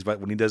down. When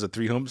he does the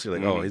 3 humps, you're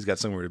like, oh, he's got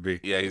somewhere to be.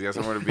 Yeah, he's got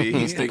somewhere to be.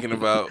 He's thinking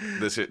about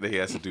the shit that he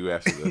has to do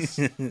after this.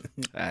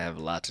 I have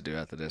a lot to do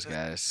after this,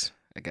 guys.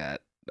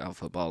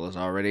 Football is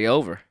already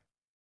over.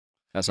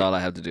 That's all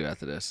I have to do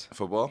after this.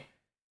 Football?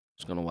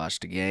 Just gonna watch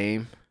the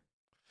game.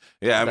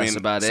 Yeah, That's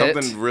about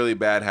something it. really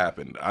bad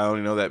happened. I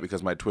only know that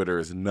because my Twitter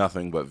is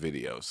nothing but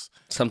videos.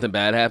 Something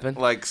bad happened?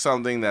 Like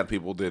something that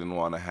people didn't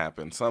want to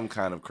happen. Some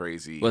kind of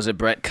crazy. Was it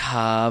Brett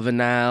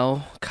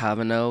Kavanaugh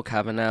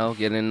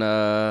getting You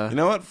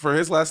know what? For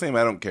his last name,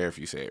 I don't care if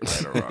you say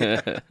it right or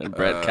wrong.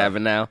 Brett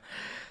Kavanaugh.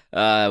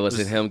 Was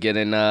it him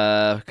getting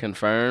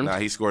confirmed? Nah,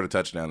 he scored a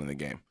touchdown in the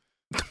game.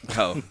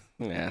 Oh,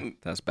 yeah,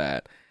 that's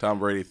bad. Tom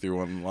Brady threw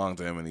one long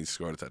to him and he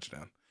scored a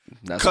touchdown.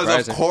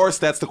 Because of course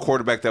that's the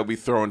quarterback that we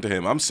thrown to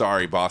him. I'm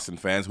sorry, Boston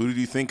fans. Who did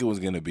you think it was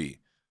going to be?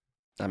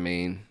 I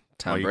mean,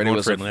 Tom Brady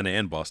was for Atlanta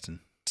and Boston.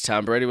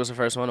 Tom Brady was the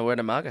first one to wear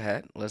the MAGA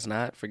hat. Let's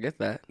not forget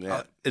that.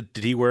 Yeah.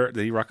 Did he rock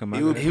a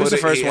MAGA hat? He was the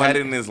first one. He had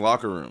it in his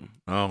locker room.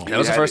 Oh, that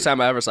was the first time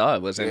I ever saw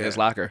it. Was in his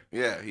locker.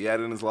 Yeah, he had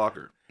it in his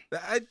locker.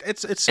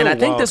 It's so and I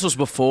think wild. this was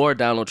before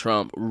Donald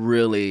Trump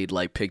really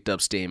picked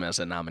up steam as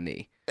a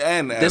nominee.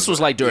 And this was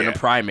during the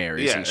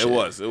primaries. Yeah, and shit.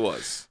 it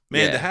was.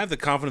 Man, to have the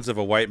confidence of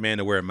a white man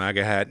to wear a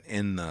MAGA hat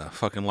in the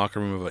fucking locker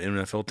room of an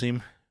NFL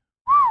team.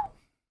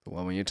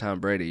 Well, when you're Tom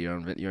Brady, you're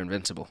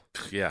invincible.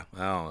 Yeah,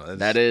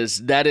 that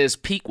is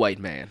peak white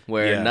man,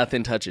 where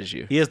nothing touches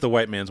you. He is the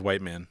white man's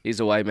white man. He's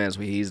the white man's.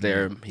 He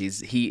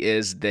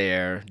is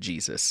their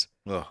Jesus.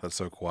 Oh, that's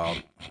so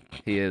wild.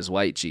 He is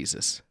white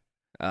Jesus.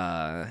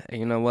 And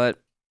you know what?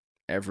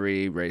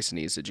 Every race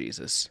needs a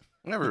Jesus.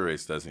 Every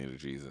race does need a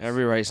Jesus.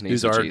 Every race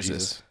needs a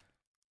Jesus.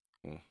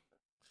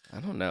 I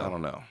don't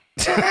know.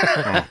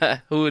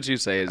 Who would you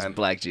say is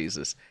Black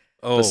Jesus?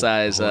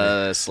 Besides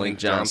Slink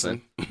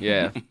Johnson.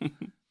 Yeah.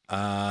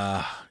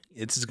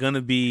 It's going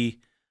to be,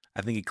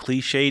 I think, a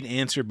cliched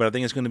answer, but I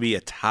think it's going to be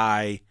a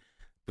tie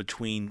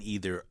between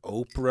either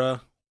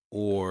Oprah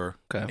or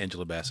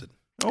Angela Bassett.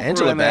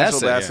 Oprah and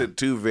Angela Bassett,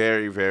 two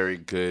very, very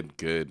good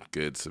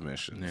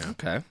submissions. Yeah.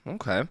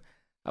 Okay.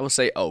 I would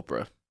say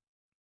Oprah.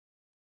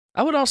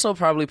 I would also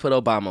probably put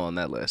Obama on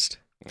that list.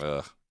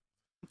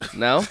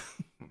 No?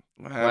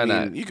 Why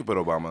not? You could put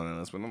Obama on that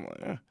list, but I'm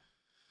like,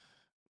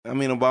 I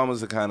mean,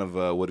 Obama's the kind of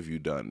what have you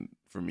done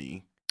for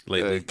me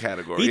lately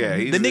category.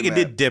 The nigga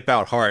did dip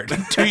out hard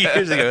 2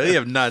 years ago. They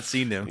have not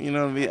seen him. You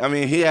know what I mean? I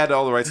mean, he had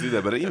all the rights to do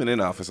that, but even in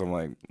office, I'm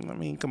like, I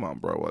mean, come on,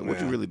 bro.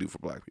 What you really do for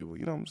black people?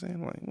 You know what I'm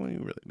saying? Like, what do you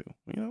really do?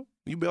 You know,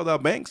 you bailed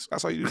out banks. I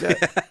saw you do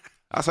that.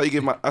 I saw you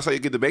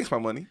get the banks my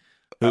money.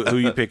 Who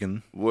you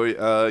picking?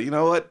 Well, you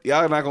know what?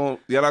 Y'all not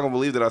gonna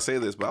believe that I say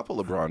this, but I'll put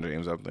LeBron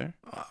James up there.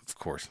 Of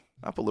course,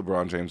 I'll put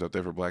LeBron James up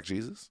there for Black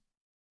Jesus.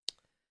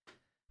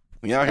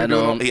 He out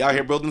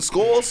here building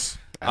schools.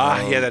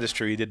 Yeah, that is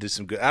true. He did do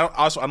some good.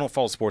 I don't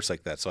follow sports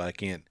like that, so I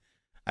can't.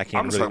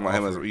 I'm just talking about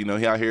him as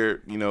he out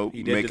here, he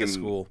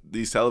making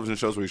these television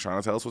shows where he's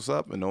trying to tell us what's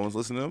up, and no one's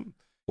listening to him.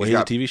 Well, he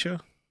has a TV show.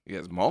 He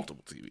has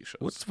multiple TV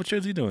shows. What show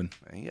is he doing?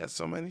 Man, he has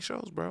so many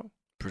shows, bro.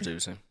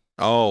 Producing.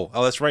 Oh,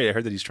 that's right. I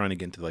heard that he's trying to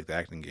get into the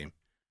acting game.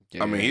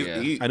 Yeah, I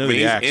mean, I know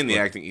he's acts, in the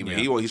acting.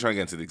 He's trying to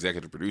get into the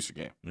executive producer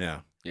game.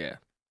 Yeah.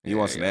 He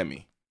wants an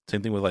Emmy.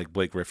 Same thing with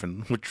Blake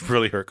Griffin, which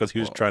really hurt because he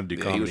was trying to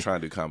do comedy. He was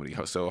trying to do comedy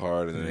so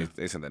hard, and then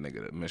they sent that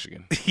nigga to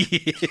Michigan.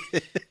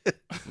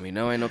 We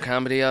know ain't no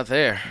comedy out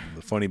there.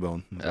 The Funny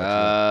Bone.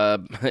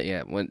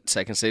 When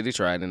Second City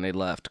tried and they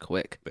left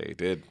quick. They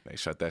did. They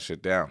shut that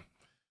shit down.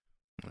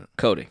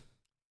 Cody,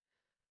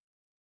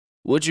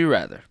 would you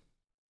rather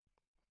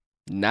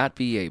not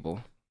be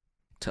able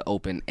to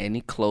open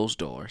any closed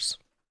doors,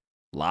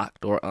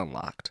 locked or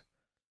unlocked,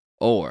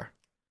 or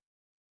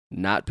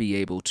not be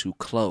able to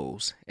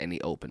close any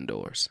open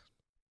doors?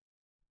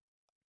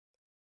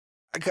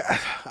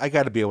 I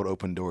got to be able to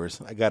open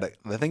doors. I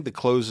think the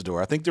closed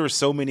door. I think there were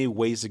so many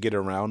ways to get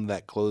around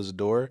that closed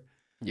door.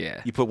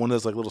 Yeah. You put one of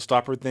those little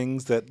stopper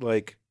things that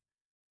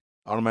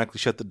automatically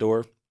shut the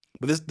door.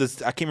 But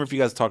this I can't remember if you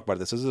guys talked about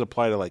this. Does it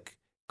apply to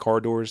car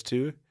doors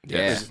too?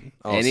 Yeah.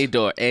 Any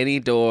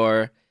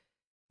door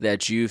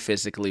that you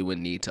physically would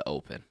need to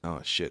open.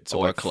 Oh shit. So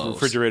or close.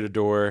 Refrigerator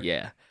door.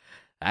 Yeah.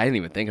 I didn't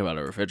even think about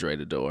a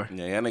refrigerator door.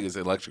 Yeah, nigga's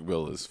electric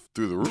bill is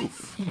through the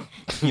roof.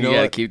 You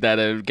gotta keep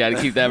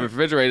that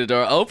refrigerator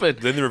door open.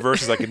 Then the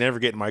reverse is I could never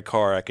get in my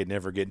car. I could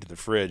never get into the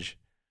fridge.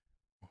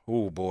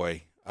 Oh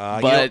boy.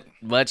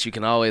 But you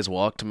can always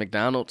walk to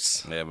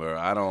McDonald's. Yeah, but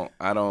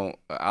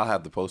I'll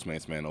have the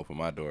Postmates man open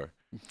my door.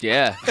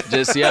 Yeah,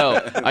 just all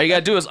you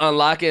gotta do is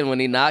unlock it, and when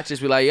he knocks, just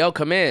be like, "Yo,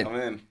 come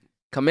in."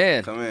 Come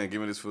in.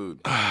 Give me this food.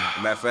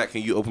 Matter of fact,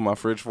 can you open my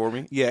fridge for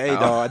me? Yeah, hey,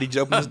 dog, I need you to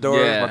open this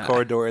door, my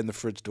car door, and the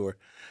fridge door.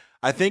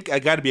 I think I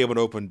got to be able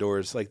to open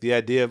doors. The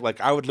idea of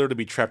I would literally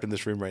be trapped in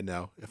this room right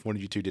now if one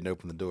of you two didn't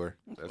open the door.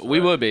 We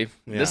would be.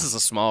 Yeah. This is a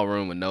small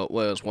room with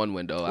it's one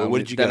window. Well,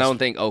 I don't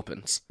think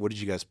opens. What did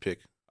you guys pick?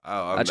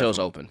 I chose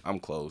open. I'm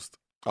closed.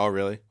 Oh,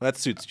 really? Well, that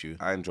suits you.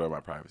 I enjoy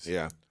my privacy.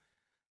 Yeah.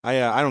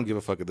 I don't give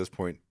a fuck at this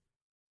point.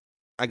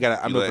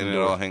 I'm letting it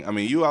all hang. I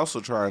mean, you also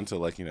trying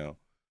to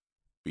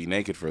be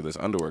naked for this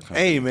underwear company.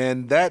 Hey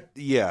man, by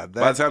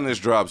the time this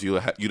drops,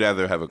 you'd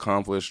either have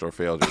accomplished or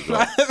failed your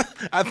goal.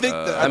 I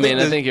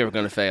think you're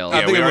going to fail.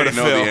 Yeah, we already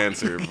know the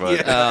answer,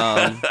 but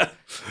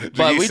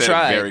but we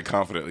tried very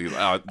confidently.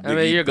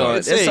 You're going.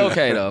 It's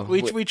okay though.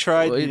 We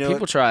tried.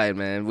 People tried,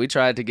 man. We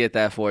tried to get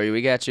that for you.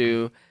 We got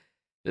you.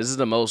 This is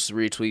the most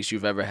retweets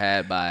you've ever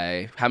had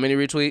by how many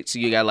retweets?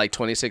 You got like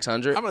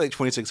 2,600. I'm like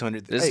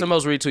 2,600. This is the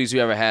most retweets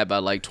you ever had by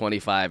like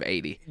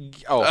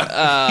 2,580.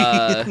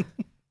 Oh.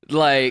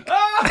 Like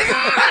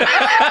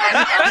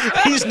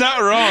he's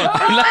not wrong.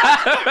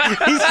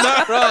 He's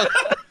not wrong.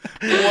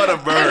 What a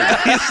bird.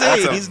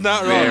 He's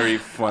not wrong. Very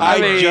funny.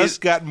 I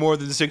just got more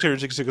than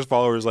 666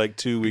 followers like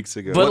 2 weeks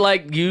ago. But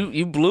like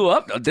you blew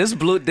up.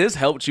 This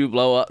helped you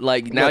blow up.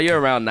 Like now you're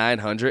around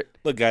 900.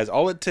 Look, guys,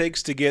 all it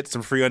takes to get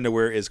some free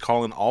underwear is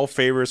calling all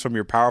favors from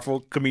your powerful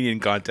comedian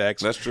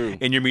contacts. That's true.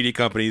 In your media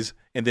companies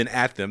and then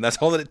at them. That's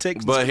all that it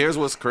takes. But here's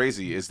what's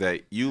crazy is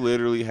that you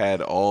literally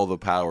had all the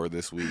power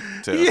this week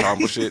to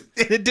accomplish it.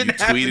 It didn't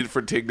You tweeted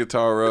for Tig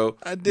Notaro.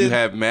 I did. You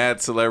had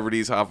mad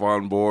celebrities hop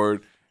on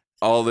board.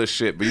 All this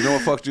shit, but you know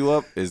what fucked you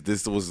up is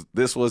this was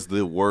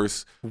the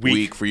worst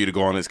week for you to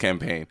go on this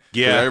campaign.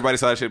 Yeah, everybody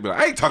saw that shit. And be like,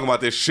 I ain't talking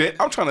about this shit.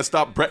 I'm trying to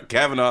stop Brett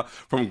Kavanaugh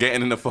from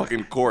getting in the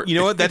fucking court. You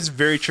know what? That's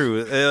very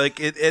true. Like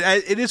it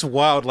is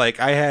wild.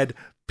 Like I had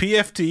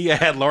PFT, I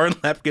had Lauren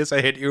Lapkus,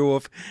 I had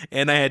Earwolf,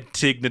 and I had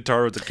Tig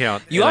Notaro's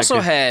account. You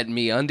also had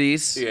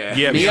MeUndies.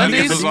 Yeah,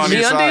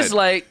 MeUndies.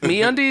 Like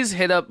MeUndies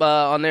hit up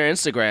on their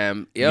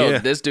Instagram.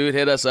 This dude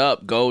hit us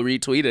up. Go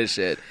retweet his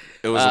shit.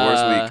 It was the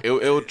worst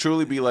week. It would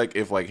truly be like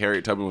if like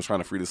Harriet Tubman was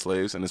trying to free the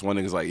slaves, and this one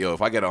nigga's like, "Yo,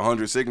 if I get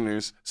 100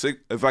 signatures,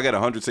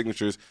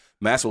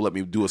 Mass will let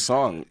me do a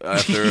song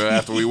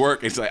after we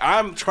work." It's like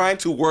I'm trying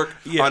to work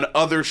on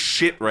other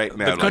shit right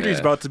now. The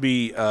country's about to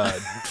be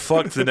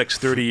fucked for the next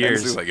 30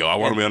 years. He's like, "Yo, I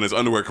want to be on this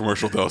underwear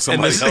commercial though."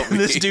 Somebody help me.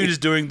 This dude is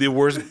doing the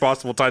worst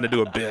possible time to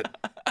do a bit.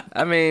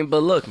 I mean,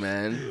 but look,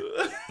 man,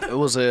 it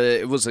was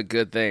a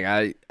good thing.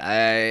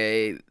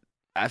 I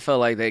felt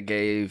like they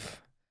gave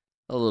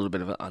a little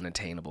bit of an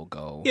unattainable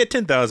goal. Yeah,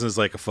 10,000 is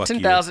like a fuck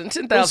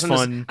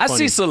 10,000. I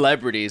see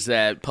celebrities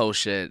that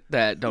post shit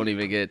that don't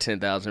even get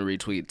 10,000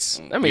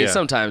 retweets. I mean,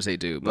 sometimes they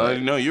do.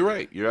 But no, you're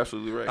right. You're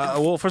absolutely right.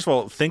 Well, first of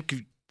all, thank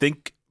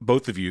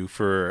both of you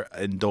for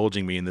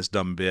indulging me in this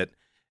dumb bit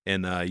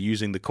and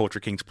using the Culture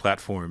Kings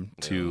platform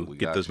to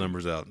get those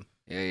numbers out.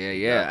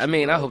 Yeah. I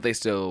mean, I hope they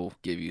still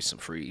give you some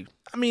free.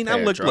 I mean,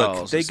 look,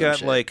 they got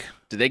shit. Like.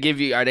 Did they give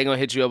you? Are they gonna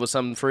hit you up with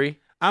something free?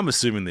 I'm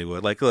assuming they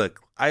would. Like, look,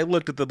 I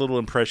looked at the little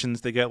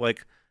impressions. They got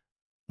like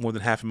more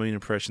than 500,000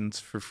 impressions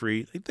for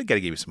free. Like, they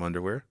gotta give you some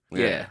underwear.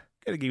 Yeah.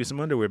 Gotta give you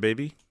some underwear,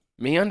 baby.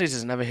 MeUndies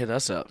has never hit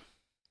us up.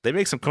 They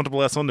make some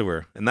comfortable ass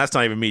underwear, and that's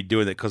not even me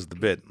doing it because of the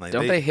bit. Like,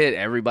 don't they hit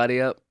everybody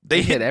up?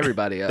 They hit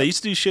everybody up. They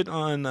used to do shit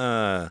on.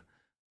 I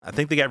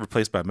think they got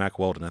replaced by Mack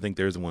Weldon. I think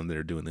there's the one that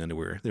are doing the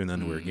underwear. They're in the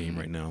underwear game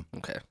right now.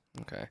 Okay.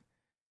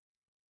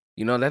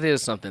 You know, that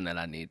is something that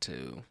I need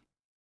to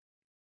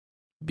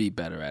be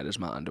better at, is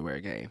my underwear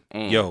game.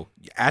 Yo,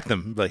 at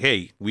them. Like,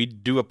 hey, we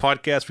do a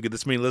podcast. We get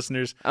this many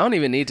listeners. I don't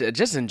even need to,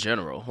 just in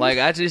general. Like,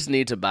 I just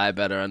need to buy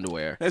better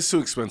underwear. It's too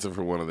expensive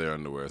for one of their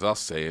underwears. I'll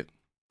say it.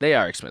 They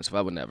are expensive.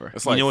 I would never.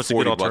 It's like what's a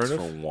good alternative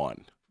for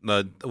one.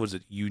 Was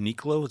it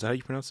Uniqlo? Is that how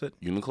you pronounce it?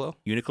 Uniqlo.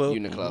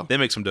 Uniqlo. They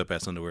make some dope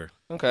ass underwear.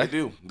 Okay.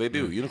 They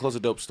do. Uniqlo's a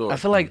dope store. I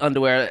feel like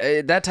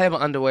underwear, that type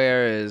of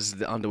underwear is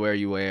the underwear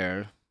you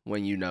wear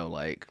when you know,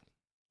 like,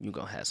 you're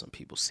going to have some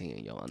people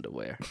seeing your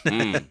underwear.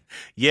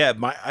 Yeah,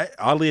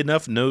 oddly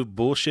enough, no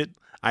bullshit.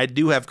 I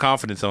do have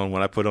confidence on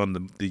when I put on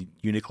the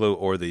Uniqlo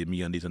or the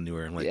MeUndies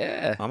underwear. I'm like,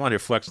 I'm out here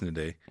flexing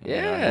today.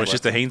 Yeah. When it's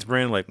just the Hanes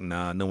brand, like,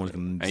 nah, no one's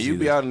going to And you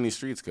be out in these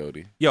streets,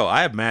 Cody. Yo,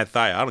 I have mad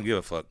thigh. I don't give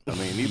a fuck. I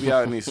mean, you be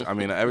out in these. I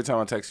mean, every time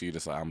I text you,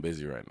 just like, I'm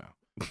busy right now.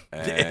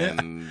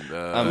 And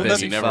I'm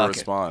busy, you never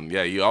respond.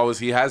 Yeah,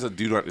 he has a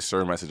do not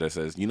disturb message that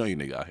says, you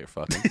nigga out here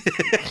fucking.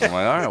 I'm like,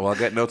 all right, well, I'll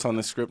get notes on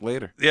this script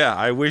later. Yeah,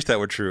 I wish that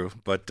were true,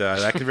 but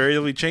that could very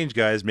easily change,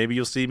 guys. Maybe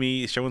you'll see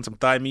me showing some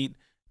thigh meat.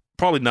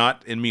 Probably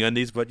not in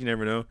MeUndies, but you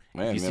never know.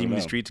 Man, you see me in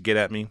the streets, get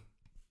at me.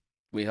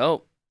 We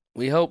hope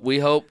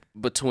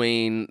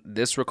between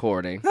this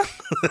recording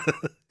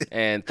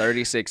and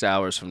 36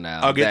 hours from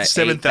now, I'll get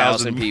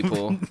 7,000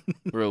 people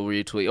will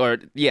retweet. Or,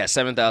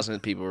 7,000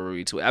 people will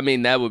retweet. I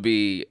mean, that would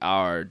be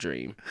our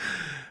dream.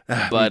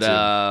 But,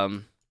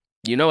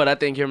 you know what I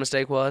think your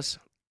mistake was?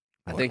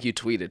 I think you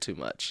tweeted too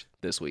much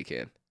this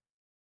weekend.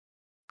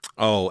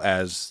 Oh,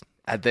 as...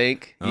 I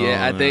think,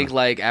 I think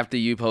like after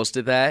you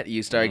posted that,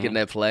 you started getting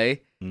that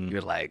play.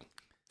 You're like,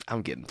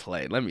 I'm getting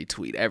played. Let me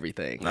tweet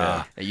everything.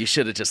 And you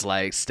should have just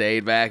like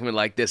stayed back and been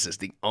like, this is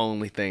the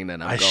only thing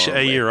that I'm going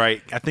with. You're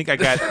right. I think I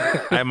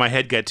got my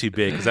head got too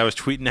big because I was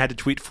tweeting. I had to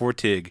tweet for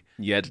Tig.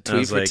 You had to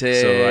tweet for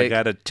Tig. So I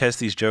got to test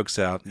these jokes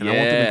out, and I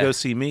want them to go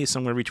see me. So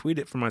I'm going to retweet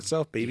it for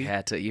myself, baby. You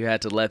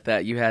had to let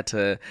that. You had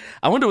to.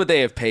 I wonder what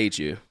they have paid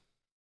you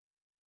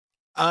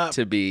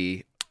to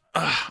be.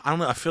 I don't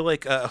know. I feel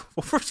like, well,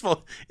 first of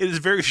all, it is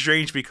very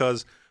strange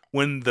because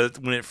when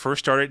it first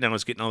started and I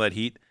was getting all that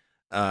heat,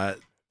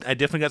 I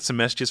definitely got some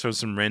messages from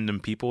some random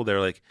people. They're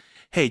like,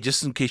 "Hey,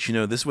 just in case you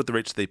know, this is what the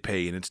rates they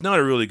pay, and it's not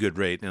a really good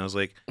rate." And I was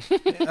like,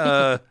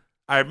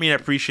 I mean, I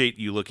appreciate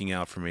you looking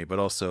out for me, but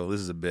also this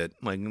is a bit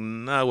like,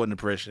 no, I wouldn't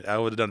appreciate. I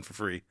would have done it for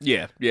free.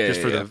 Yeah,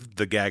 just for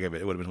the gag of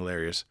it. It would have been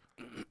hilarious.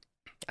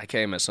 I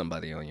came at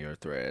somebody on your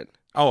thread.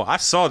 Oh, I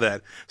saw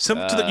that.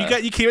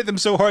 You came at them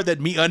so hard that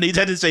MeUndies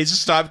had to say,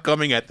 "Stop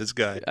coming at this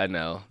guy." I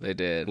know they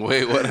did.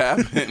 Wait, what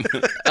happened?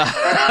 What?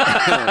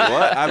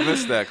 I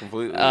missed that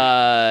completely.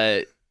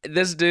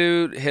 This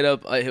dude hit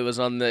up. It was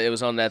on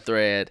that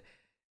thread,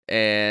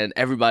 and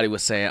everybody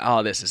was saying,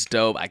 "Oh, this is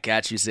dope. I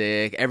got you,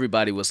 Zig."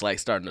 Everybody was like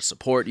starting to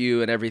support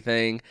you and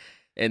everything.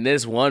 And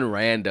this one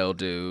rando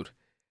dude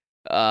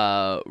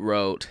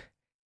wrote,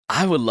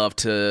 "I would love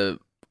to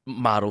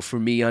model for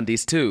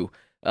MeUndies too.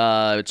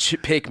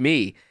 Pick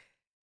me,"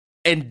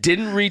 and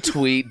didn't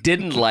retweet,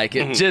 didn't like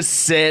it, just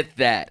said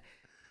that.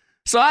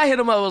 So I hit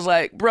him up, I was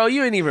like, "Bro,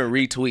 you ain't even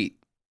retweet.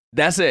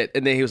 That's it."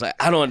 And then he was like,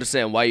 "I don't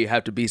understand why you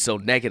have to be so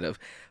negative."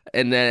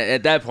 And then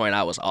at that point,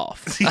 I was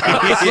off.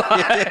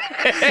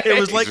 It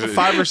was like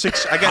 5 or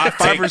 6. I got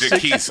 5 or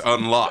 6 keys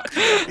unlocked.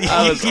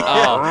 I was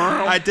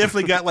off. I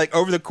definitely got like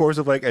over the course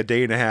of like a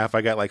day and a half,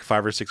 I got like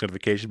 5 or 6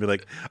 notifications. Be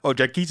like, "Oh,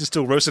 Jackie's is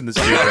still roasting this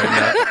dude right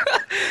now."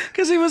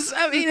 Because I was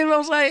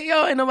like,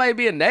 "Yo, ain't nobody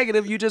being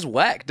negative. You just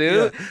whack,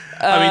 dude."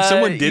 Yeah. I mean,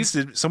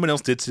 someone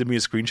else did send me a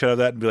screenshot of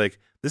that and be like,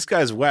 "This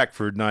guy's whack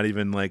for not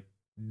even like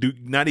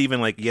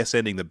yes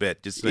ending the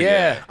bit. Just like,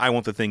 I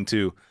want the thing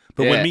too."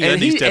 But when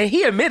MeUndies and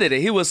he admitted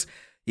it. He was,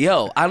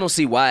 "Yo, I don't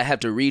see why I have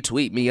to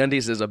retweet.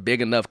 MeUndies is a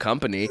big enough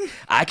company.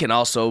 I can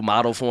also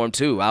model for him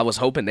too. I was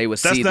hoping they would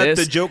see this." That's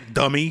not the joke,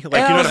 dummy.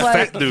 Like, you're not a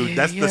fat dude.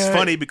 That's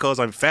funny because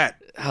I'm fat.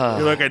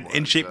 You're like an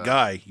in-shape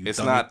guy. It's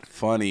not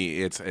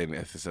funny. It's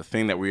a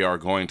thing that we are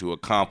going to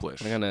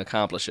accomplish. We're going to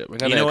accomplish it.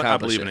 You know what? I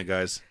believe in it,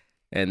 guys.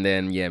 And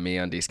then,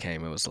 MeUndies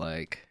came. It was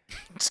like,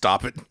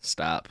 "Stop it.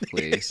 Stop,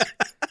 please."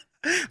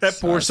 That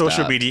poor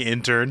social media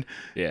intern.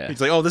 Yeah. He's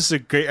like, "Oh, this is a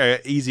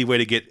great, easy way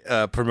to get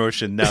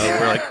promotion." Now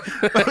we're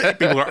like,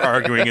 people are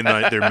arguing in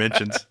their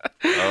mentions.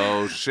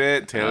 Oh,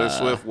 shit. Taylor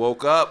Swift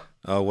woke up.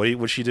 Oh,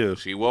 what'd she do?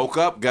 She woke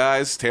up,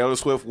 guys. Taylor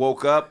Swift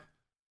woke up.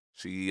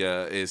 She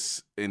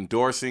is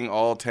endorsing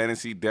all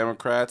Tennessee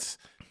Democrats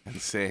and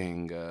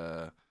saying,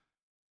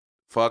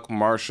 "Fuck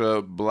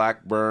Marsha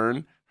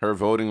Blackburn. Her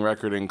voting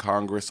record in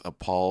Congress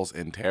appalls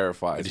and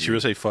terrifies me." Did she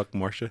really say "fuck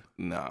Marsha"?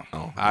 No.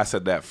 Oh. I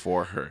said that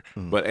for her.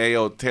 But, hey,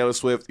 Taylor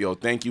Swift,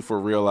 thank you for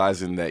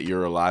realizing that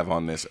you're alive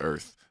on this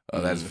earth.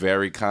 That's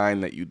very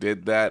kind that you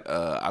did that.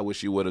 I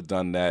wish you would have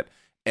done that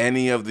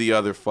any of the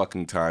other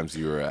fucking times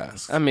you were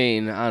asked. I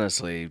mean,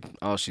 honestly,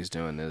 all she's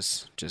doing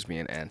is just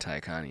being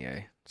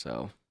anti-Kanye.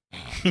 So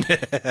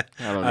I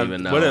don't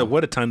even know.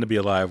 What a time to be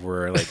alive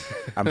where like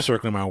I'm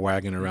circling my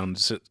wagon around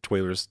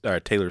Taylor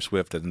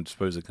Swift and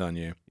supposed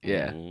Kanye.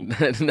 Yeah.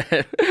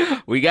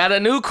 We got a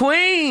new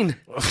queen.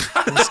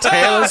 It's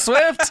Taylor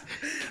Swift.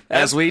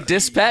 As we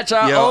dispatch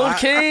our old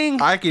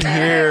king. I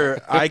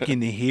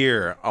can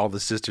hear all the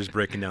sisters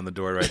breaking down the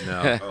door right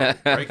now.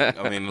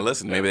 I mean,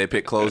 listen, maybe they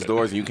pick closed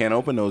doors and you can't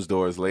open those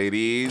doors,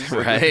 ladies.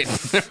 Right.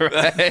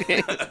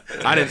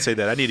 I didn't say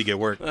that. I need to get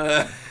work.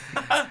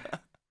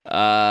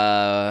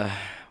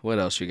 What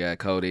else you got,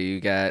 Cody? You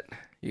got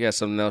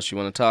something else you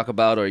want to talk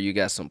about, or you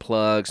got some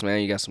plugs,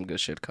 man? You got some good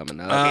shit coming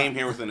up. I came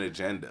here with an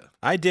agenda.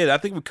 I did. I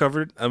think we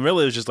covered.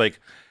 Really, it was just like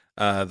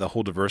the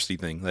whole diversity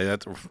thing.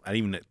 Like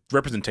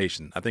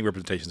representation. I think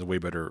representation is a way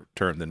better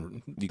term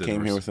than you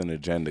came here with an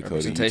agenda,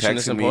 Cody. You texted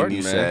is me and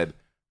you said,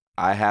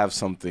 "I have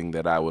something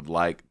that I would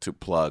like to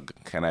plug.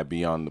 Can I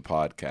be on the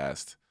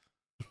podcast?"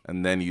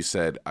 And then you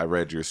said, "I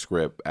read your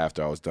script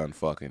after I was done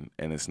fucking,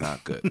 and it's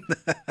not good."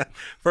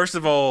 First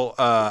of all,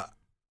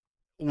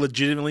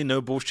 legitimately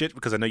no bullshit,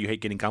 because I know you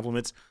hate getting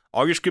compliments.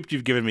 All your scripts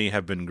you've given me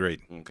have been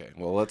great. Okay,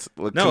 well let's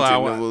this is what I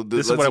want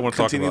to talk about.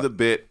 Continue the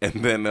bit,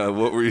 and then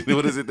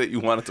what is it that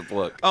you wanted to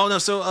plug? Oh no,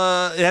 so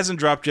it hasn't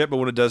dropped yet, but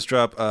when it does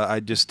drop, I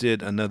just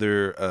did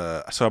another.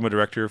 So I'm a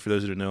director, for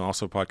those who don't know,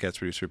 also a podcast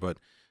producer, but.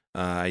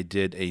 I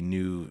did a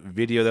new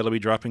video that'll be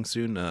dropping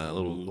soon. A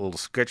little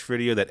sketch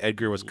video that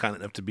Edgar was kind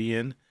enough to be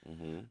in.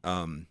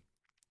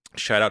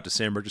 Shout out to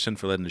Sam Richardson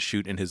for letting us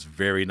shoot in his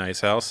very nice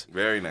house.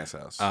 Very nice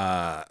house.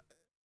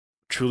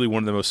 Truly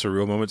one of the most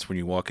surreal moments when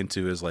you walk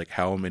into his like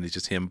home and it's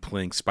just him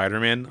playing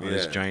Spider-Man on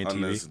this giant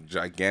TV, this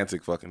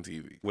gigantic fucking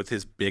TV with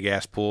his big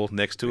ass pool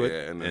next to it.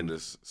 Yeah, and then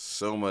there's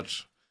so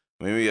much.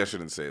 Maybe I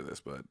shouldn't say this,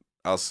 but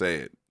I'll say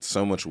it.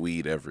 So much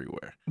weed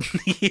everywhere.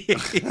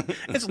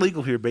 It's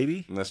legal here,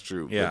 baby. That's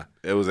true. Yeah.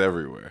 It was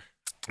everywhere.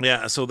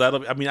 Yeah, so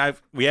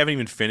we haven't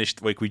even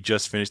finished, like we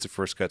just finished the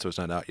first cut, so it's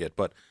not out yet.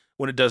 But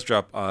when it does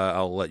drop,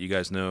 I'll let you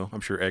guys know.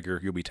 I'm sure Edgar,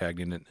 you'll be tagged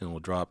in it and it'll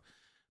drop.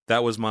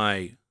 That was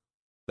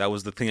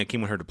the thing I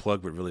came with her to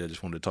plug, but really I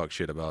just wanted to talk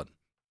shit about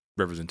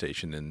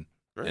representation and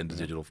the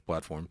digital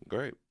platform.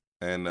 Great.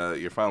 And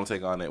your final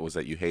take on it was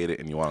that you hate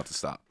it and you want it to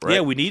stop, right?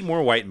 Yeah, we need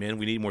more white men.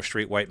 We need more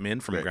straight white men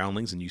from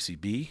Groundlings and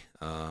UCB.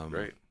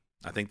 Great.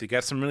 I think they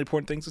got some really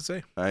important things to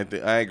say. I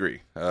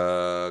agree.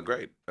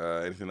 Great.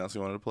 Anything else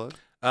you wanted to plug?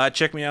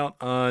 Check me out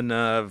on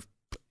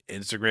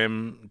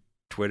Instagram,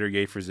 Twitter,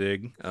 Yay for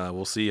Zig.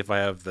 We'll see if I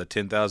have the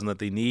 10,000 that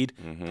they need.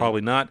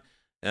 Probably not.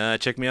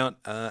 Check me out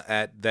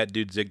at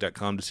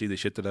thatdudezig.com to see the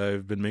shit that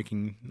I've been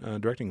making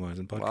directing-wise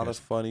in podcasts. A lot of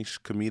funny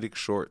comedic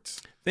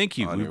shorts. Thank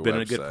you. We've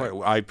been a good part.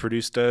 I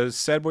produced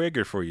Sad Boy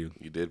Edgar for you.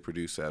 You did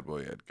produce Sad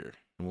Boy Edgar.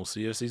 And we'll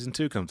see if season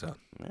 2 comes out.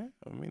 Yeah,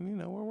 I mean,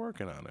 we're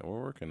working on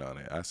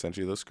it. I sent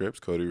you those scripts.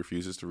 Cody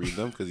refuses to read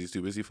them because he's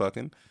too busy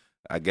fucking.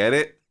 I get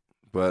it,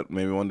 but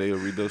maybe one day you'll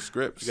read those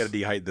scripts. You got to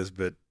de-hype this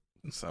bit.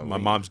 So my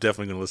mom's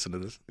definitely going to listen to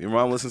this. Your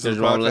mom listens to this podcast?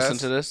 Does your mom listen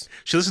to this?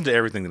 She listens to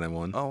everything that I'm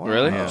on. Oh, wow.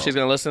 Really? She's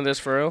going to listen to this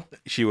for real?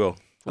 She will.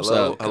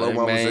 Hello,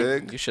 Mama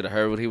Zig. You should have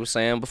heard what he was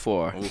saying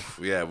before. Oof,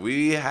 yeah,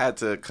 we had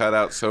to cut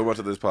out so much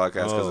of this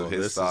podcast because of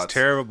his thoughts. Is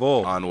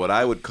terrible. On what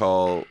I would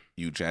call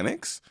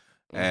eugenics.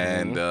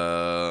 And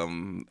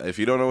if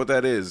you don't know what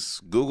that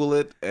is, Google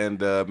it and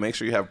make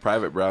sure you have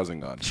private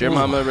browsing on. Is your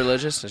mama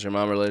religious? Is your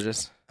mom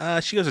religious?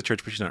 She goes to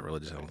church, but she's not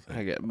religious, I don't think.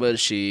 Okay, but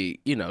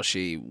she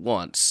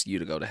wants you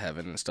to go to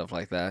heaven and stuff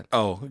like that.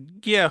 Oh,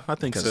 yeah, I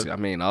think so. I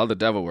mean, all the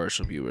devil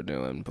worship you were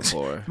doing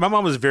before. My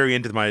mom was very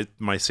into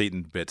my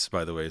Satan bits,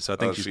 by the way, so I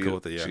think she's cool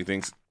with it, yeah. She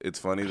thinks it's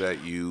funny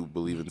that you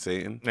believe in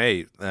Satan?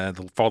 Hey,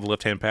 follow the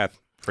left-hand path.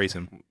 Praise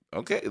him.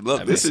 Okay,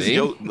 look,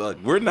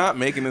 we're not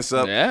making this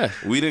up. Yeah.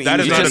 We didn't. That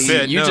is not a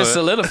bit. You just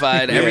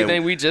solidified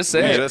everything we just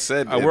said. We just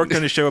said I worked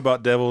on a show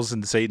about devils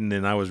and Satan,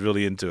 and I was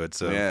really into it.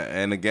 So yeah,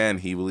 and again,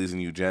 he believes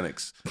in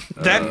eugenics.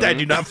 That I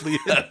do not believe.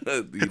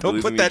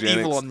 Don't put that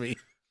evil on me.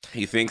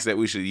 He thinks that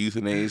we should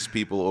euthanize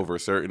people over a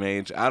certain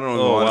age. I don't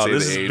know. Oh wow,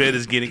 this bit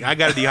is getting. I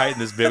got to de-heighten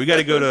this bit. We got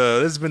to go to.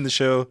 This has been the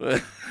show.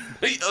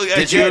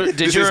 Did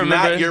you remember?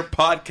 Not your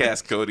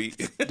podcast, Cody.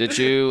 Did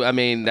you? I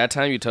mean, that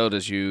time you told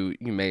us you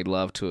made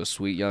love to a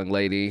sweet young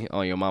lady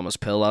on your mama's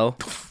pillow.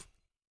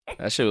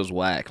 That shit was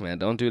whack, man.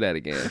 Don't do that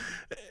again.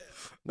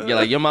 Yeah,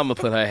 like your mama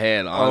put her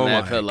head on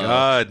that pillow. Oh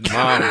my God,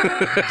 Mom,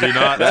 do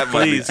not. That please.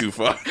 might be too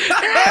far.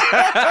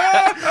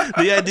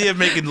 The idea of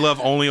making love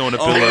only on a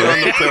pillow. Only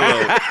on the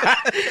pillow.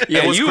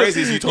 Yeah, what's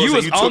crazy is you told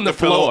us you took the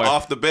pillow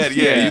off the bed.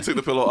 Yeah, you took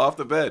the pillow off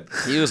the bed.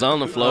 He was on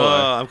the floor.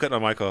 I'm cutting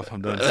my mic off.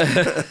 I'm done.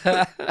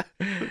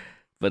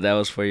 But that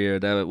was for your.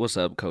 What's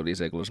up, Cody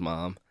Ziegler's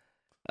mom?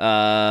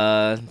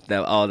 All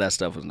that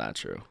stuff was not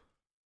true.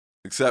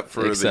 Except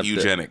for the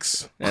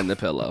eugenics. And the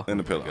pillow. And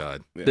the pillow.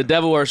 God. Yeah. The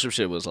devil worship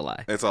shit was a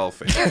lie. It's all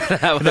fake.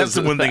 That's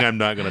the one thing I'm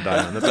not going to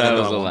die on. That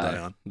was a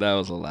lie. That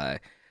was a lie.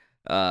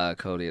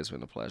 Cody, it's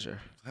been a pleasure.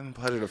 It's been a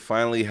pleasure to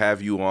finally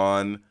have you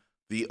on.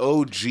 The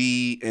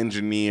OG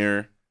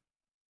engineer.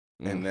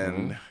 And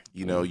then,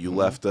 you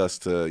left us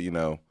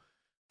to,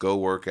 go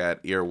work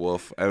at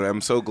Earwolf. And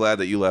I'm so glad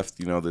that you left,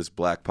 this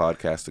black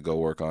podcast to go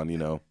work on,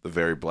 the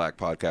very black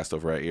podcast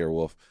over at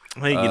Earwolf.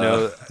 Hey,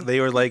 they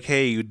were like,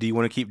 hey, do you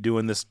want to keep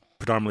doing this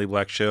predominantly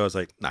black show? I was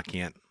like, I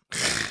can't.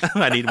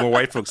 I need more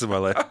white folks in my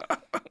life.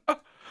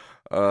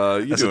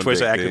 That's a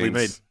choice I actively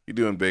made. You're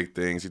doing big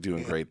things. You're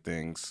doing great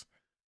things.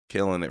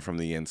 Killing it from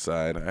the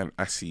inside.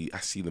 I see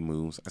the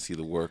moves. I see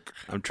the work.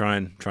 I'm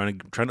trying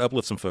to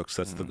uplift some folks.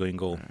 That's the main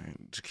goal.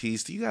 Right.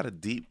 Jaquise, do you got a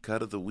deep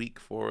cut of the week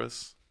for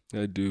us?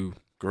 I do.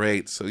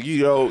 Great. So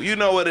you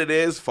know what it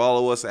is.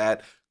 Follow us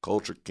at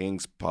Culture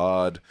Kings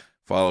Pod.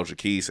 Follow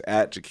Jaquise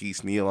at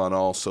Jaquise Neal on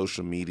all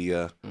social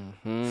media.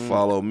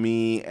 Follow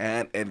me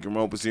at Edgar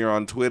Mopazir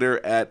on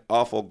Twitter, at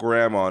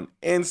Awfulgram on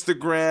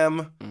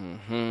Instagram.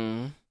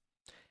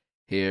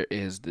 Here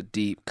is the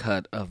deep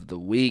cut of the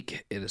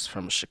week. It is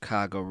from a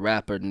Chicago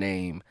rapper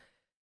named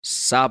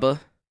Saba.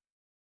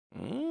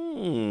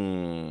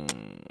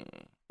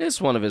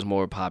 It's one of his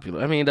more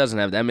popular. I mean, he doesn't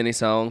have that many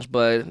songs,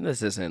 but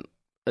this isn't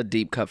a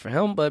deep cut for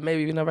him, but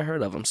maybe you've never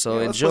heard of him. So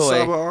let's put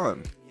Saba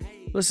on.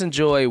 Let's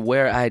enjoy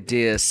Where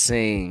Ideas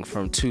Sing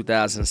from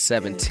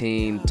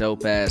 2017.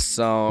 Dope ass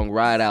song.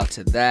 Ride out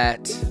to that.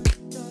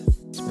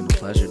 It's been a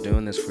pleasure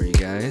doing this for you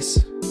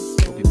guys.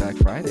 We'll be back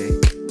Friday.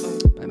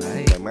 Bye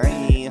bye.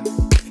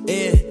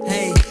 Yeah,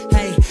 hey,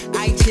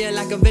 I chill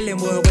like a villain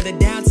would with a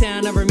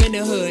downtown over in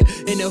the hood.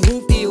 In the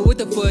hoop deal with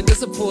the foot, the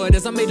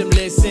supporters, I made them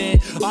listen.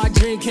 Our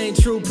dream came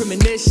true,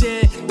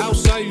 premonition.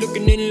 Outside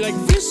looking in like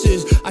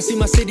vicious. I see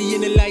my city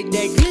in the light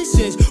that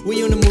glistens.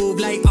 We on the move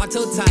like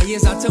auto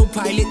tires,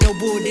 autopilot, no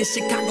bull, this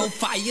Chicago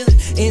fire.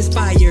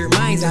 Inspired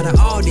minds out of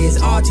all this.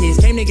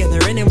 Artists came together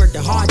and then worked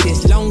the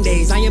hardest. Long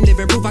days, I am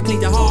living proof, I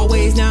cleaned the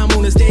hallways. Now I'm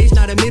on the stage,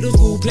 not a middle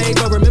school play.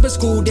 But remember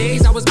school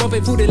days, I was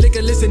bumping food and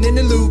liquor, listening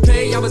to Lupe.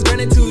 I was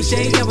burning two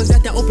shades, I was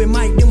at the open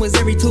mic, then was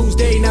every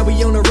Tuesday. Now we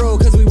on the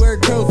road, cause we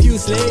work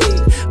profusely.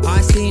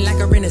 Our scene like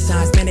a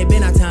renaissance, man, it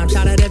been our time.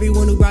 Shout out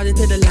everyone who brought it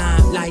to the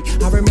limelight.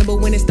 I remember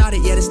when it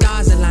started, yeah, the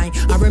stars aligned.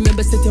 I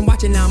remember sitting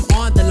watching, now I'm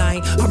on the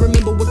line. I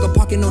remember Wicker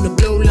parking on the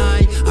blue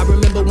line. I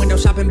remember window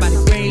shopping by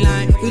the green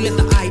line. We let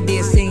the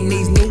ideas sing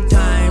these new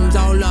times.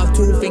 All love,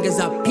 2 fingers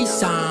up, peace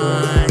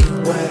sign.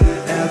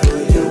 Wherever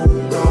you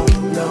go,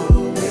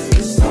 know that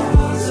the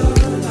stars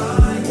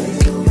align.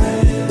 To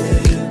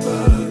heaven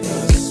but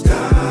the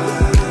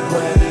sky.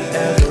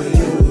 Wherever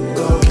you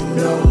go,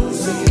 know,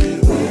 see it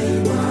with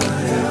my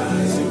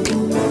eyes. You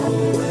know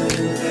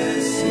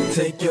and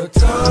take your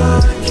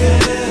time,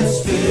 can't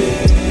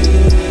speak.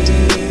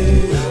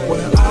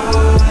 Where I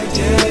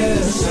get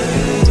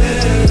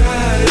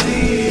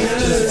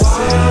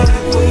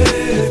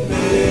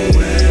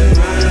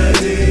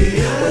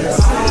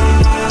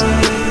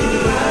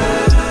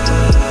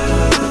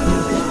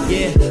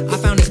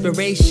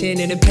inspiration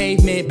in the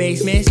pavement,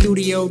 basement,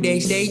 studio. They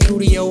stay true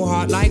to your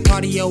heart like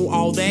cardio,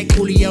 all that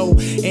coolio.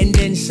 And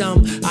then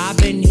some, I've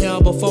been here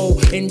before,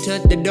 into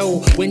the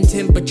door, when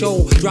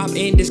temperature drop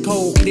in this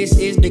cold. This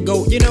is the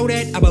GOAT, you know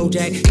that?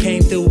 Bojack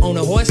came through on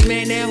a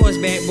horseman, that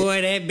horseback,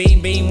 boy, that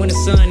beam when the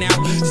sun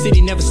out.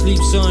 City never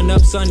sleeps, sun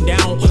up, sun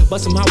down.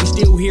 But somehow we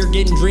still here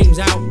getting dreams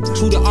out.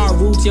 True to our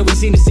roots, yeah, we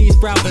seen the seeds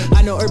sprout.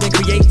 I know urban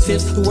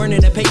creatives who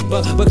earning a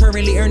paper, but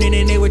currently earning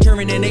and they were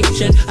turning a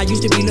nation. I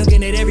used to be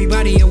looking at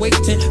everybody and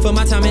waiting for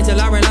my time until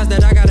I realized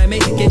that I gotta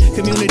make it.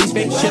 Community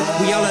spaceship,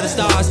 we all are the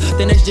stars,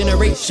 the next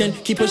generation,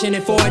 keep pushing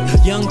it forward.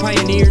 Young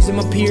pioneers and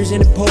my peers in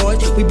the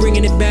porch, we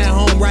bringing it back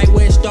home right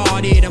where it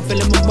started. I'm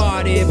feeling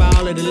bombarded by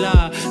all of the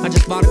love. I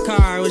just bought a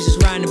car, I was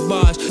just riding the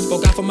bus.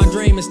 Spoke out for my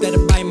dream instead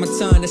of biting my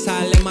tongue. That's how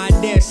I let my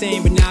dad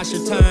sing, but now it's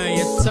your turn,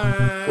 your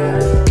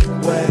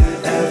turn.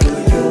 Wherever